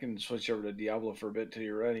team, and I can switch over to Diablo for a bit till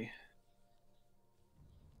you're ready.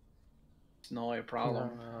 not a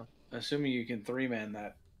problem. No. Assuming you can 3-man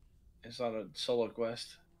that. It's not a solo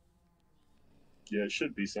quest. Yeah, it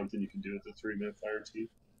should be something you can do with the 3-man fire team.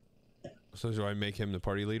 So do I make him the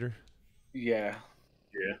party leader? Yeah.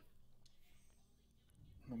 Yeah.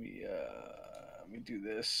 Let me do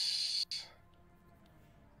this.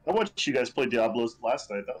 I watched you guys play Diablos last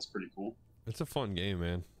night. That was pretty cool. It's a fun game,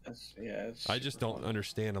 man. I just don't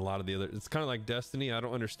understand a lot of the other. It's kind of like Destiny. I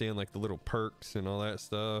don't understand like the little perks and all that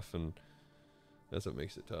stuff, and that's what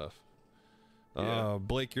makes it tough. Yeah.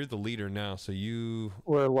 Blake, you're the leader now, so you.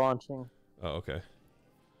 We're launching. Oh, okay.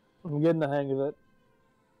 I'm getting the hang of it.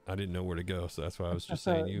 I didn't know where to go, so that's why I was just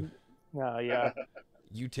saying you. No, yeah.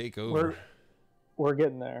 You take over. We're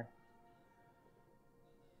getting there.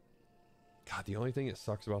 God, the only thing that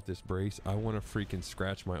sucks about this brace, I want to freaking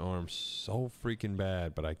scratch my arm so freaking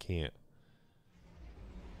bad, but I can't.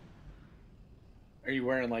 Are you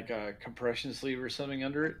wearing like a compression sleeve or something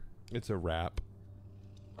under it? It's a wrap.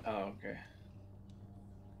 Oh, okay.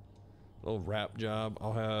 Little wrap job.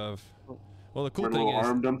 I'll have. Well, the cool thing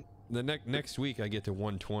is, the next week I get to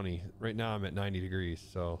 120. Right now I'm at 90 degrees,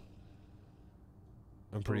 so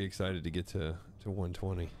I'm pretty excited to get to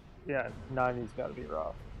 120. Yeah, 90's got to be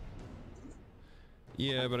rough.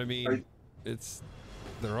 Yeah, but I mean,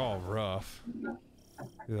 they're all rough.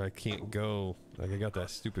 I can't go. Like, I got that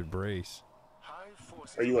stupid brace.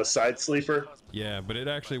 Are you a side sleeper? Yeah, but it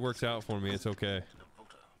actually works out for me. It's okay.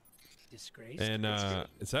 And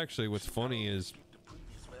it's actually, what's funny is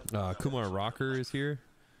Kumar Rocker is here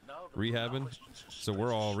rehabbing. So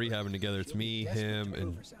we're all rehabbing together. It's me, him,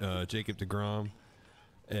 and Jacob DeGrom.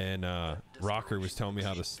 And Rocker was telling me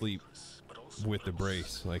how to sleep with the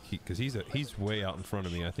brace, like because he's way out in front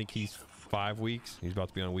of me. I think he's 5 weeks. He's about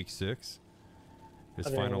to be on week 6. His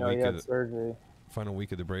final week of surgery. Final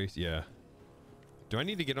week of the brace. Yeah. Do I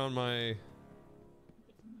need to get on my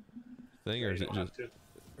thing, or is it just?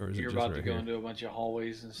 Or is You're it just about to go here? into a bunch of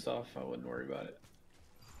hallways and stuff. I wouldn't worry about it.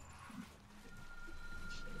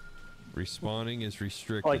 Respawning is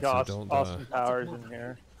restricted, Like so don't. Austin Powers in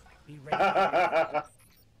here.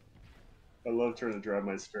 I love trying to drive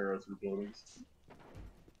my Sparrow through buildings.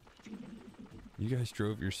 You guys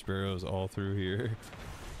drove your Sparrows all through here.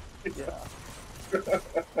 Yeah.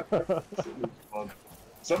 Fun.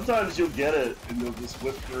 Sometimes you'll get it and you'll just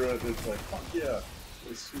whip through it and it's like, fuck yeah,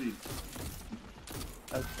 it's sweet.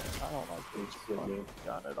 Okay, I don't like this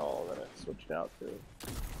gun at all that I switched out to.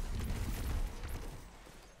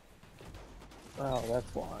 Oh,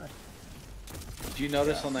 that's why. Do you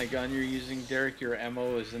notice on that gun you're using, Derek, your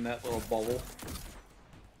ammo is in that little bubble?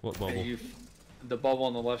 What bubble? The bubble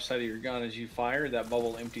on the left side of your gun, as you fire, that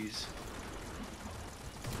bubble empties.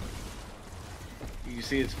 You can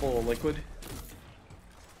see it's full of liquid.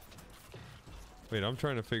 Wait, I'm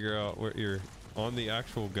trying to figure out where you're on the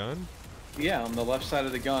actual gun. Yeah, on the left side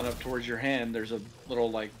of the gun, up towards your hand, there's a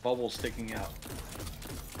little like bubble sticking out.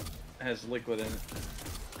 It has liquid in it.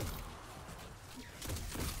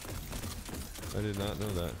 I did not know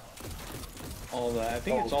that. All that. I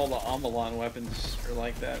think it's all the Amalon weapons are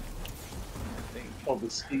like that. I think. Oh, the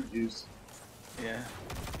skeet juice. Yeah.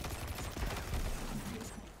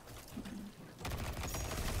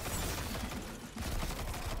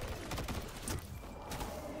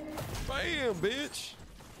 Bam, bitch!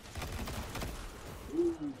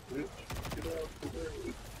 Ooh, bitch. Get out the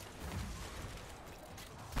way.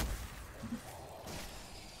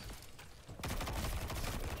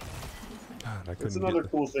 That's another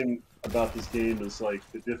cool thing about this game is like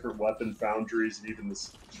the different weapon foundries and even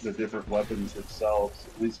the different weapons themselves,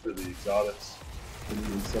 at least for the exotics and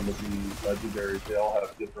even some of the legendaries, they all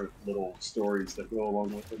have different little stories that go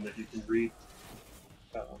along with them that you can read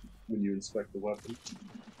when you inspect the weapon.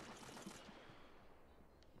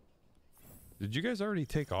 Did you guys already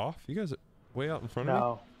take off? You guys are way out in front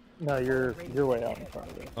of me? No, you're way out in front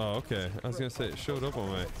of me. Oh, okay. I was gonna say it showed up on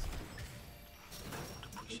my.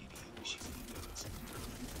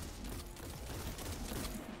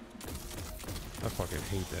 I fucking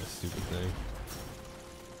hate that stupid thing.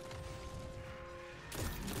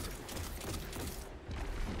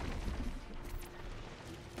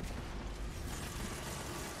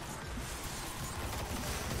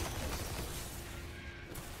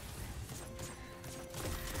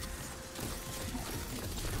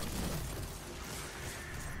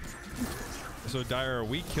 So, Dyer, are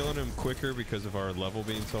we killing him quicker because of our level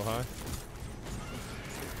being so high?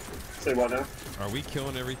 Say what now? Are we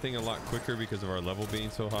killing everything a lot quicker because of our level being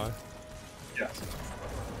so high? Yes.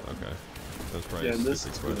 Okay. That's probably yeah, and this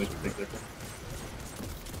is going to make a big difference.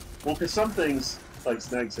 Well, because some things, like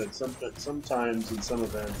Snag said, sometimes in some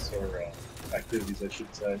events, or activities I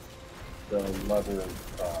should say, the level of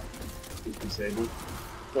disabled.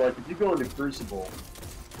 So like if you go into Crucible,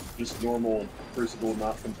 just normal Crucible,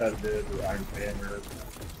 not competitive, or Iron Banner,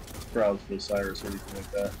 Crowds for Osiris, or anything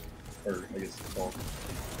like that, or I guess it's called,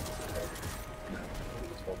 no, I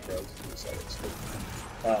think it's called Crowds for Osiris.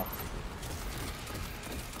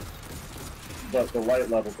 But the light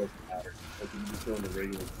level doesn't matter. Like if you just go into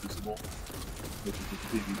regular Crucible, which is a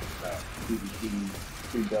PvP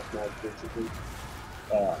team deathmatch basically.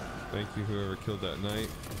 Thank you, whoever killed that knight.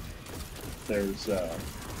 There's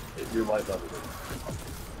your light level.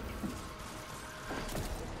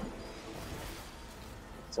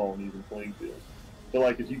 It's all an even playing field. But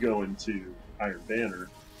like if you go into Iron Banner,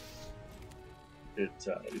 it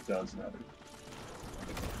does matter.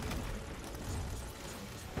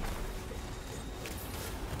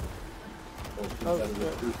 Oh, shit.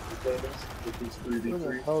 Where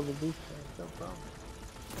the hell did these things come from?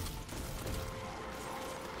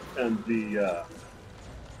 And the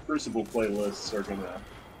Crucible playlists are gonna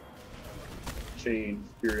change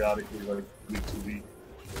periodically, like week to week.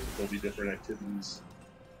 There'll be different activities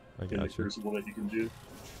in the Crucible that you can do.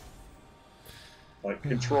 Like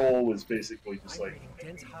Control is basically just like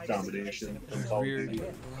domination. Weird. I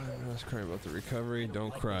was crying about the recovery.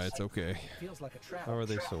 Don't cry, it's okay. How are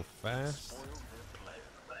they so fast?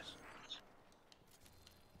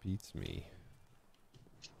 Beats me.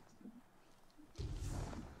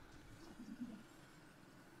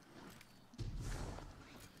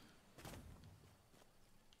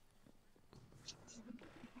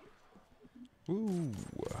 Ooh.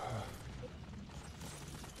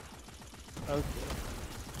 Okay.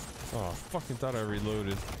 Oh, I fucking thought I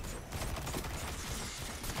reloaded.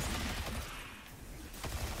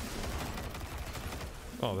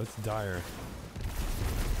 Oh, that's dire.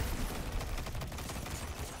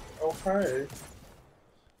 Oh, hey.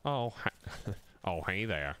 Oh, oh, hey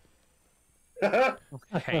there.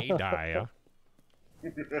 Hey, dire.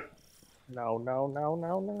 No, no, no,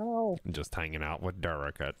 no, no. I'm just hanging out with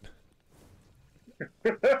Durricut.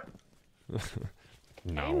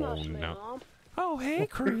 No, no. Oh, hey,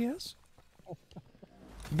 Chris.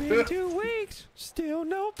 Been 2 weeks. Still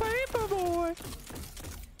no paper, boy.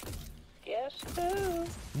 Yes, do.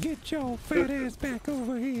 Get your fat ass back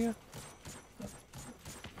over here.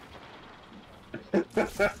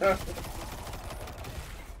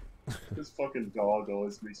 This fucking dog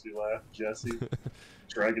always makes me laugh. Jesse,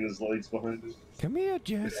 dragging his legs behind him. Come here,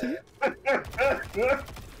 Jesse.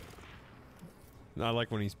 I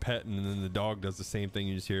like when he's petting and then the dog does the same thing.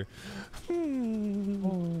 You just hear, no,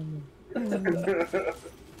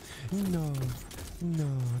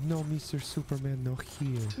 no, Mr. Superman, no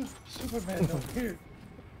here. Superman, no here.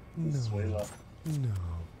 No, no,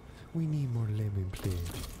 we need more lemon,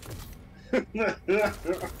 please.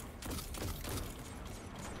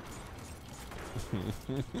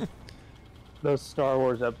 Those Star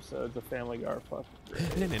Wars episodes of Family Guy are fucking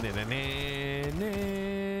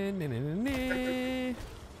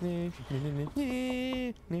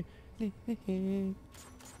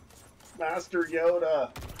Master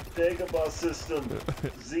Yoda, Dagobah system,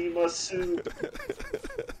 Zima soup.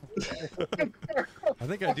 I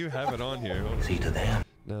think I do have it on here. See to that.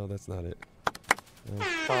 No, that's not it.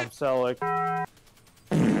 Tom Selleck.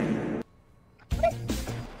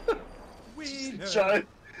 Giant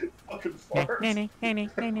fucking fart. I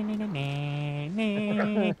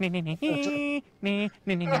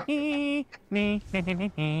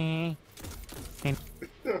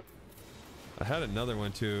had another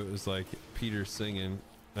one too. It was like Peter singing.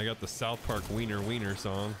 I got the South Park Wiener Wiener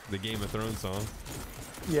song, the Game of Thrones song.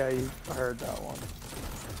 Yeah, I heard that one.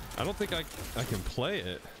 I don't think I can play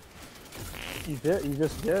it. You did. You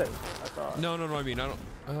just did. I thought. No. I mean, I don't.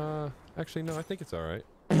 Actually, no. I think it's all right.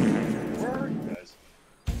 Where are you guys?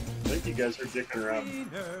 I think you guys are dicking around.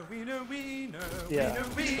 Yeah.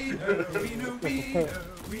 Wiener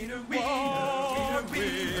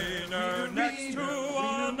next to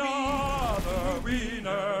another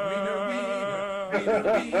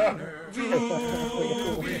two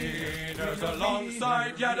wieners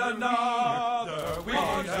alongside yet another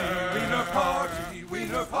wiener party,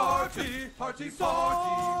 wiener party, party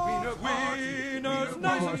party, wieners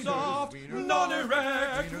nice and soft,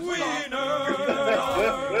 non-erect wieners,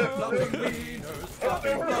 fluffy wieners, fluffy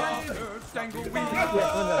wieners, dangle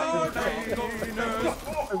wieners, dangle wieners.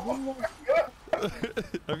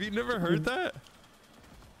 Have you never heard that?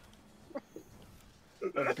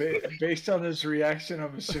 Based on his reaction,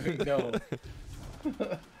 I'm assuming no.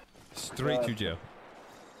 Straight to jail.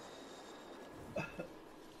 You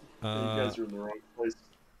guys are in the wrong place.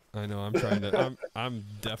 I know. I'm trying to. I'm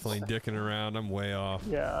definitely dicking around. I'm way off.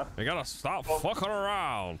 Yeah. I gotta stop fucking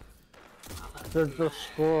around. to just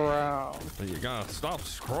scroll around. You gotta stop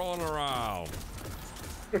scrolling around.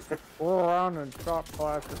 Scroll around and shot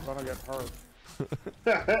class is gonna get hurt.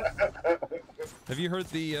 Have you heard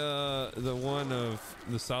the one of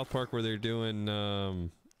the South Park where they're doing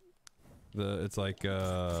it's like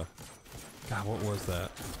God, what was that?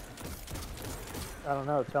 I don't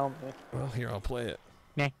know, tell me. Well, here, I'll play it.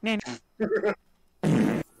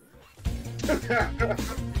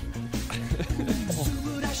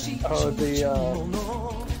 Oh, the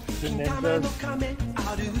ninjas.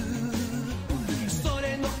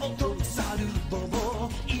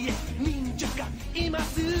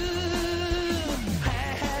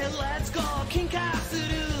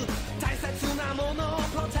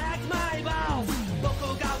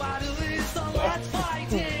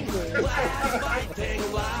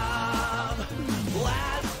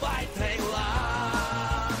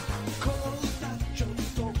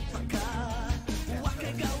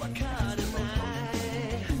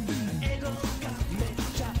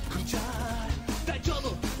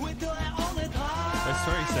 I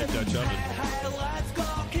swear he said Dutch oven.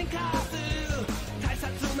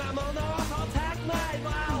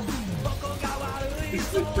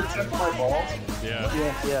 Protect my balls? Yeah.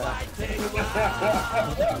 Yeah.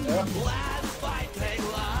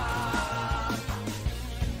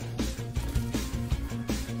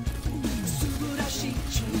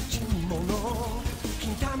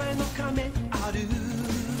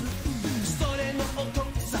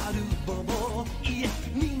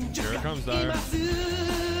 Here it comes, Dyer.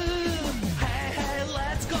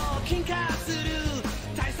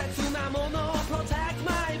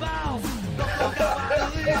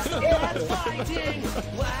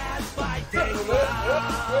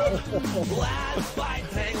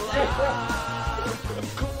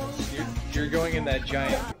 You're going in that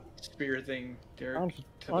giant spear thing, Derek.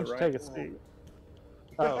 Why don't you take a seat?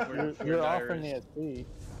 Oh, you're offering me a seat.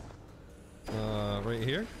 Right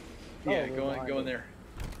here? Yeah, Oh, go in there.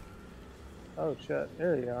 Oh shit,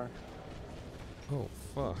 there you are. Oh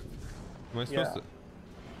fuck. Am I supposed to?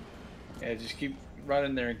 Yeah, just keep right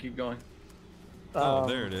in there and keep going. Oh,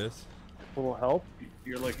 there it is. Will help.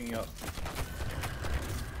 You're looking up.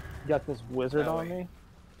 You got this wizard That on way. me.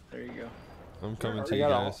 There you go. I'm coming to you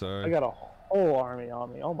guys, sorry. I got a whole army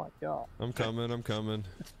on me. Oh my god. I'm coming.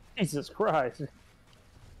 Jesus Christ.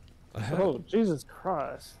 Oh, Jesus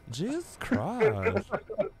Christ. Jesus Christ.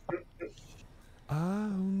 Oh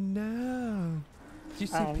no. Did you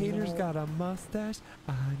see I Peter's know. got a mustache?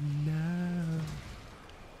 I know.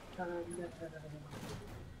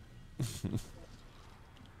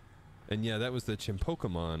 And yeah, that was the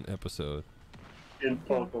Chimpokemon episode. In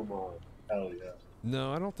Pokemon. Hell yeah.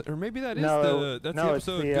 No, I don't or maybe that is No, that's no, the it's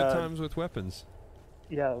episode the, Good Times with Weapons.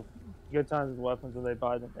 Yeah, Good Times with Weapons where they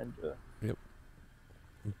buy the ninja. Yep.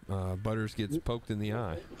 Butters gets poked in the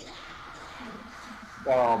eye.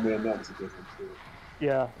 Oh man, that was a good one too.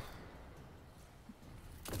 Yeah.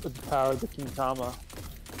 With the power of the Kintama.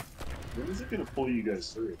 When is it gonna pull you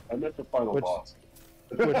guys through? I meant the final boss.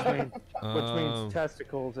 Which means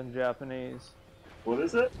testicles in Japanese. What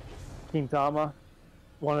is it? Kintama.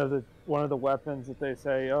 One of the weapons that they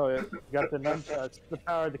say, oh, you got the nunchucks, the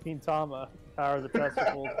power of the Kintama, the power of the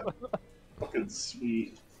testicles. Fucking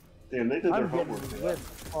sweet. Damn, they did their I'm homework. getting lit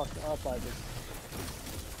fucked up by this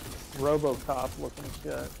RoboCop looking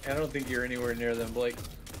shit. I don't think you're anywhere near them, Blake.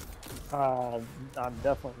 I'm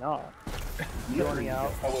definitely not. Joining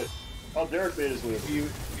out. Oh, Derek made his way. If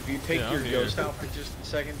you take your ghost out for just a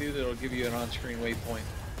second, dude, it'll give you an on-screen waypoint.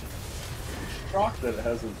 Shocked that it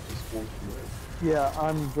hasn't just forced you in. Yeah,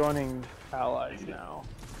 I'm joining allies now.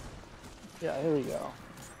 Yeah, here we go.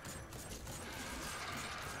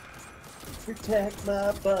 Protect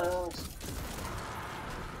my balls.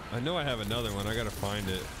 I know I have another one. I gotta find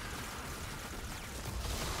it.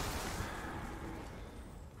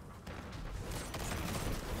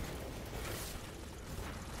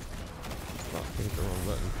 Oh, I hit the wrong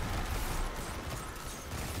button.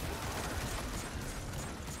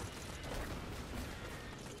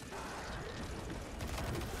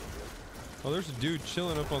 Oh, there's a dude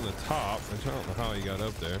chilling up on the top. I don't know how he got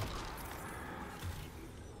up there.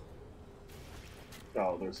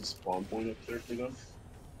 Oh, there's a spawn point up there for them.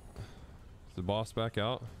 Is the boss back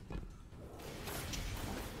out?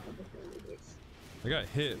 I got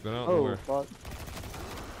hit, but I don't know where. Fuck.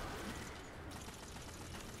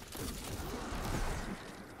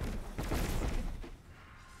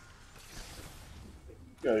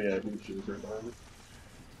 Oh yeah, I think she was right behind me.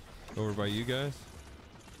 Over by you guys?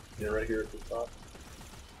 Yeah, right here at the top.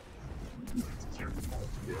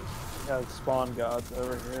 Yeah, spawn gods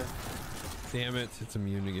over here. Damn it, it's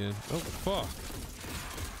immune again. Oh, fuck.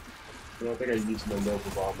 I think I used my Nova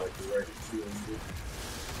Bomb like the right field.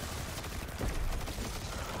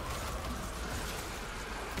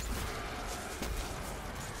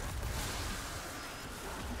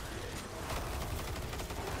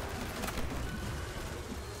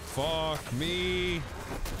 Fuck me.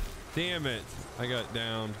 Damn it. I got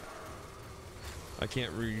downed. I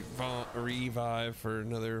can't revive for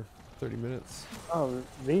another 30 minutes. Oh,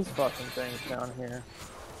 these fucking things down here.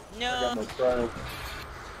 I got my triumph.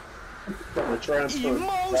 Got my triumph.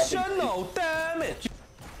 Emotional damage.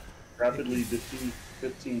 Rapidly defeat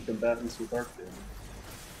 15 combatants with arc damage.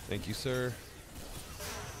 Thank you, sir.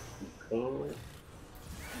 Oh.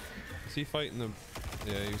 Is he fighting the...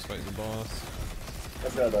 Yeah, he was fighting the boss.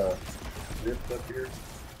 I've got a rift up here.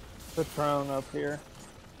 Patron up here.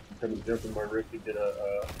 I'm gonna jump in my rift to get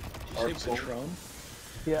a arc soul. Patron?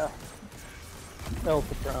 Yeah. El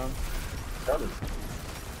Patron. Coming.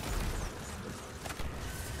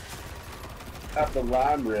 Have the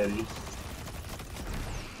lime ready.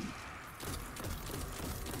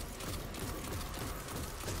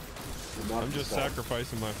 I'm just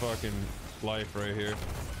sacrificing my fucking life right here.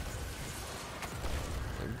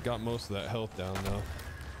 I got most of that health down now.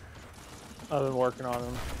 I've been working on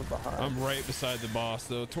him from behind. I'm right beside the boss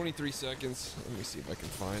though. 23 seconds. Let me see if I can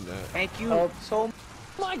find that. Thank you so much.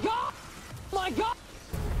 My God! My God!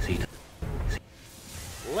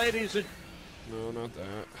 Ladies and... No, not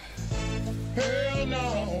that. Hell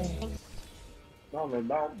no!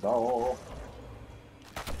 No.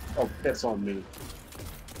 Oh, piss on me.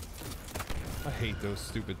 I hate those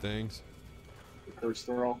stupid things. The curse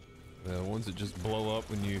throw. The ones that just blow up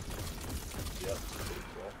when you... Yep.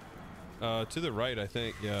 To the right, I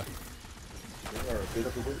think, yeah. They are a bit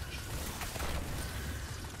of a witch.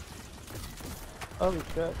 Oh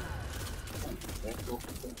shit.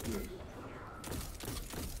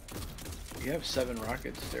 You have 7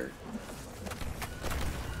 rockets there.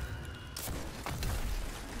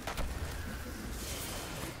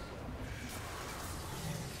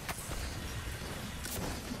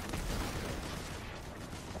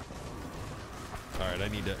 Alright, I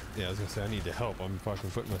need to... Yeah, I was gonna say, I need to help. I'm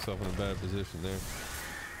fucking putting myself in a bad position there.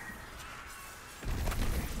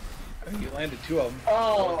 Oh, you landed 2 of them.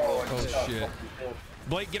 Oh shit.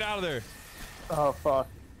 Blake, get out of there! Oh fuck.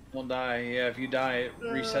 Don't die. Yeah, if you die, it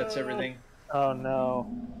resets everything. Oh no.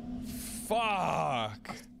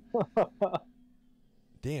 Fuck!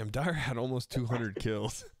 Damn, Dyer had almost 200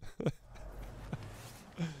 kills.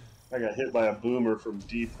 I got hit by a boomer from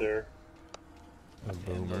deep there. A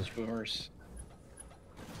boomer. Those boomers.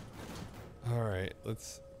 Alright,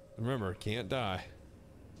 let's... Remember, can't die.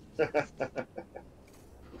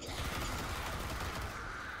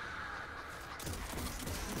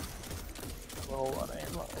 Roll on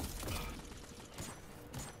ammo.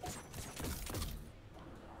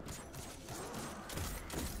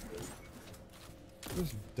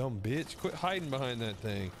 This dumb bitch, quit hiding behind that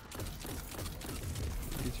thing.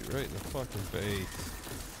 Get you right in the fucking face.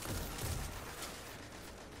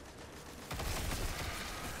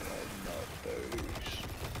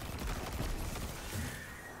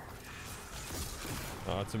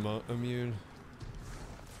 Oh, it's immune.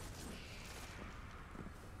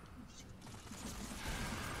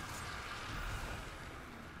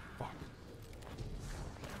 Fuck.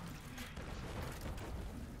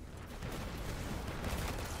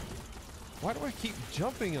 Why do I keep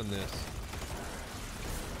jumping on this?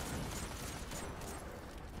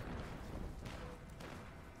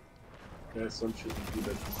 Yeah, some shouldn't do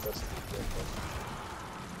that.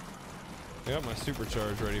 I got my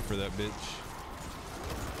supercharge ready for that bitch.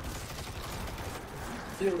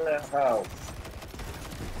 Steal that house.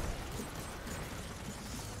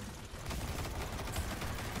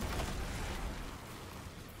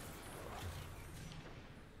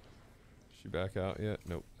 She back out yet?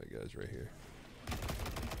 Nope, that guy's right here.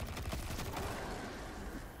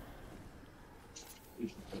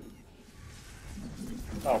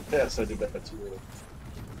 Oh, piss, I did that too early.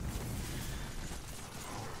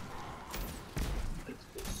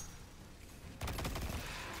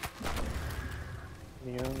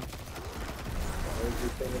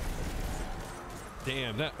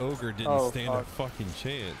 Damn, that ogre didn't stand a fucking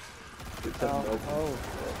chance. Oh,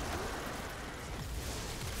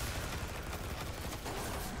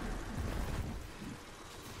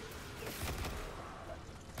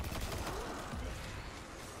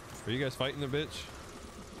 Are you guys fighting the bitch?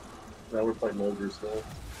 Now we're fighting ogres now.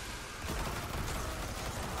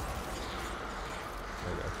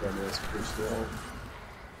 I got trying to ask first now.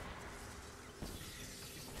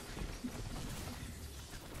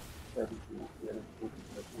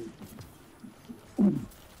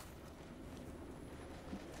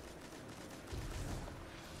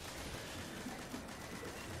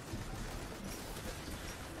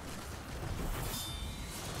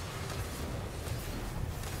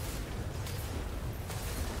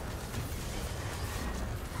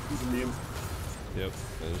 a meme. Yep,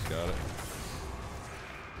 I just got it.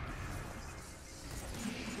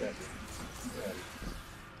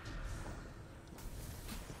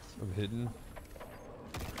 I'm hidden.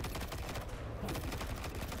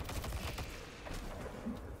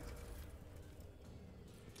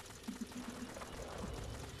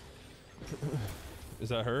 Is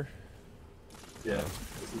that her? Yeah,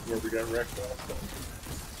 this is where we got wrecked last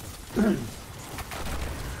time.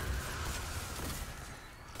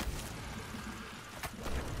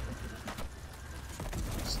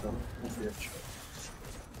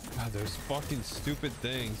 God, those fucking stupid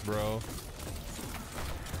things, bro.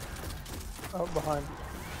 Oh, behind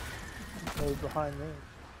you. Hey, behind me.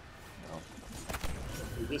 No.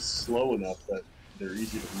 They're just slow enough that they're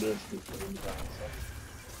easy to miss because they're in the back.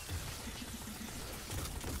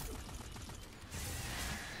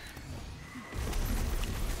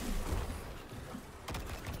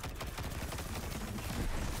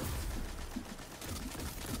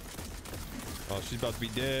 Oh, she's about to be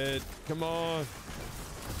dead. Come on.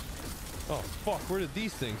 Oh, fuck. Where did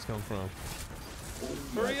these things come from?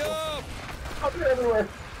 Hurry up! Oh, they're everywhere.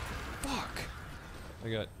 Fuck. I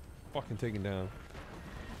got fucking taken down.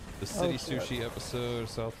 The City Sushi episode of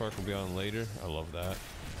South Park will be on later. I love that.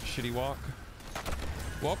 Shitty walk.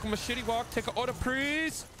 Welcome a shitty walk. Take an order,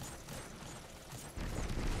 please.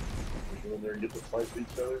 Go in there and get to fight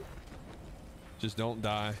each other. Just don't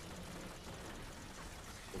die.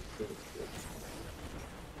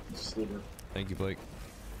 Sliver. Thank you, Blake.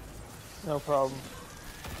 No problem.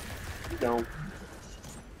 No.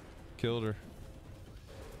 Killed her.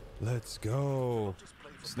 Let's go.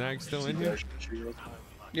 Snag still in here?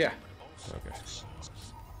 Yeah. Okay.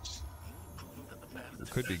 It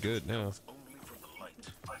could be good now.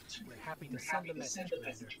 We're happy to send a message,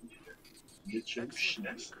 Commander. Get your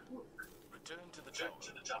shit. Return to the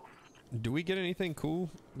tower. Do we get anything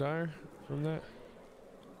cool, Dyer, from that?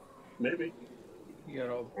 Maybe. You got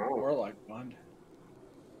a warlock bond.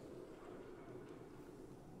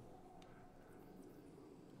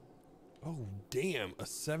 Oh, damn. A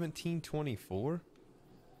 1724?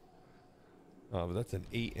 Oh, but that's an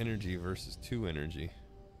 8 energy versus 2 energy.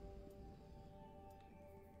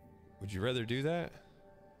 Would you rather do that?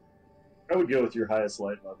 I would go with your highest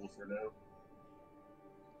light level for now.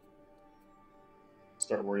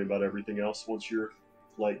 Start worrying about everything else once your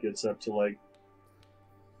light gets up to like...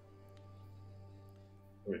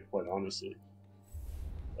 I mean, quite honestly,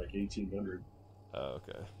 like 1800. Oh,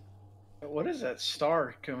 okay. What is that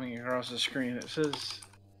star coming across the screen? It says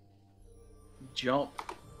jump.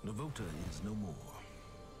 Novota is no more.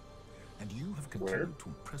 And you have continued to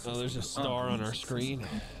impress us. Oh, there's a star on our screen.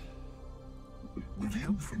 With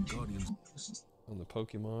help from Guardians On the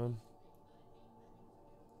Pokemon.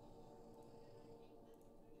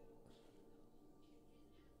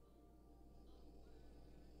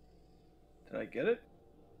 Did I get it?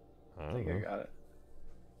 I think don't I know. got it.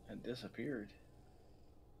 It disappeared.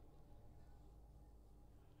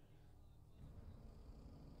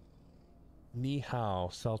 Ni hao,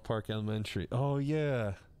 South Park Elementary. Oh,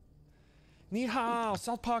 yeah. Ni hao,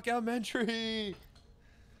 South Park Elementary.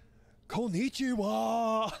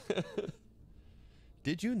 Konnichiwa.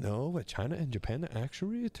 Did you know that China and Japan are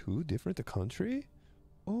actually two different countries?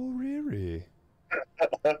 Oh, really?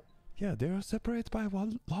 Yeah, they are separated by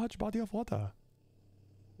one large body of water.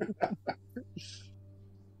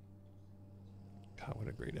 God, what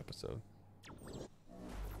a great episode.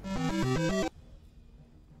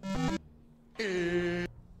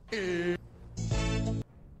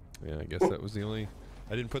 Yeah, I guess that was the only...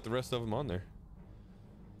 I didn't put the rest of them on there.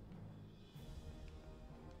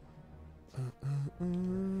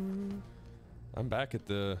 I'm back at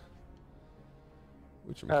the...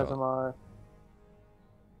 As am I.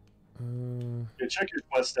 Yeah, check your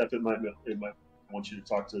quest step. It might want you to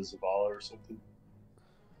talk to Zavala or something.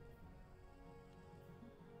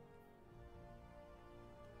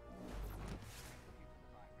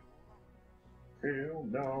 Hell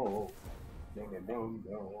no. No, no, no,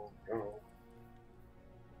 no, no.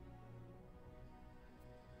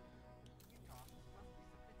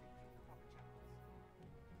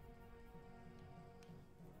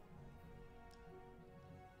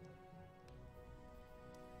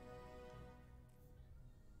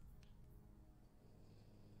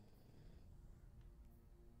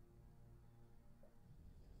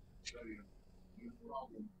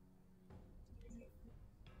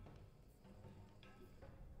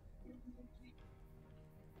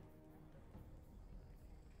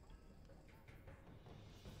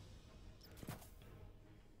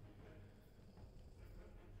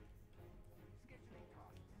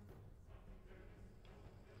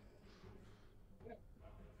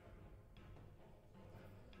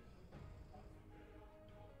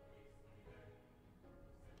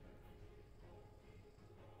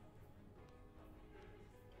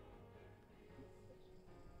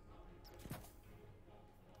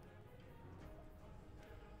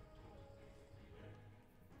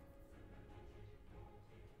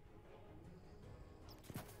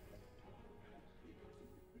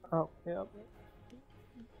 Oh, yep.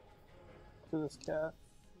 To this cat.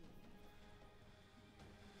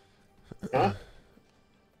 Huh?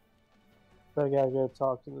 So I gotta go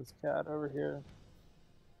talk to this cat over here.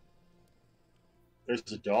 There's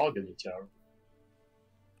a dog in the tower.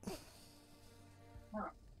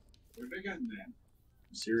 We're big on that.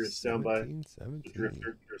 Serious down by 17. the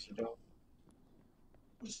drifter. There's a dog.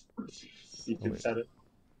 You Oh, can wait. pet it.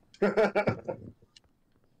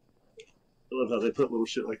 I love how they put little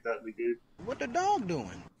shit like that in the game. What the dog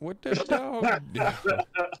doing? What the dog doing?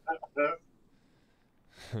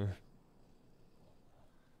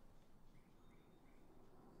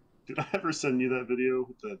 Did I ever send you that video?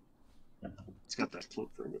 It's got that clip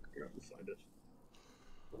from it. Here, let me find it.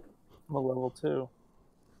 I'm a level 2.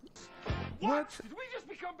 What? Did we just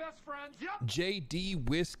become best friends? Yep. JD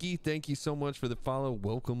Whiskey, thank you so much for the follow.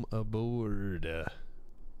 Welcome aboard.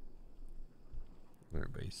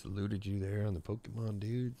 Everybody saluted you there on the Pokemon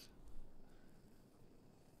dudes.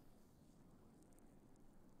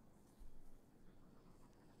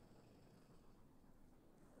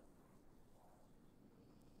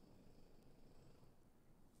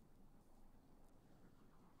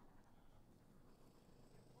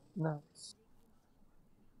 Nice.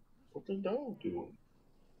 What the dog doing?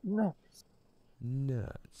 Nice.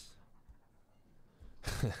 Nuts.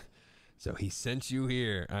 So he sent you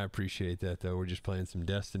here. I appreciate that, though. We're just playing some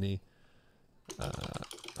Destiny.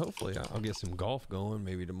 Hopefully I'll get some golf going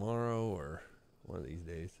maybe tomorrow or one of these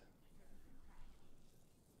days.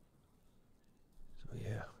 So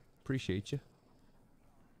yeah, appreciate you.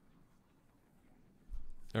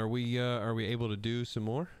 Are we able to do some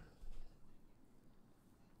more?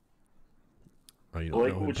 Oh, you don't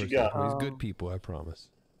Blake, know him what you personally. got? He's good people, I promise.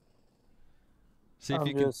 See if I'm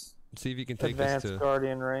you can just see if you can take us advanced to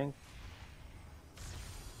Guardian rank.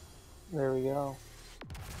 There we go.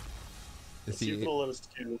 Is See if he it'll let us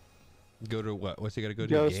do. go to what? What's he got to go to?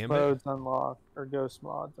 Ghost Gambit? modes unlocked, or ghost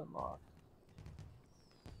mods unlocked.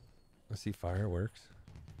 Let's see fireworks.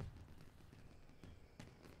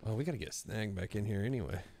 Oh, we got to get Snag back in here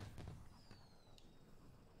anyway.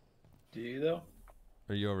 Do you though?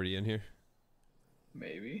 Are you already in here?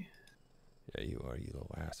 Maybe. Yeah, you are, you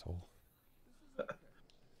little asshole.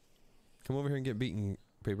 Come over here and get beaten,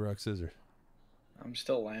 paper, rock, scissors. I'm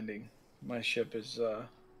still landing. My ship is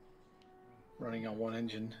running on one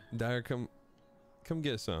engine. Dyer, come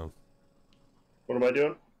get some. What am I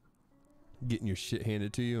doing? Getting your shit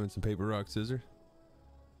handed to you and some paper, rock, scissors.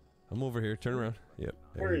 I'm over here. Turn around. Yep.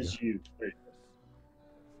 Where is you? Wait.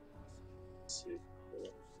 Let's see.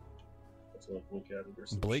 Let's look at it or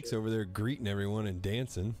some Blake's shit. over there greeting everyone and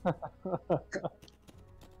dancing.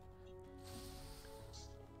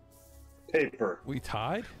 Paper. We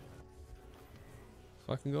tied?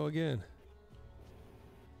 Fucking go again.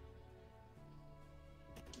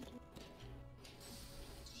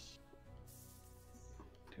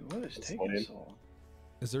 Dude, what is That's taking funny. so long?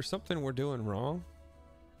 Is there something we're doing wrong?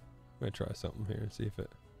 I'm gonna try something here and see if it.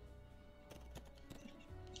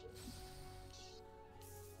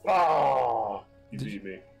 Oh, you beat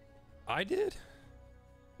me. I did?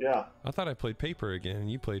 Yeah. I thought I played paper again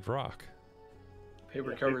and you played rock.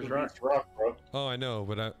 Paper Yeah, covers paper rock. beats rock, bro. Oh, I know,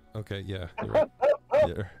 but okay, yeah, you're right.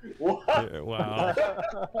 Yeah. What? Yeah,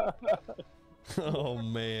 wow. Oh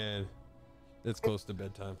man, it's close to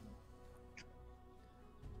bedtime.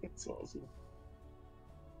 That's awesome.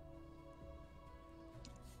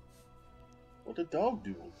 What the dog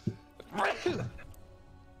doing?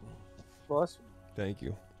 Bless you. Thank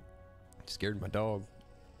you. Scared my dog,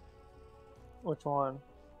 Which one?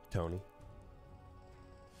 Tony.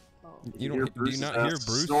 Oh. You hear don't? Do you not hear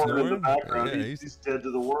Bruce snoring in the snoring? background? Yeah, He's dead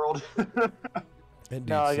to the world. That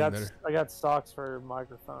No, dude's seen better. I got socks for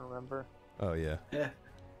microphone. Remember? Oh yeah. Yeah.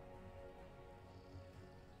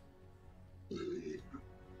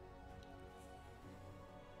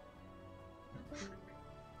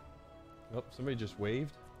 Oh, somebody just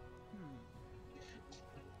waved.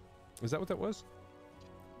 Is that what that was?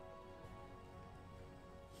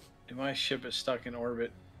 Dude, my ship is stuck in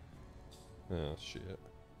orbit. Oh shit.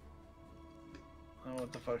 I don't know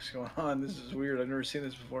what the fuck's going on. This is weird. I've never seen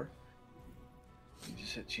this before. You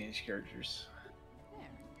just hit change characters.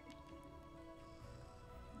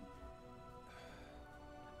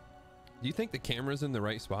 Do you think the camera's in the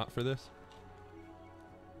right spot for this?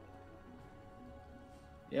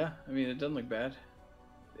 Yeah, I mean, it doesn't look bad.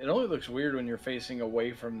 It only looks weird when you're facing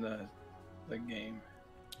away from the game.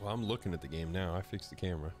 Well, I'm looking at the game now. I fixed the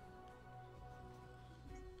camera.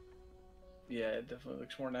 Yeah, it definitely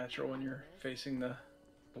looks more natural when you're facing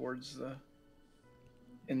towards the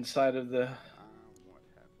inside of the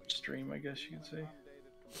stream, I guess you could say.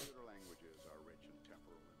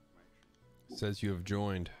 Says you have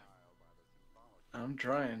joined. I'm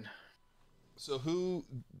trying. So who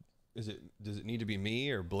is it? Does it need to be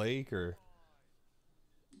me or Blake or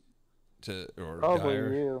Probably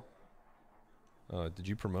Dyer? you. Did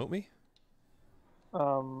you promote me?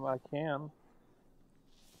 I can.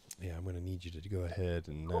 Yeah, I'm gonna need you to go ahead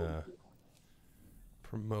and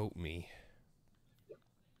promote me.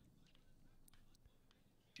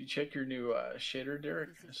 Did you check your new shader, Derek?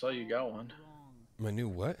 I saw you got one. My new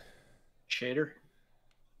what? Shader.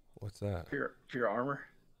 What's that? For your armor.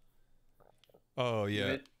 Oh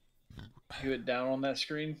yeah. You hit down on that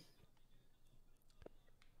screen.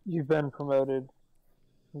 You've been promoted.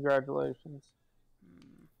 Congratulations.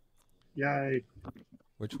 Yay.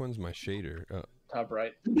 Which one's my shader? Oh. Top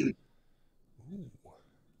right. Ooh.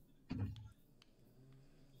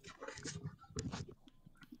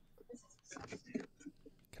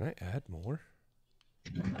 Can I add more?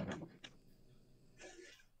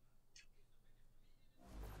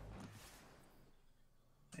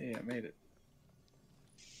 Hey, I made it.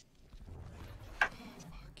 Fuck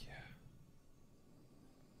yeah.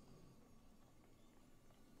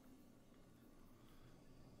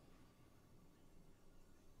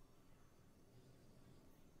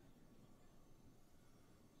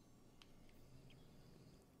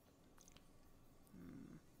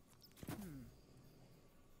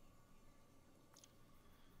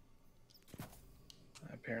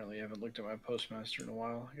 I apparently haven't looked at my postmaster in a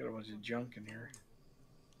while. I got a bunch of junk in here.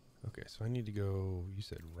 Okay, so I need to go. You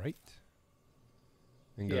said right.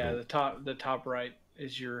 And go Yeah, to, the top right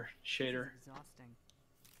is your shader.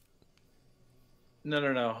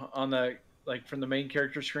 No. On the from the main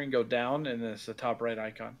character screen, go down, and it's the top right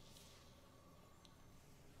icon.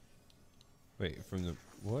 Wait, from the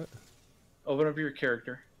what? Open up your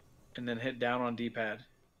character, and then hit down on D-pad,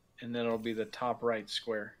 and then it'll be the top right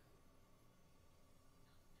square.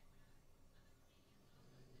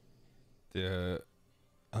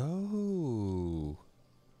 Oh,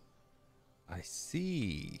 I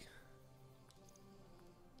see.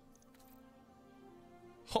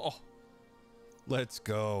 Oh, let's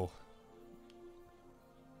go.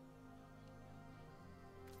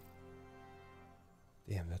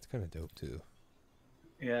 Damn, that's kind of dope too.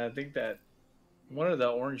 Yeah, I think that one of the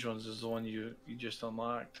orange ones is the one you just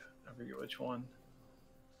unlocked. I forget which one.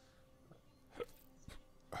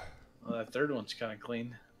 Well, that third one's kind of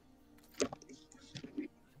clean.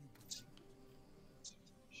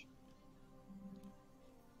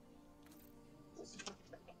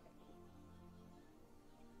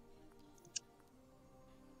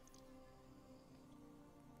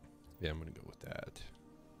 Yeah, I'm gonna go with that.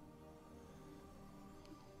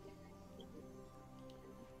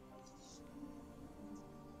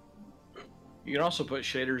 You can also put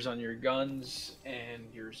shaders on your guns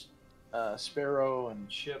and your Sparrow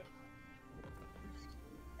and ship.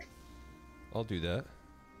 I'll do that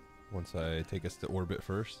once I take us to orbit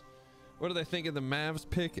first. What did I think of the Mavs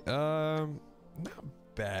pick? Not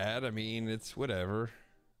bad. I mean, it's whatever.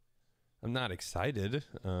 I'm not excited.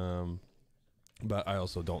 But I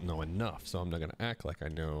also don't know enough, so I'm not going to act like I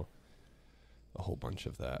know a whole bunch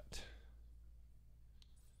of that.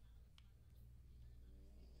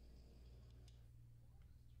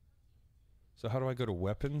 So how do I go to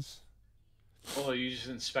weapons? Well, you just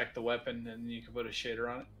inspect the weapon and you can put a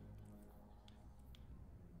shader on it.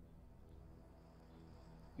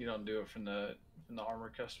 You don't do it from the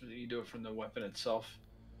armor custom. You do it from the weapon itself.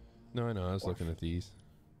 No, I know. I was looking at these.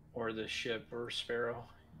 Or the ship or Sparrow.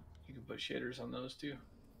 You can put shaders on those too.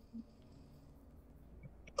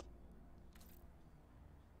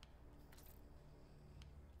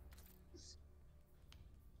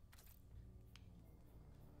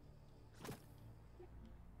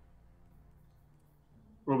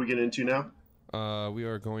 What are we getting into now? We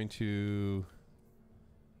are going to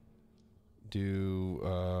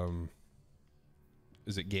do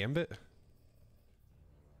is it Gambit?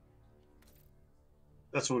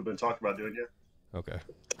 That's what we've been talking about doing, yeah. Okay.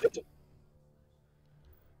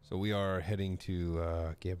 So we are heading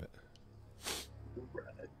to Gambit.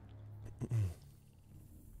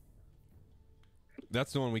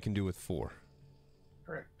 That's the one we can do with 4.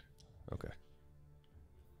 Correct. Okay.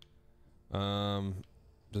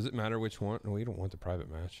 Does it matter which one? No, we don't want the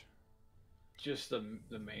private match. Just the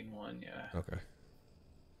main one, yeah. Okay.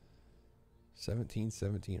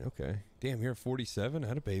 17-17. Okay. Damn, you're at 47.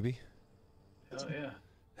 Had a baby. Oh yeah.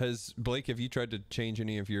 Has Blake? Have you tried to change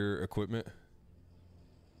any of your equipment?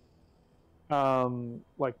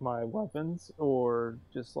 Like my weapons, or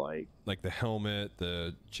just like the helmet,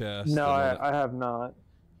 the chest. No, I have not.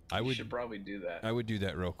 You should probably do that. I would do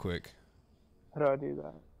that real quick. How do I do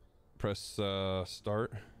that? Press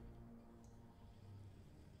start.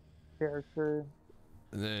 character.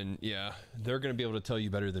 And then, yeah, they're going to be able to tell you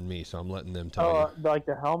better than me, so I'm letting them tell you. Like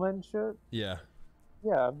the helmet and shit? Yeah.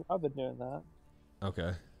 Yeah, I've been doing that.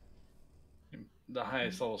 Okay. The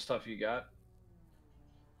highest level stuff you got?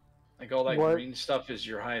 Like all that What? green stuff is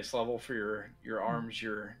your highest level for your arms,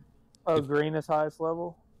 your... Oh, green is highest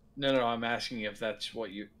level? No, I'm asking if that's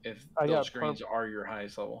what you... If I those got greens are your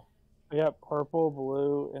highest level. I got purple,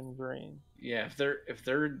 blue, and green. Yeah, if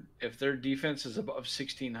their defense is above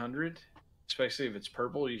 1600, especially if it's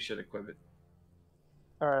purple, you should equip it.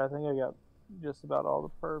 Alright, I think I got just about all the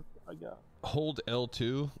perp I got. Hold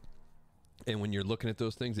L2, and when you're looking at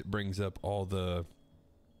those things, it brings up all the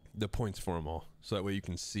points for them all. So that way you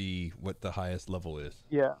can see what the highest level is.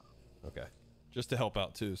 Yeah. Okay. Just to help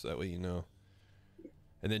out too, so that way you know.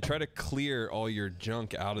 And then try to clear all your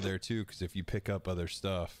junk out of there too, because if you pick up other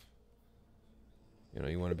stuff, you know,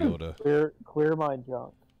 you want to be able to... Clear my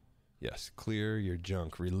junk. Yes, clear your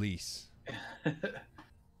junk. Release.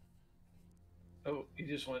 Oh, you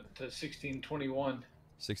just went to 1621.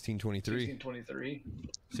 1623. 1623.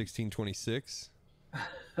 1626.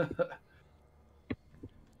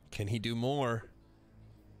 Can he do more?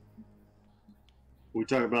 We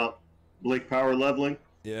talking about Blake power leveling?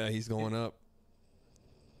 Yeah, he's going up.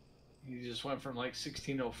 You just went from like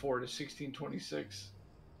 1604 to 1626.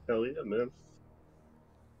 Hell yeah, man.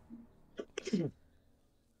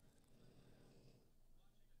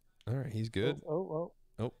 All right, he's good. Oh.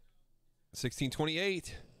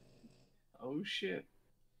 1628. Oh shit.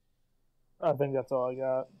 I think that's all I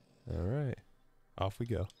got. All right. Off we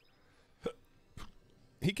go.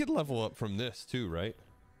 He could level up from this too, right?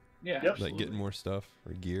 Yeah. Yep. Like getting more stuff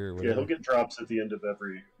or gear or Yeah, whatever. he'll get drops at the end of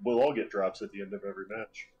every... We'll all get drops at the end of every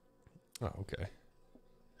match. Oh, okay.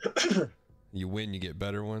 You win, you get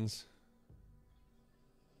better ones?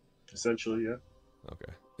 Essentially, yeah.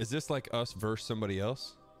 Okay. Is this like us versus somebody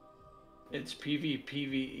else? It's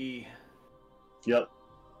PvPvE. Yep.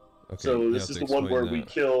 Okay, So you this have is to the one where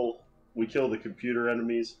explain we kill the computer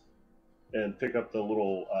enemies and pick up the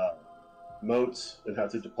little motes and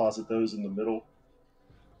have to deposit those in the middle.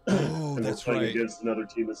 Oh, and that's we're playing right. against another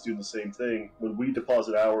team that's doing the same thing. When we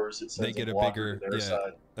deposit ours, it sends They get a blocker bigger... to their Yeah,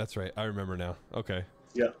 side. that's right. I remember now. Okay.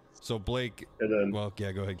 Yeah. So Blake... And then... Well,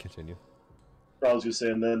 yeah, go ahead, continue. I was just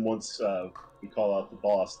saying, then once we call out the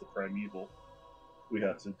boss, the Primeval, we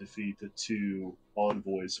have to defeat the 2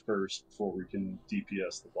 envoys first before we can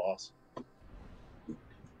DPS the boss.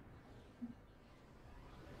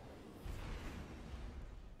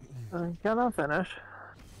 I'm gonna finish.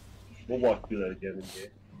 We'll walk through that again in game.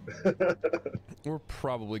 We're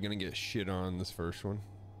probably going to get shit on this first one.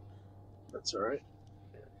 That's alright.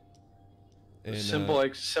 And, Simple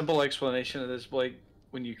explanation of this, Blake.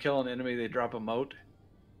 When you kill an enemy, they drop a mote.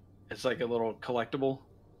 It's like a little collectible.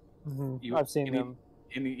 Mm-hmm. I've seen them.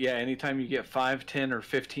 Anytime you get 5, 10, or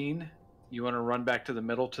 15, you want to run back to the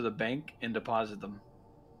middle to the bank and deposit them.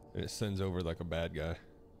 And it sends over like a bad guy.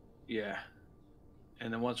 Yeah.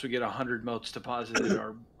 And then once we get 100 motes deposited,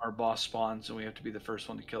 our boss spawns, and we have to be the first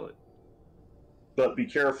one to kill it. But be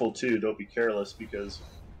careful too, don't be careless, because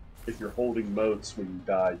if you're holding motes when you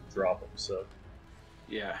die, you drop them, so...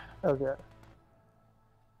 Yeah. Okay.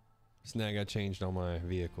 Snag, I changed all my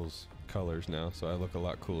vehicles' colors now, so I look a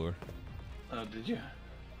lot cooler. Oh, did you?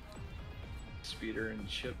 Speeder and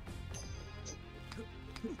ship.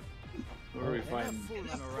 Where do we find...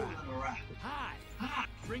 Hi!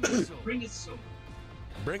 Bring a sword. Bring a sword.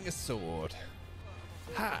 Bring a sword.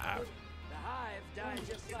 Ha! The hive died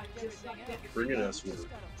just like everything else. Bring an S word.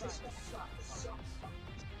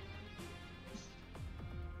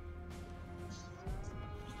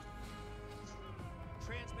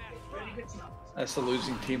 That's the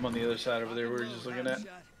losing team on the other side over there we were just looking at.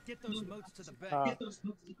 Get those motes to the bank.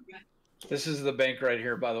 This is the bank right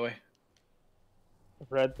here, by the way. The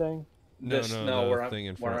red thing? No, where I'm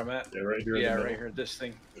at. Yeah, right here. Yeah, right here. This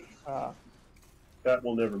thing. That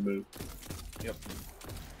will never move. Yep.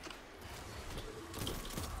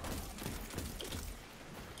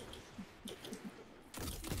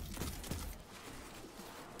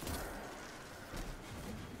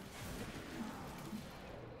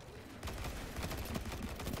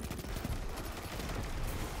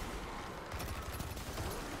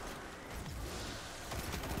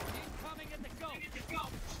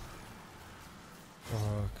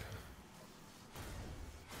 Fuck.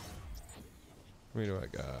 How many do I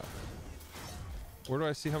got? Where do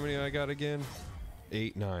I see how many I got again?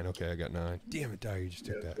 8, 9. Okay, I got 9. Damn it, Dyer, you just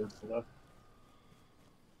took that.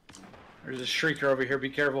 There's a shrieker over here. Be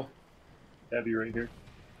careful. Heavy right here.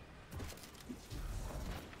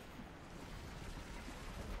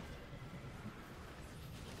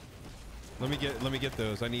 Let me get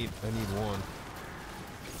those. I need one.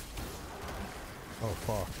 Oh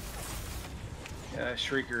fuck. Yeah, that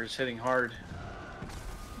Shrieker is hitting hard.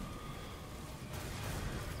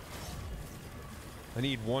 I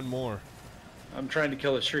need one more. I'm trying to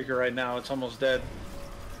kill the Shrieker right now. It's almost dead.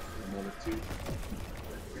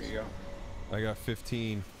 There you go. I got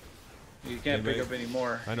 15. You can't pick up any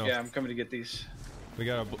more. I know. Yeah, I'm coming to get these. We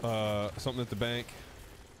got a something at the bank.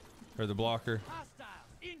 Or the blocker.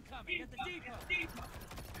 Incoming at the depot.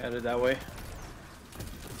 Headed that way.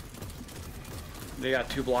 They got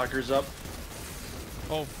 2 blockers up.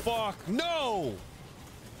 Oh fuck, no!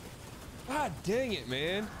 God dang it,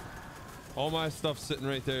 man. All my stuff's sitting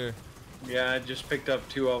right there. Yeah, I just picked up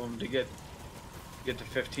 2 of them to get to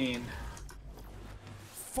 15.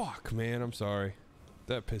 Fuck, man, I'm sorry.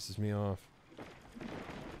 That pisses me off.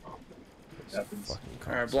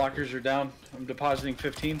 Alright, blockers are down. I'm depositing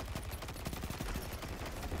 15.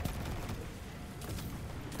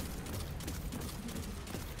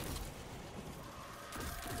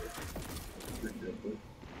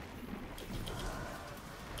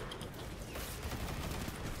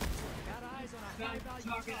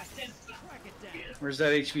 Where's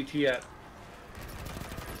that HVT at?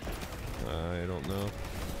 I don't know.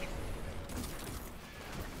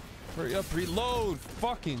 Hurry up, reload!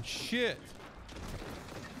 Fucking shit!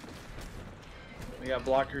 We got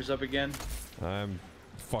blockers up again. I'm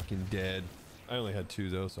fucking dead. I only had 2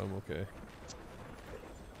 though, so I'm okay.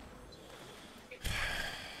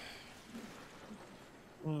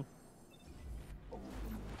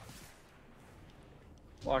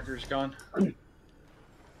 Blockers gone.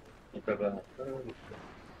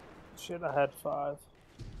 Shit, I had 5.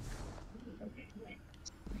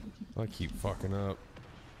 I keep fucking up.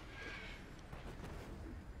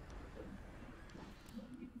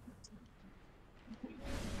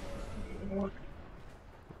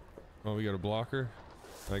 Oh, we got a blocker?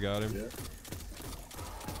 I got him. Yeah.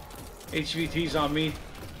 HVT's on me.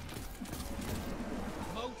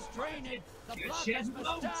 Moats draining. The blockers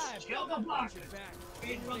must die. Kill the blockers.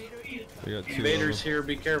 We got 2 Invaders of them. here,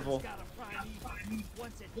 be careful.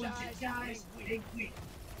 Once it dies, they weak.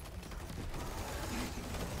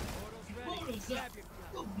 Portal's ready. Grab your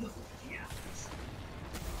gun.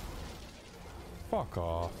 Fuck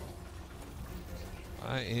off.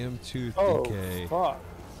 I am tooth Oh, decay. fuck.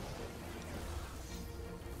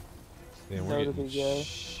 Damn, No we're to getting be gay.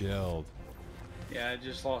 shelled. Yeah, I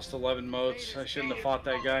just lost 11 motes. I shouldn't have fought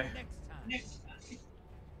that guy.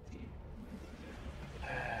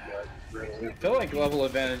 I feel like level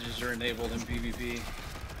advantages are enabled in PvP.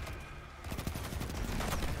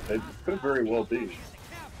 It could very well be.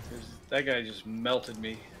 That guy just melted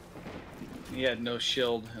me. He had no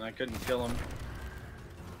shield, and I couldn't kill him.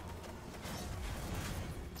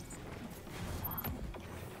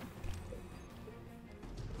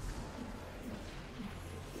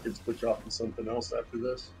 Could switch off to something else after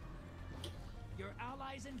this. Your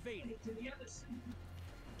allies invaded.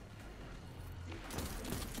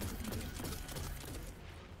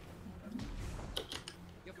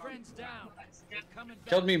 Your friend's down. They're coming back.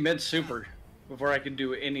 Killed me mid-super before I could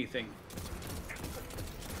do anything.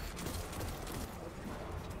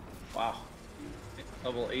 Wow.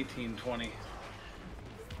 Level 1820.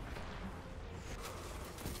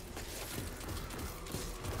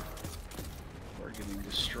 We're getting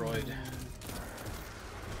destroyed.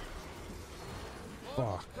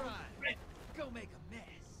 Fuck. Go make a mess.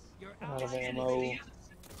 Your Out of allies ammo. invaded.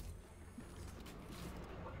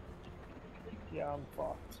 Yeah, I'm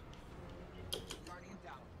fucked.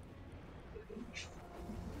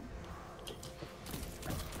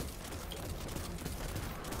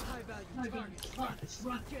 High value targets.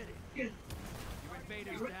 Get it. Your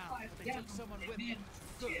invaders down. They took someone with them.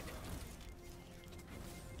 Good.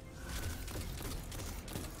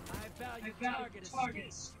 High value target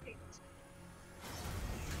escaped.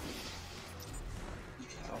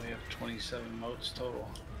 Oh, we have 27 motes total.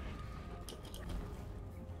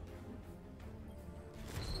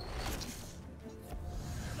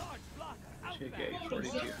 Large blocker. JK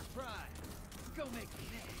 42. Go make a mess.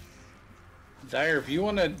 Dyer, if you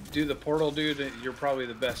want to do the portal, dude, you're probably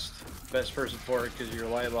the best person for it because you're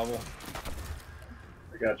light level.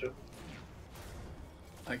 I got you.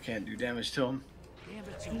 I can't do damage to him.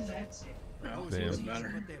 No, it Damn. doesn't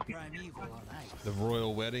matter. The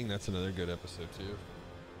Royal Wedding, that's another good episode too.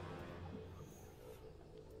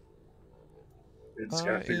 It's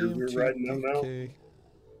got figures we're riding them now. We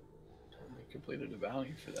completed a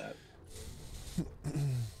bounty for that.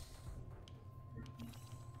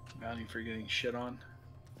 Bounty for getting shit on.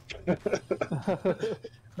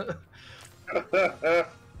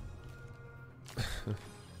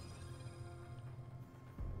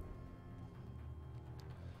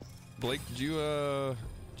 Blake, did you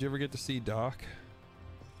ever get to see Doc?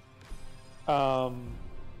 So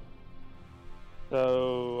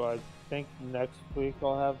I think next week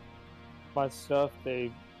I'll have my stuff. I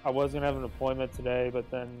was gonna have an appointment today, but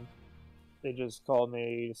then they just called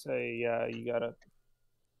me to say, yeah, you got a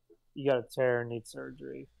tear and need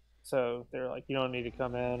surgery. So they're like, you don't need to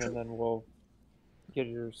come in, and then we'll get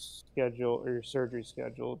your surgery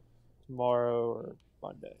scheduled tomorrow or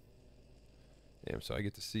Monday. Damn, so I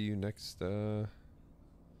get to see you next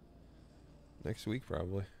week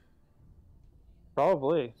probably.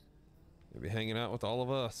 Probably. You'll be hanging out with all of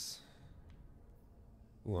us.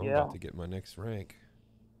 Ooh, I'm Yeah. about to get my next rank.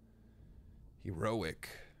 Heroic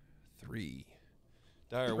 3.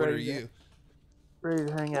 Dyer, what are you? Ready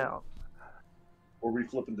to hang out. Were we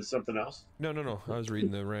flipping to something else? No. I was reading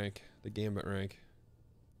the rank, the Gambit rank.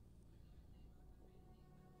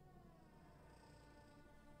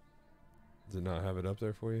 Does it not have it up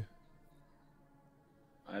there for you?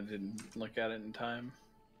 I didn't look at it in time.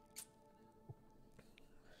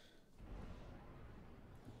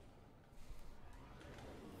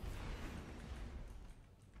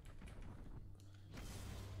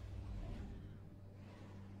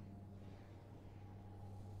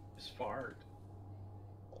 It's fart.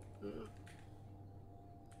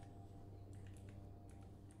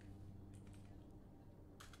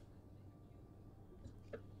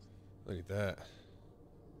 Look at that.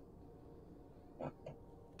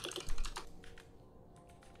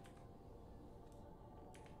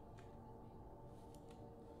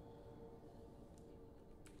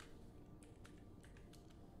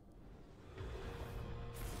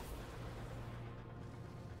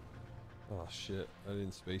 Oh shit, I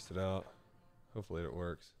didn't space it out. Hopefully it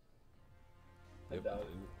works. Yep, I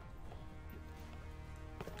didn't.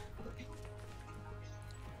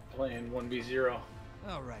 Playing 1v0.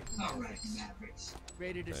 All right, Mavericks.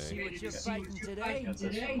 Ready to see what you're Hey. fighting today? Got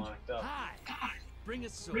this one locked up. Hi. Bring a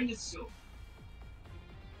sword.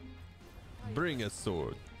 Bring a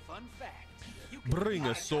sword. Fun fact. You can Bring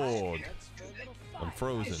a fight sword. that's for a little I'm fight.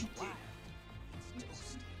 frozen. Wow.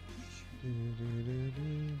 It's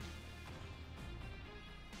toasty.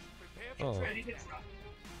 Oh.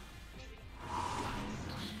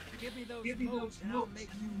 Give me those moves and I'll make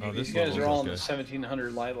you Oh, this These guys are all in the okay.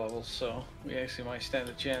 1700 light levels, so we actually might stand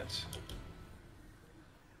a chance.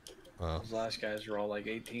 Wow. Those last guys are all like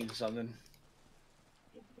 18 something.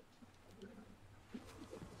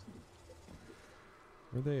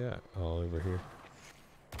 Where they at? Oh, over here.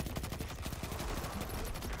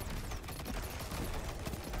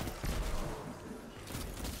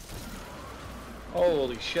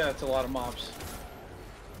 Holy shit, that's a lot of mobs.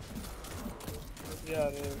 Yeah,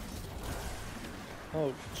 it is.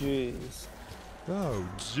 Oh, jeez. Oh,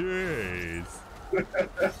 jeez.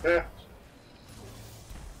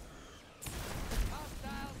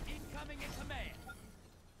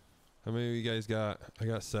 How many of you guys got? I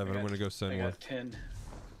got 7. I'm gonna go send I one. got 10.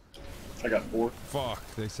 I got 4.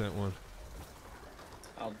 Fuck, they sent one.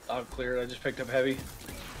 I'll clear it. I just picked up heavy.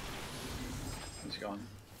 He's gone.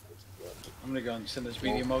 I'm gonna go and send this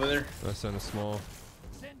medium over there. I sent a small.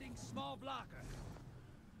 Sending small blocker.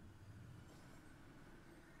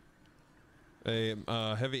 Hey,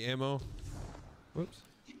 heavy ammo. Whoops.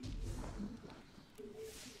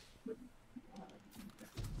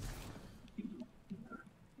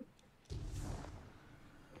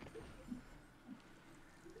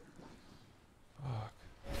 Fuck.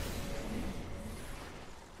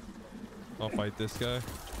 I'll fight this guy.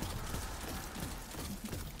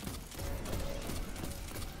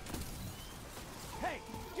 Hey,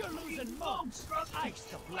 you're losing moves. Ice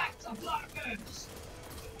the blockers.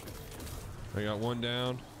 I got one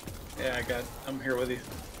down. Yeah, I'm here with you.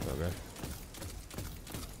 Okay.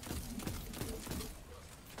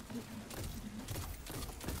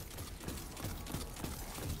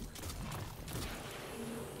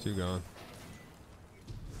 Two gone.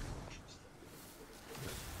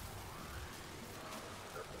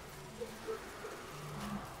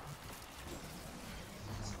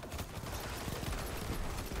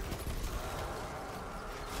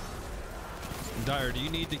 Dyer, do you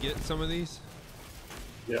need to get some of these?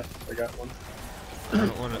 Yeah, I got one. I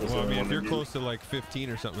don't want to. Well, I mean, if you're close to like 15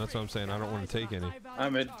 or something, that's what I'm saying. I don't want to take any.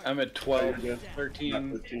 I'm at 12,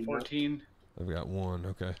 13, 14. I've got one.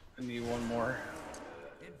 Okay. I need one more.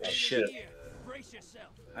 Shit.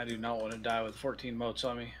 I do not want to die with 14 motes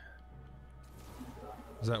on me.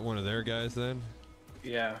 Is that one of their guys then?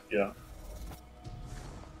 Yeah. Yeah.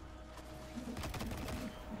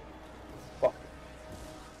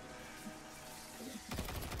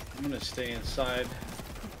 I'm gonna stay inside.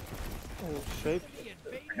 Oh, shape.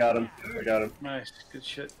 I got him. I got him. Nice. Good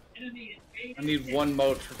shit. I need one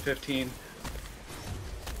moat for 15.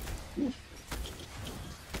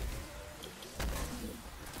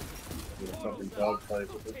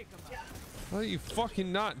 Why are you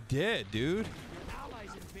fucking not dead, dude?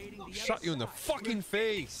 Shot you in the fucking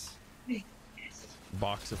face.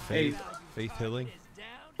 Box of faith. Hey. Faith healing.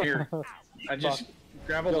 Here, I just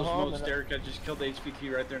grab all those moats, Derek. I just killed the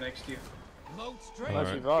HVT right there next to you.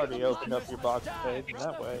 Unless you've already opened up your box of faith, and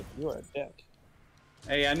that way you are a dick.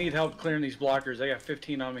 Hey, I need help clearing these blockers. I got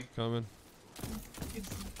 15 on me. Coming.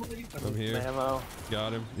 I'm here. Ammo.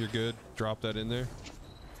 Got him. You're good. Drop that in there.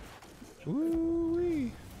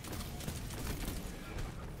 Woo-wee.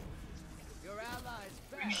 Your allies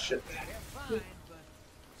back. Shit. They're fine, but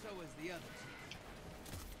so is the others.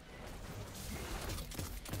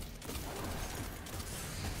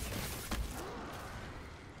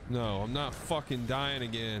 No, I'm not fucking dying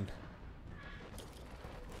again.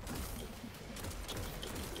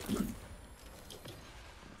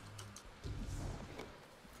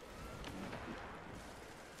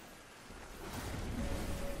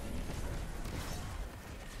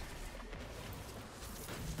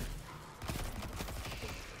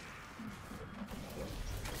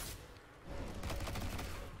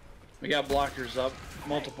 We got blockers up,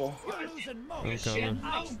 multiple. You're losing most. I'm coming.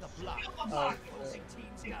 Ice the block. Opposing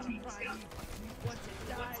teams got a prime. Once it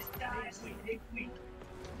dies, they win.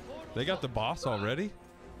 They got the boss already?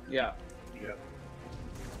 Yeah. Yeah.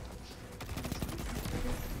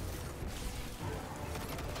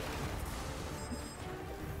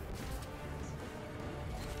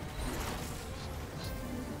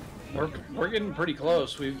 We're getting pretty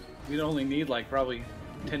close. We'd only need like probably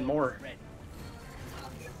 10 more.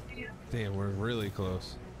 Damn, we're really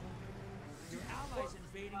close. Your allies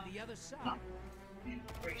invading the other side. Need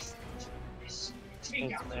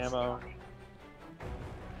some ammo.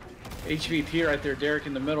 HVT right there, Derek,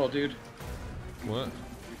 in the middle, dude. What?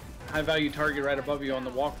 High value target right above you on the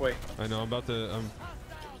walkway. I know, I'm about to...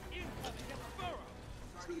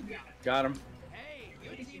 Got him.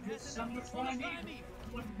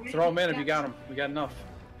 Throw him in if you got him. We got enough.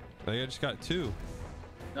 I just got 2.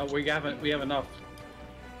 No, we have enough.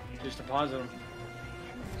 Just deposit them.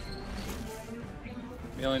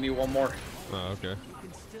 We only need one more. Oh, okay.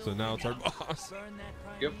 So now it's our boss.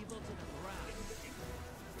 Yep.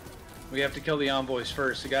 We have to kill the envoys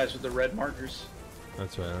first, the guys with the red markers.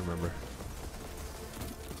 That's right, I remember.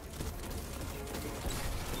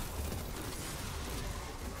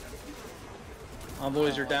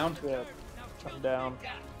 Envoys are down? Yeah, I'm down.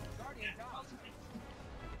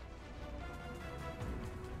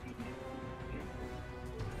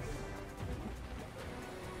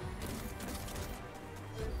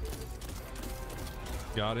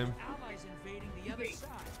 Got him. Allies invading the other side.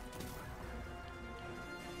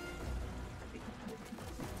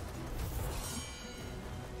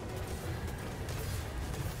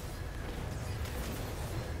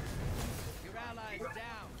 Your allies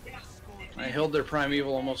down. I held their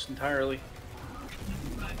primeval almost entirely.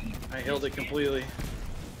 I held it completely.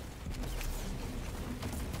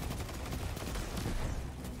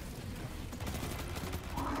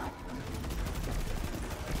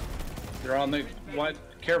 They're on the... What?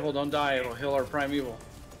 Careful, don't die. It'll heal our primeval.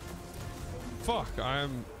 Fuck,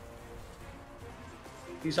 I'm...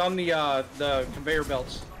 He's on the conveyor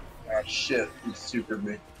belts. Ah, shit. He supered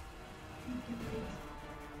me.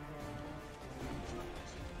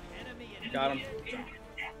 Got him.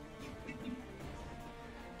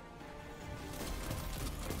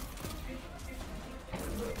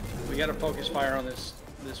 We gotta focus fire on this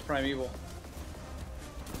primeval.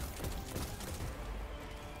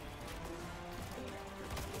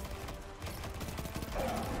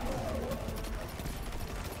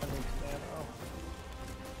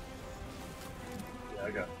 Yeah,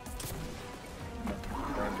 I got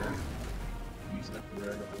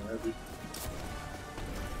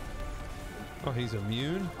Oh, he's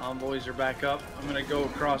immune? Envoys are back up. I'm gonna go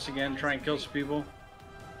across again, try and kill some people.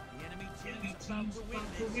 The enemy team's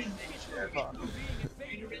about to win this. Get moving.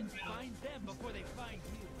 You're being invaded. Find them before they find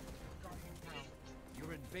you.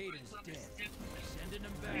 Your invader's dead. Sending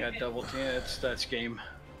them back. I got double team. That's game.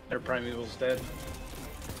 Their primeval's dead.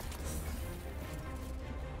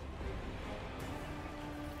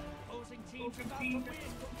 Opposing team's about to win.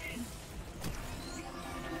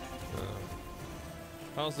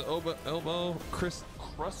 How's the elbow?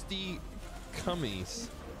 Crusty Cummies.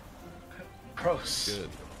 Gross. Good.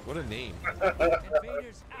 What a name.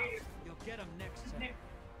 Invaders out. You'll get them next time.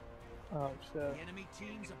 Oh shit. The enemy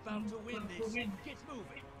team's about to win this. Get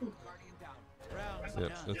moving. Guardian down. Round's Yep,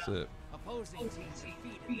 done. that's it. Opposing teams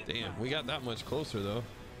defeated. Damn, we got that much closer though.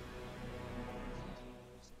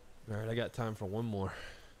 All right, I got time for one more.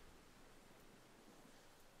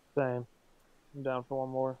 Same. I'm down for one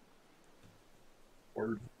more.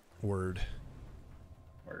 Word. Word.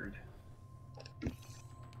 Word.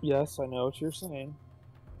 Yes, I know what you're saying.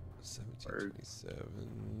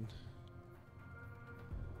 1727.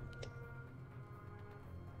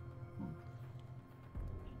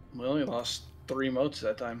 We only lost 3 motes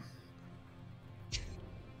that time.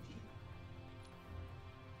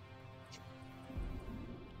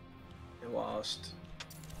 They lost,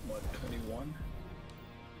 what, 21?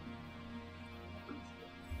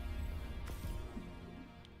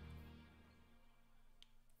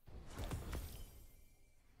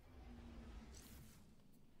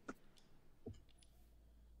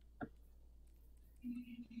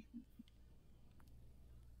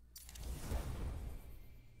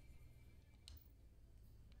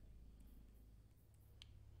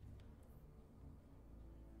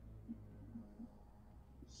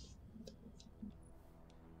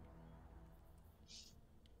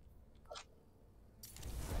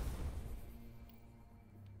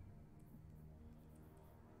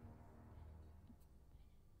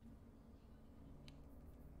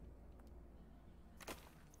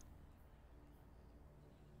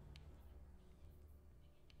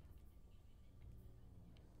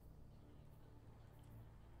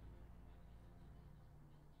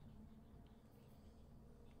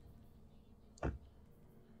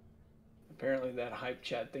 Apparently that hype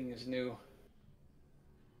chat thing is new.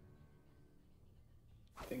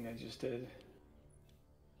 Thing I just did.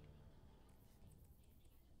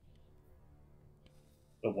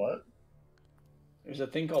 The what? There's a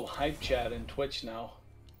thing called hype chat in Twitch now.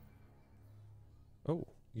 Oh,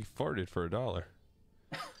 you farted for $1.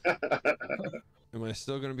 Am I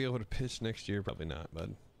still going to be able to pitch next year? Probably not,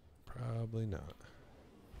 bud. Probably not.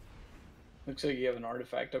 Looks like you have an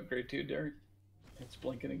artifact upgrade too, Derek. It's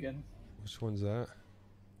blinking again. Which one's that?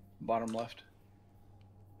 Bottom left.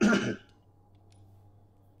 Ooh.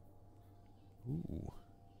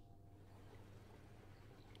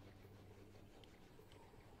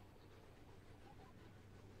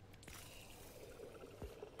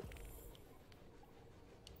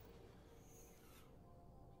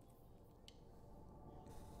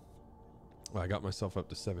 Well, I got myself up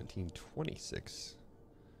to 1726.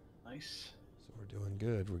 Nice. So we're doing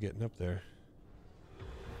good. We're getting up there.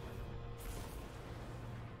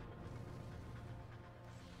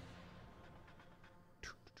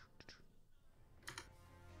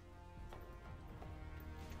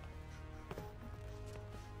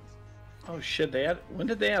 Oh shit, when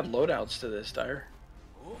did they add loadouts to this, Dyer?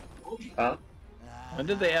 Huh? When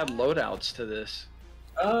did they add loadouts to this?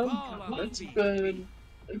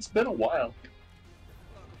 It's been a while.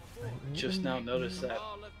 Just now noticed that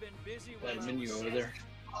menu over there.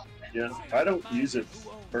 Yeah, I don't use it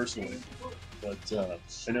personally, but I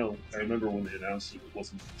remember when they announced it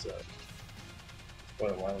wasn't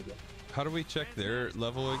quite a while ago. How do we check their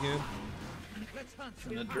level again?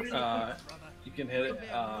 You can hit it.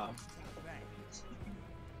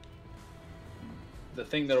 The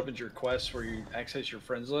thing that opens your quest where you access your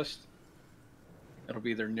friends list, it'll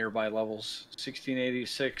be their nearby levels: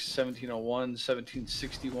 1686, 1701,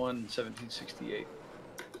 1761, and 1768.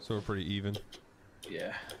 So we're pretty even.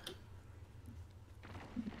 Yeah.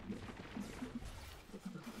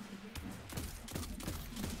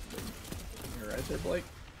 You're right there, Blake.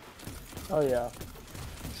 Oh yeah.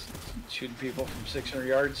 Shooting people from 600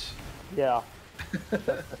 yards. Yeah.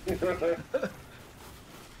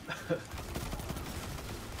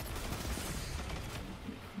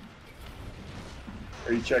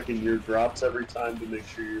 Are you checking your drops every time to make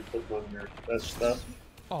sure you're putting on your best stuff?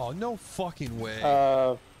 Oh, no fucking way.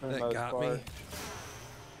 That got me.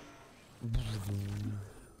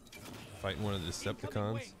 Fighting one of the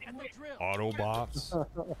Decepticons. Autobots.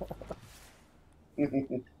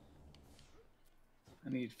 I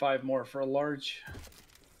need 5 more for a large.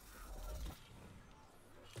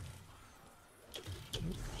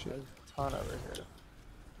 There's a ton over here.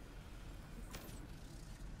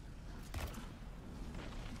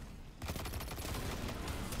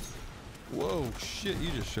 Whoa, shit, you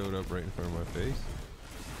just showed up right in front of my face.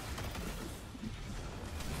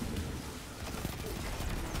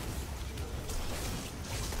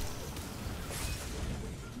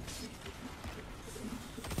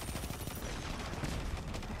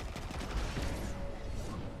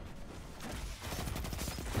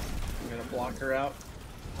 I'm gonna block her out.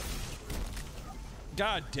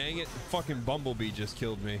 God dang it, fucking Bumblebee just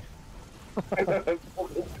killed me.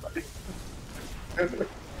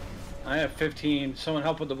 I have 15. Someone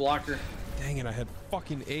help with the blocker. Dang it, I had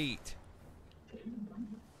fucking 8.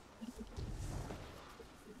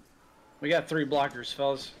 We got 3 blockers,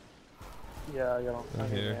 fellas. Yeah, I got I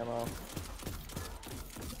need ammo.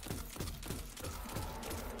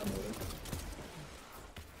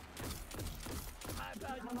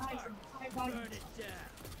 Burn it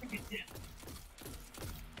down.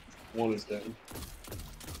 One is down.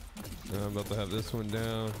 I'm about to have this one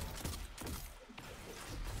down.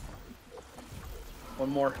 One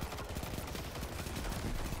more.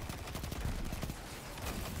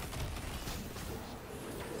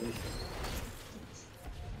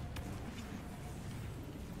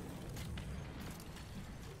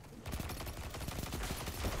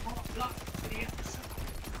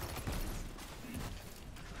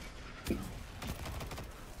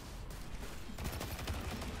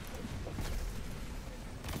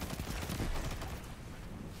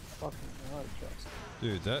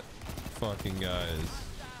 Dude, that fucking guy is...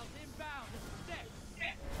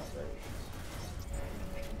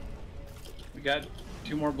 We got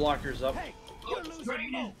 2 more blockers up.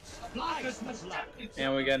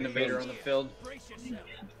 And we got an invader on the field.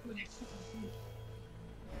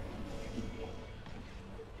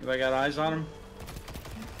 Anybody got eyes on him?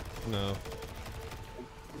 No.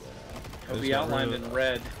 He'll be outlined in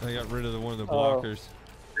red. I got rid of one of the blockers.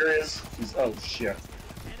 Here he is. Oh shit.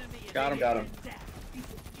 Got him. Got him.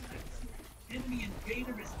 Enemy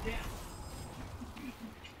invader is down.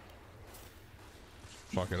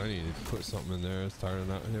 Fuck it, I need to put something in there. I was tired of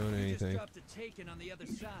not doing anything. Just dropped a taken on the other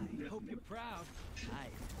side. Hope you're proud.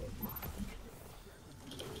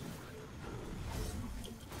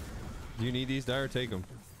 Do you need these, Dyer? Take them.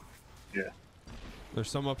 Yeah.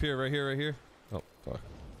 There's some up here, right here. Oh, fuck.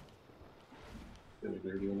 Oh,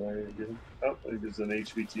 there's an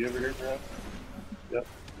HVT over here, perhaps. Yep.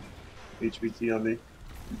 HVT on me.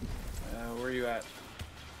 Where are you at?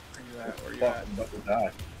 Where you at? I'm about to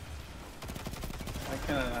die. I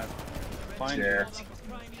cannot find you. Chair.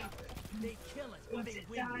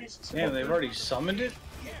 Damn, they've already summoned it?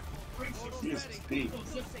 Jesus, Pete.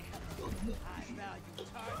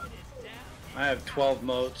 I have 12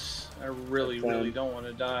 motes. I really don't want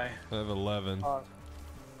to die. I have 11.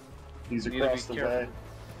 He's across the way.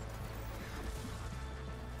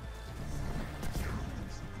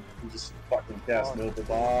 He just fucking cast Nova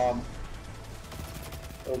Bomb.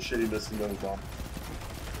 Oh shit, he missed the Nova Bomb.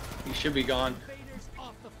 He should be gone.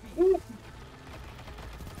 Woo.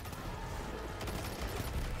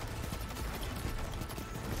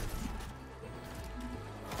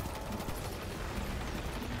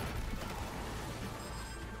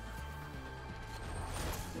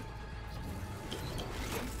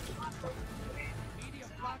 Media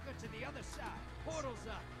blocker to the other side. Portals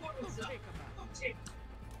up. Go take 'em out.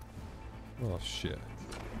 Oh shit.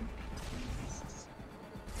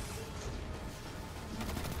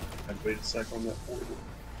 I'd wait a sec on that portal.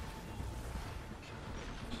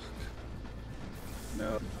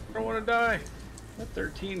 No, I don't want to die. At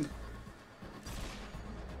 13.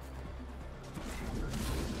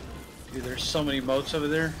 Dude, there's so many motes over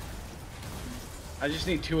there. I just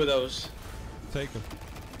need 2 of those. Take them.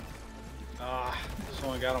 Ah,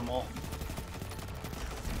 someone got them all.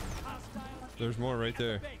 There's more right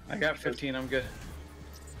there. I got 15, I'm good.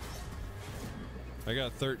 I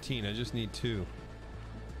got 13, I just need 2.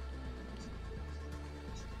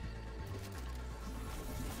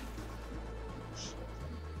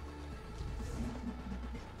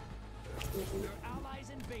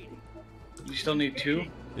 You still need 2?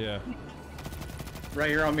 Yeah. Right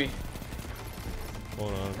here on me.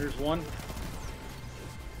 Hold on. There's 1.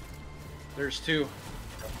 There's 2.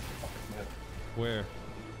 Where?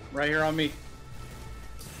 Right here on me.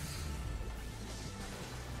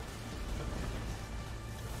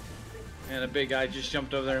 And a big guy just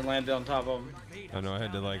jumped over there and landed on top of him. I know, I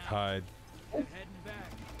had to like hide.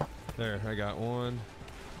 There, I got 1.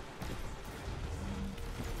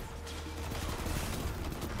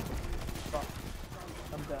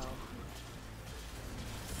 I'm down.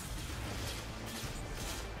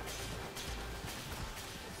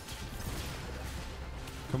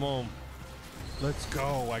 Come on. Let's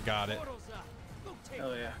go. I got it.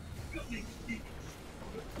 Hell yeah.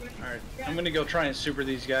 Alright, I'm gonna go try and super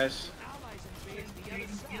these guys.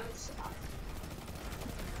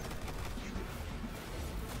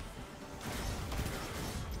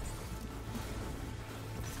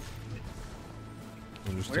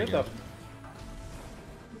 Where the...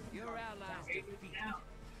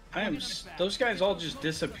 Those guys all just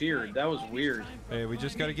disappeared. That was weird. Hey, we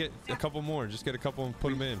just gotta get a couple more. Just get a couple and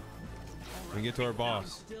put them in. We get to our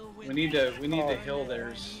boss. We need to heal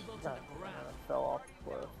theirs. Fell off the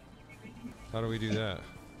cliff. How do we do that?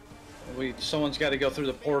 Someone's got to go through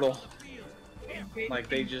the portal, like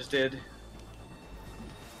they just did.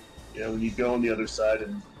 Yeah, when you go on the other side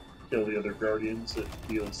and kill the other guardians, it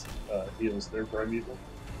heals their primeval.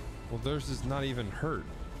 Well, theirs is not even hurt.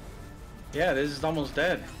 Yeah, this is almost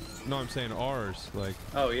dead. No, I'm saying ours. Like.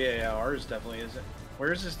 Oh yeah, ours definitely isn't.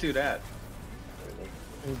 Where's this dude at?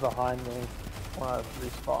 He's behind me when I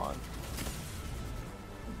respawn.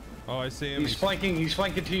 Oh, I see him. He's flanking. He's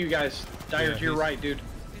flanking to you guys. Dyer, to your right, dude.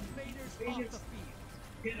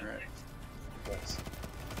 Alright.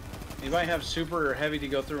 Anybody have super or heavy to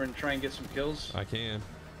go through and try and get some kills? I can.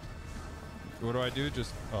 What do I do?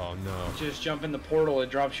 Just, oh no. Just jump in the portal. It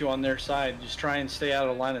drops you on their side. Just try and stay out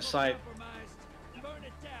of line of sight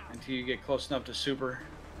until you get close enough to super.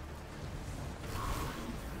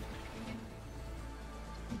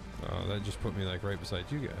 Oh, that just put me like right beside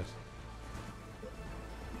you guys.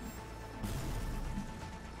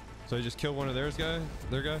 So I just kill one of their guy?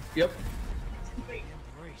 Yep.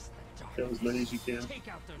 Kill as many as you can. Take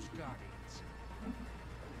out those guardians.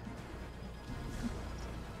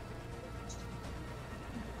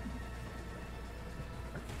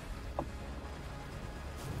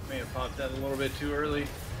 May have popped that a little bit too early.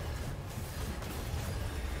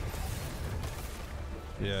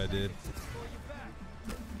 Yeah, I did.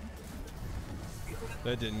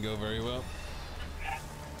 That didn't go very well.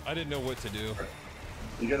 I didn't know what to do.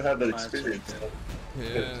 You gotta have that experience.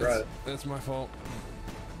 Yeah, that's my fault.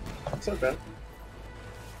 It's okay.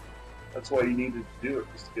 That's why you needed to do it,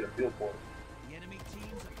 just to get a feel for it. The enemy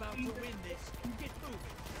team's about to win this. Get moving.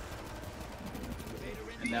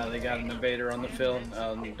 And now they got an invader on the field.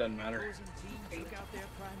 Doesn't matter.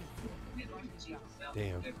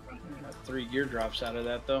 Damn. Got 3 gear drops out of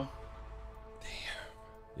that though.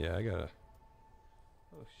 Damn. Yeah, I gotta.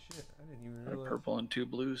 Oh shit! I didn't even realize. Purple and 2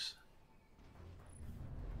 blues.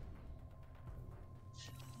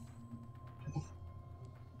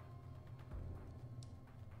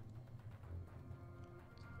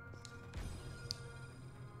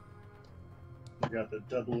 You got the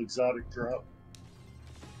double exotic drop.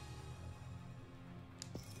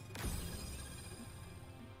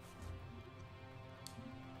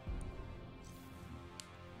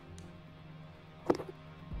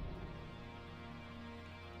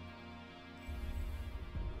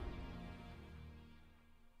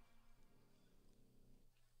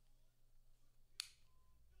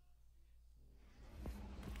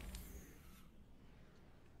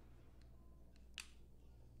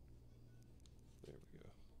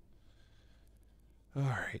 All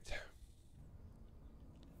right.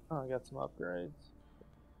 Oh, I got some upgrades.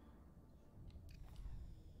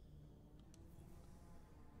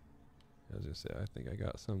 I was gonna say, I think I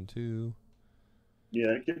got some too.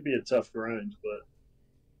 Yeah, it can be a tough grind, but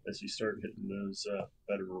as you start hitting those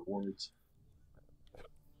better rewards,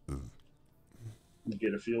 you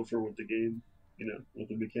get a feel for what the game, what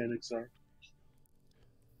the mechanics are.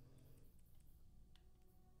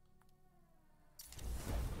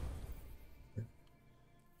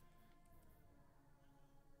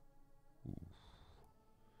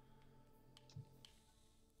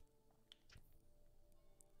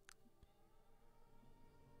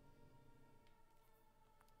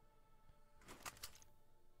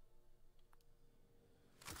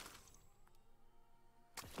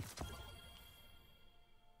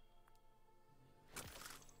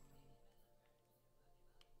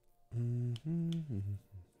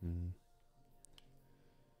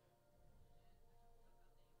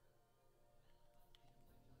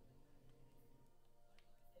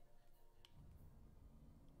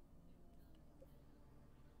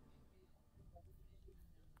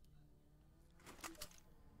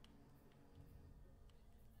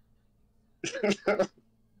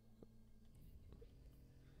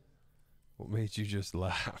 What made you just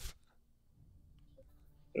laugh?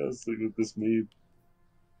 I was thinking of this meme.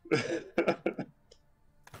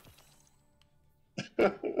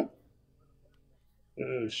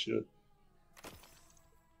 Oh shit.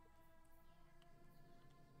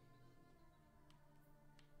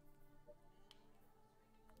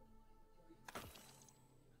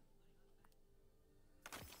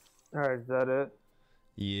 All right, is that it?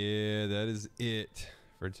 Yeah, that is it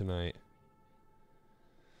for tonight.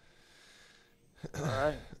 All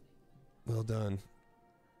right. Well done.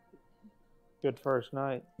 Good first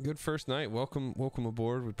night. Good first night. Welcome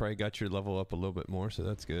aboard. We probably got your level up a little bit more, so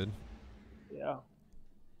that's good. Yeah.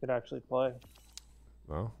 Could actually play.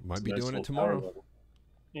 Well, might be doing it tomorrow.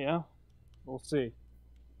 Yeah. We'll see.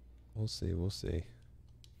 We'll see. Let's see.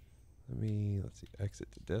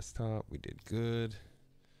 Exit to desktop. We did good.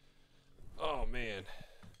 Oh man.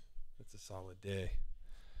 That's a solid day.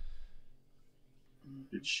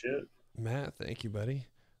 Good shit. Matt, thank you, buddy.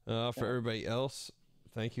 For everybody else,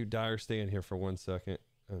 thank you, Dyer, staying here for 1 second.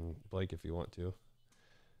 and Blake if you want to.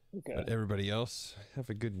 Okay. But everybody else, have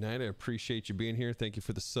a good night. I appreciate you being here. Thank you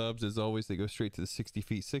for the subs. As always, they go straight to the 60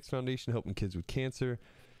 Feet 6 Foundation, helping kids with cancer.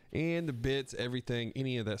 And the bits, everything,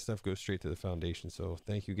 any of that stuff goes straight to the foundation. So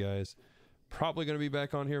thank you guys. Probably going to be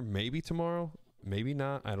back on here maybe tomorrow, maybe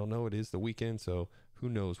not. I don't know. It is the weekend, so who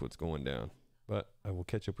knows what's going down. But I will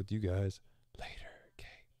catch up with you guys later.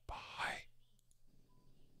 Okay, bye.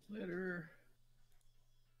 Later.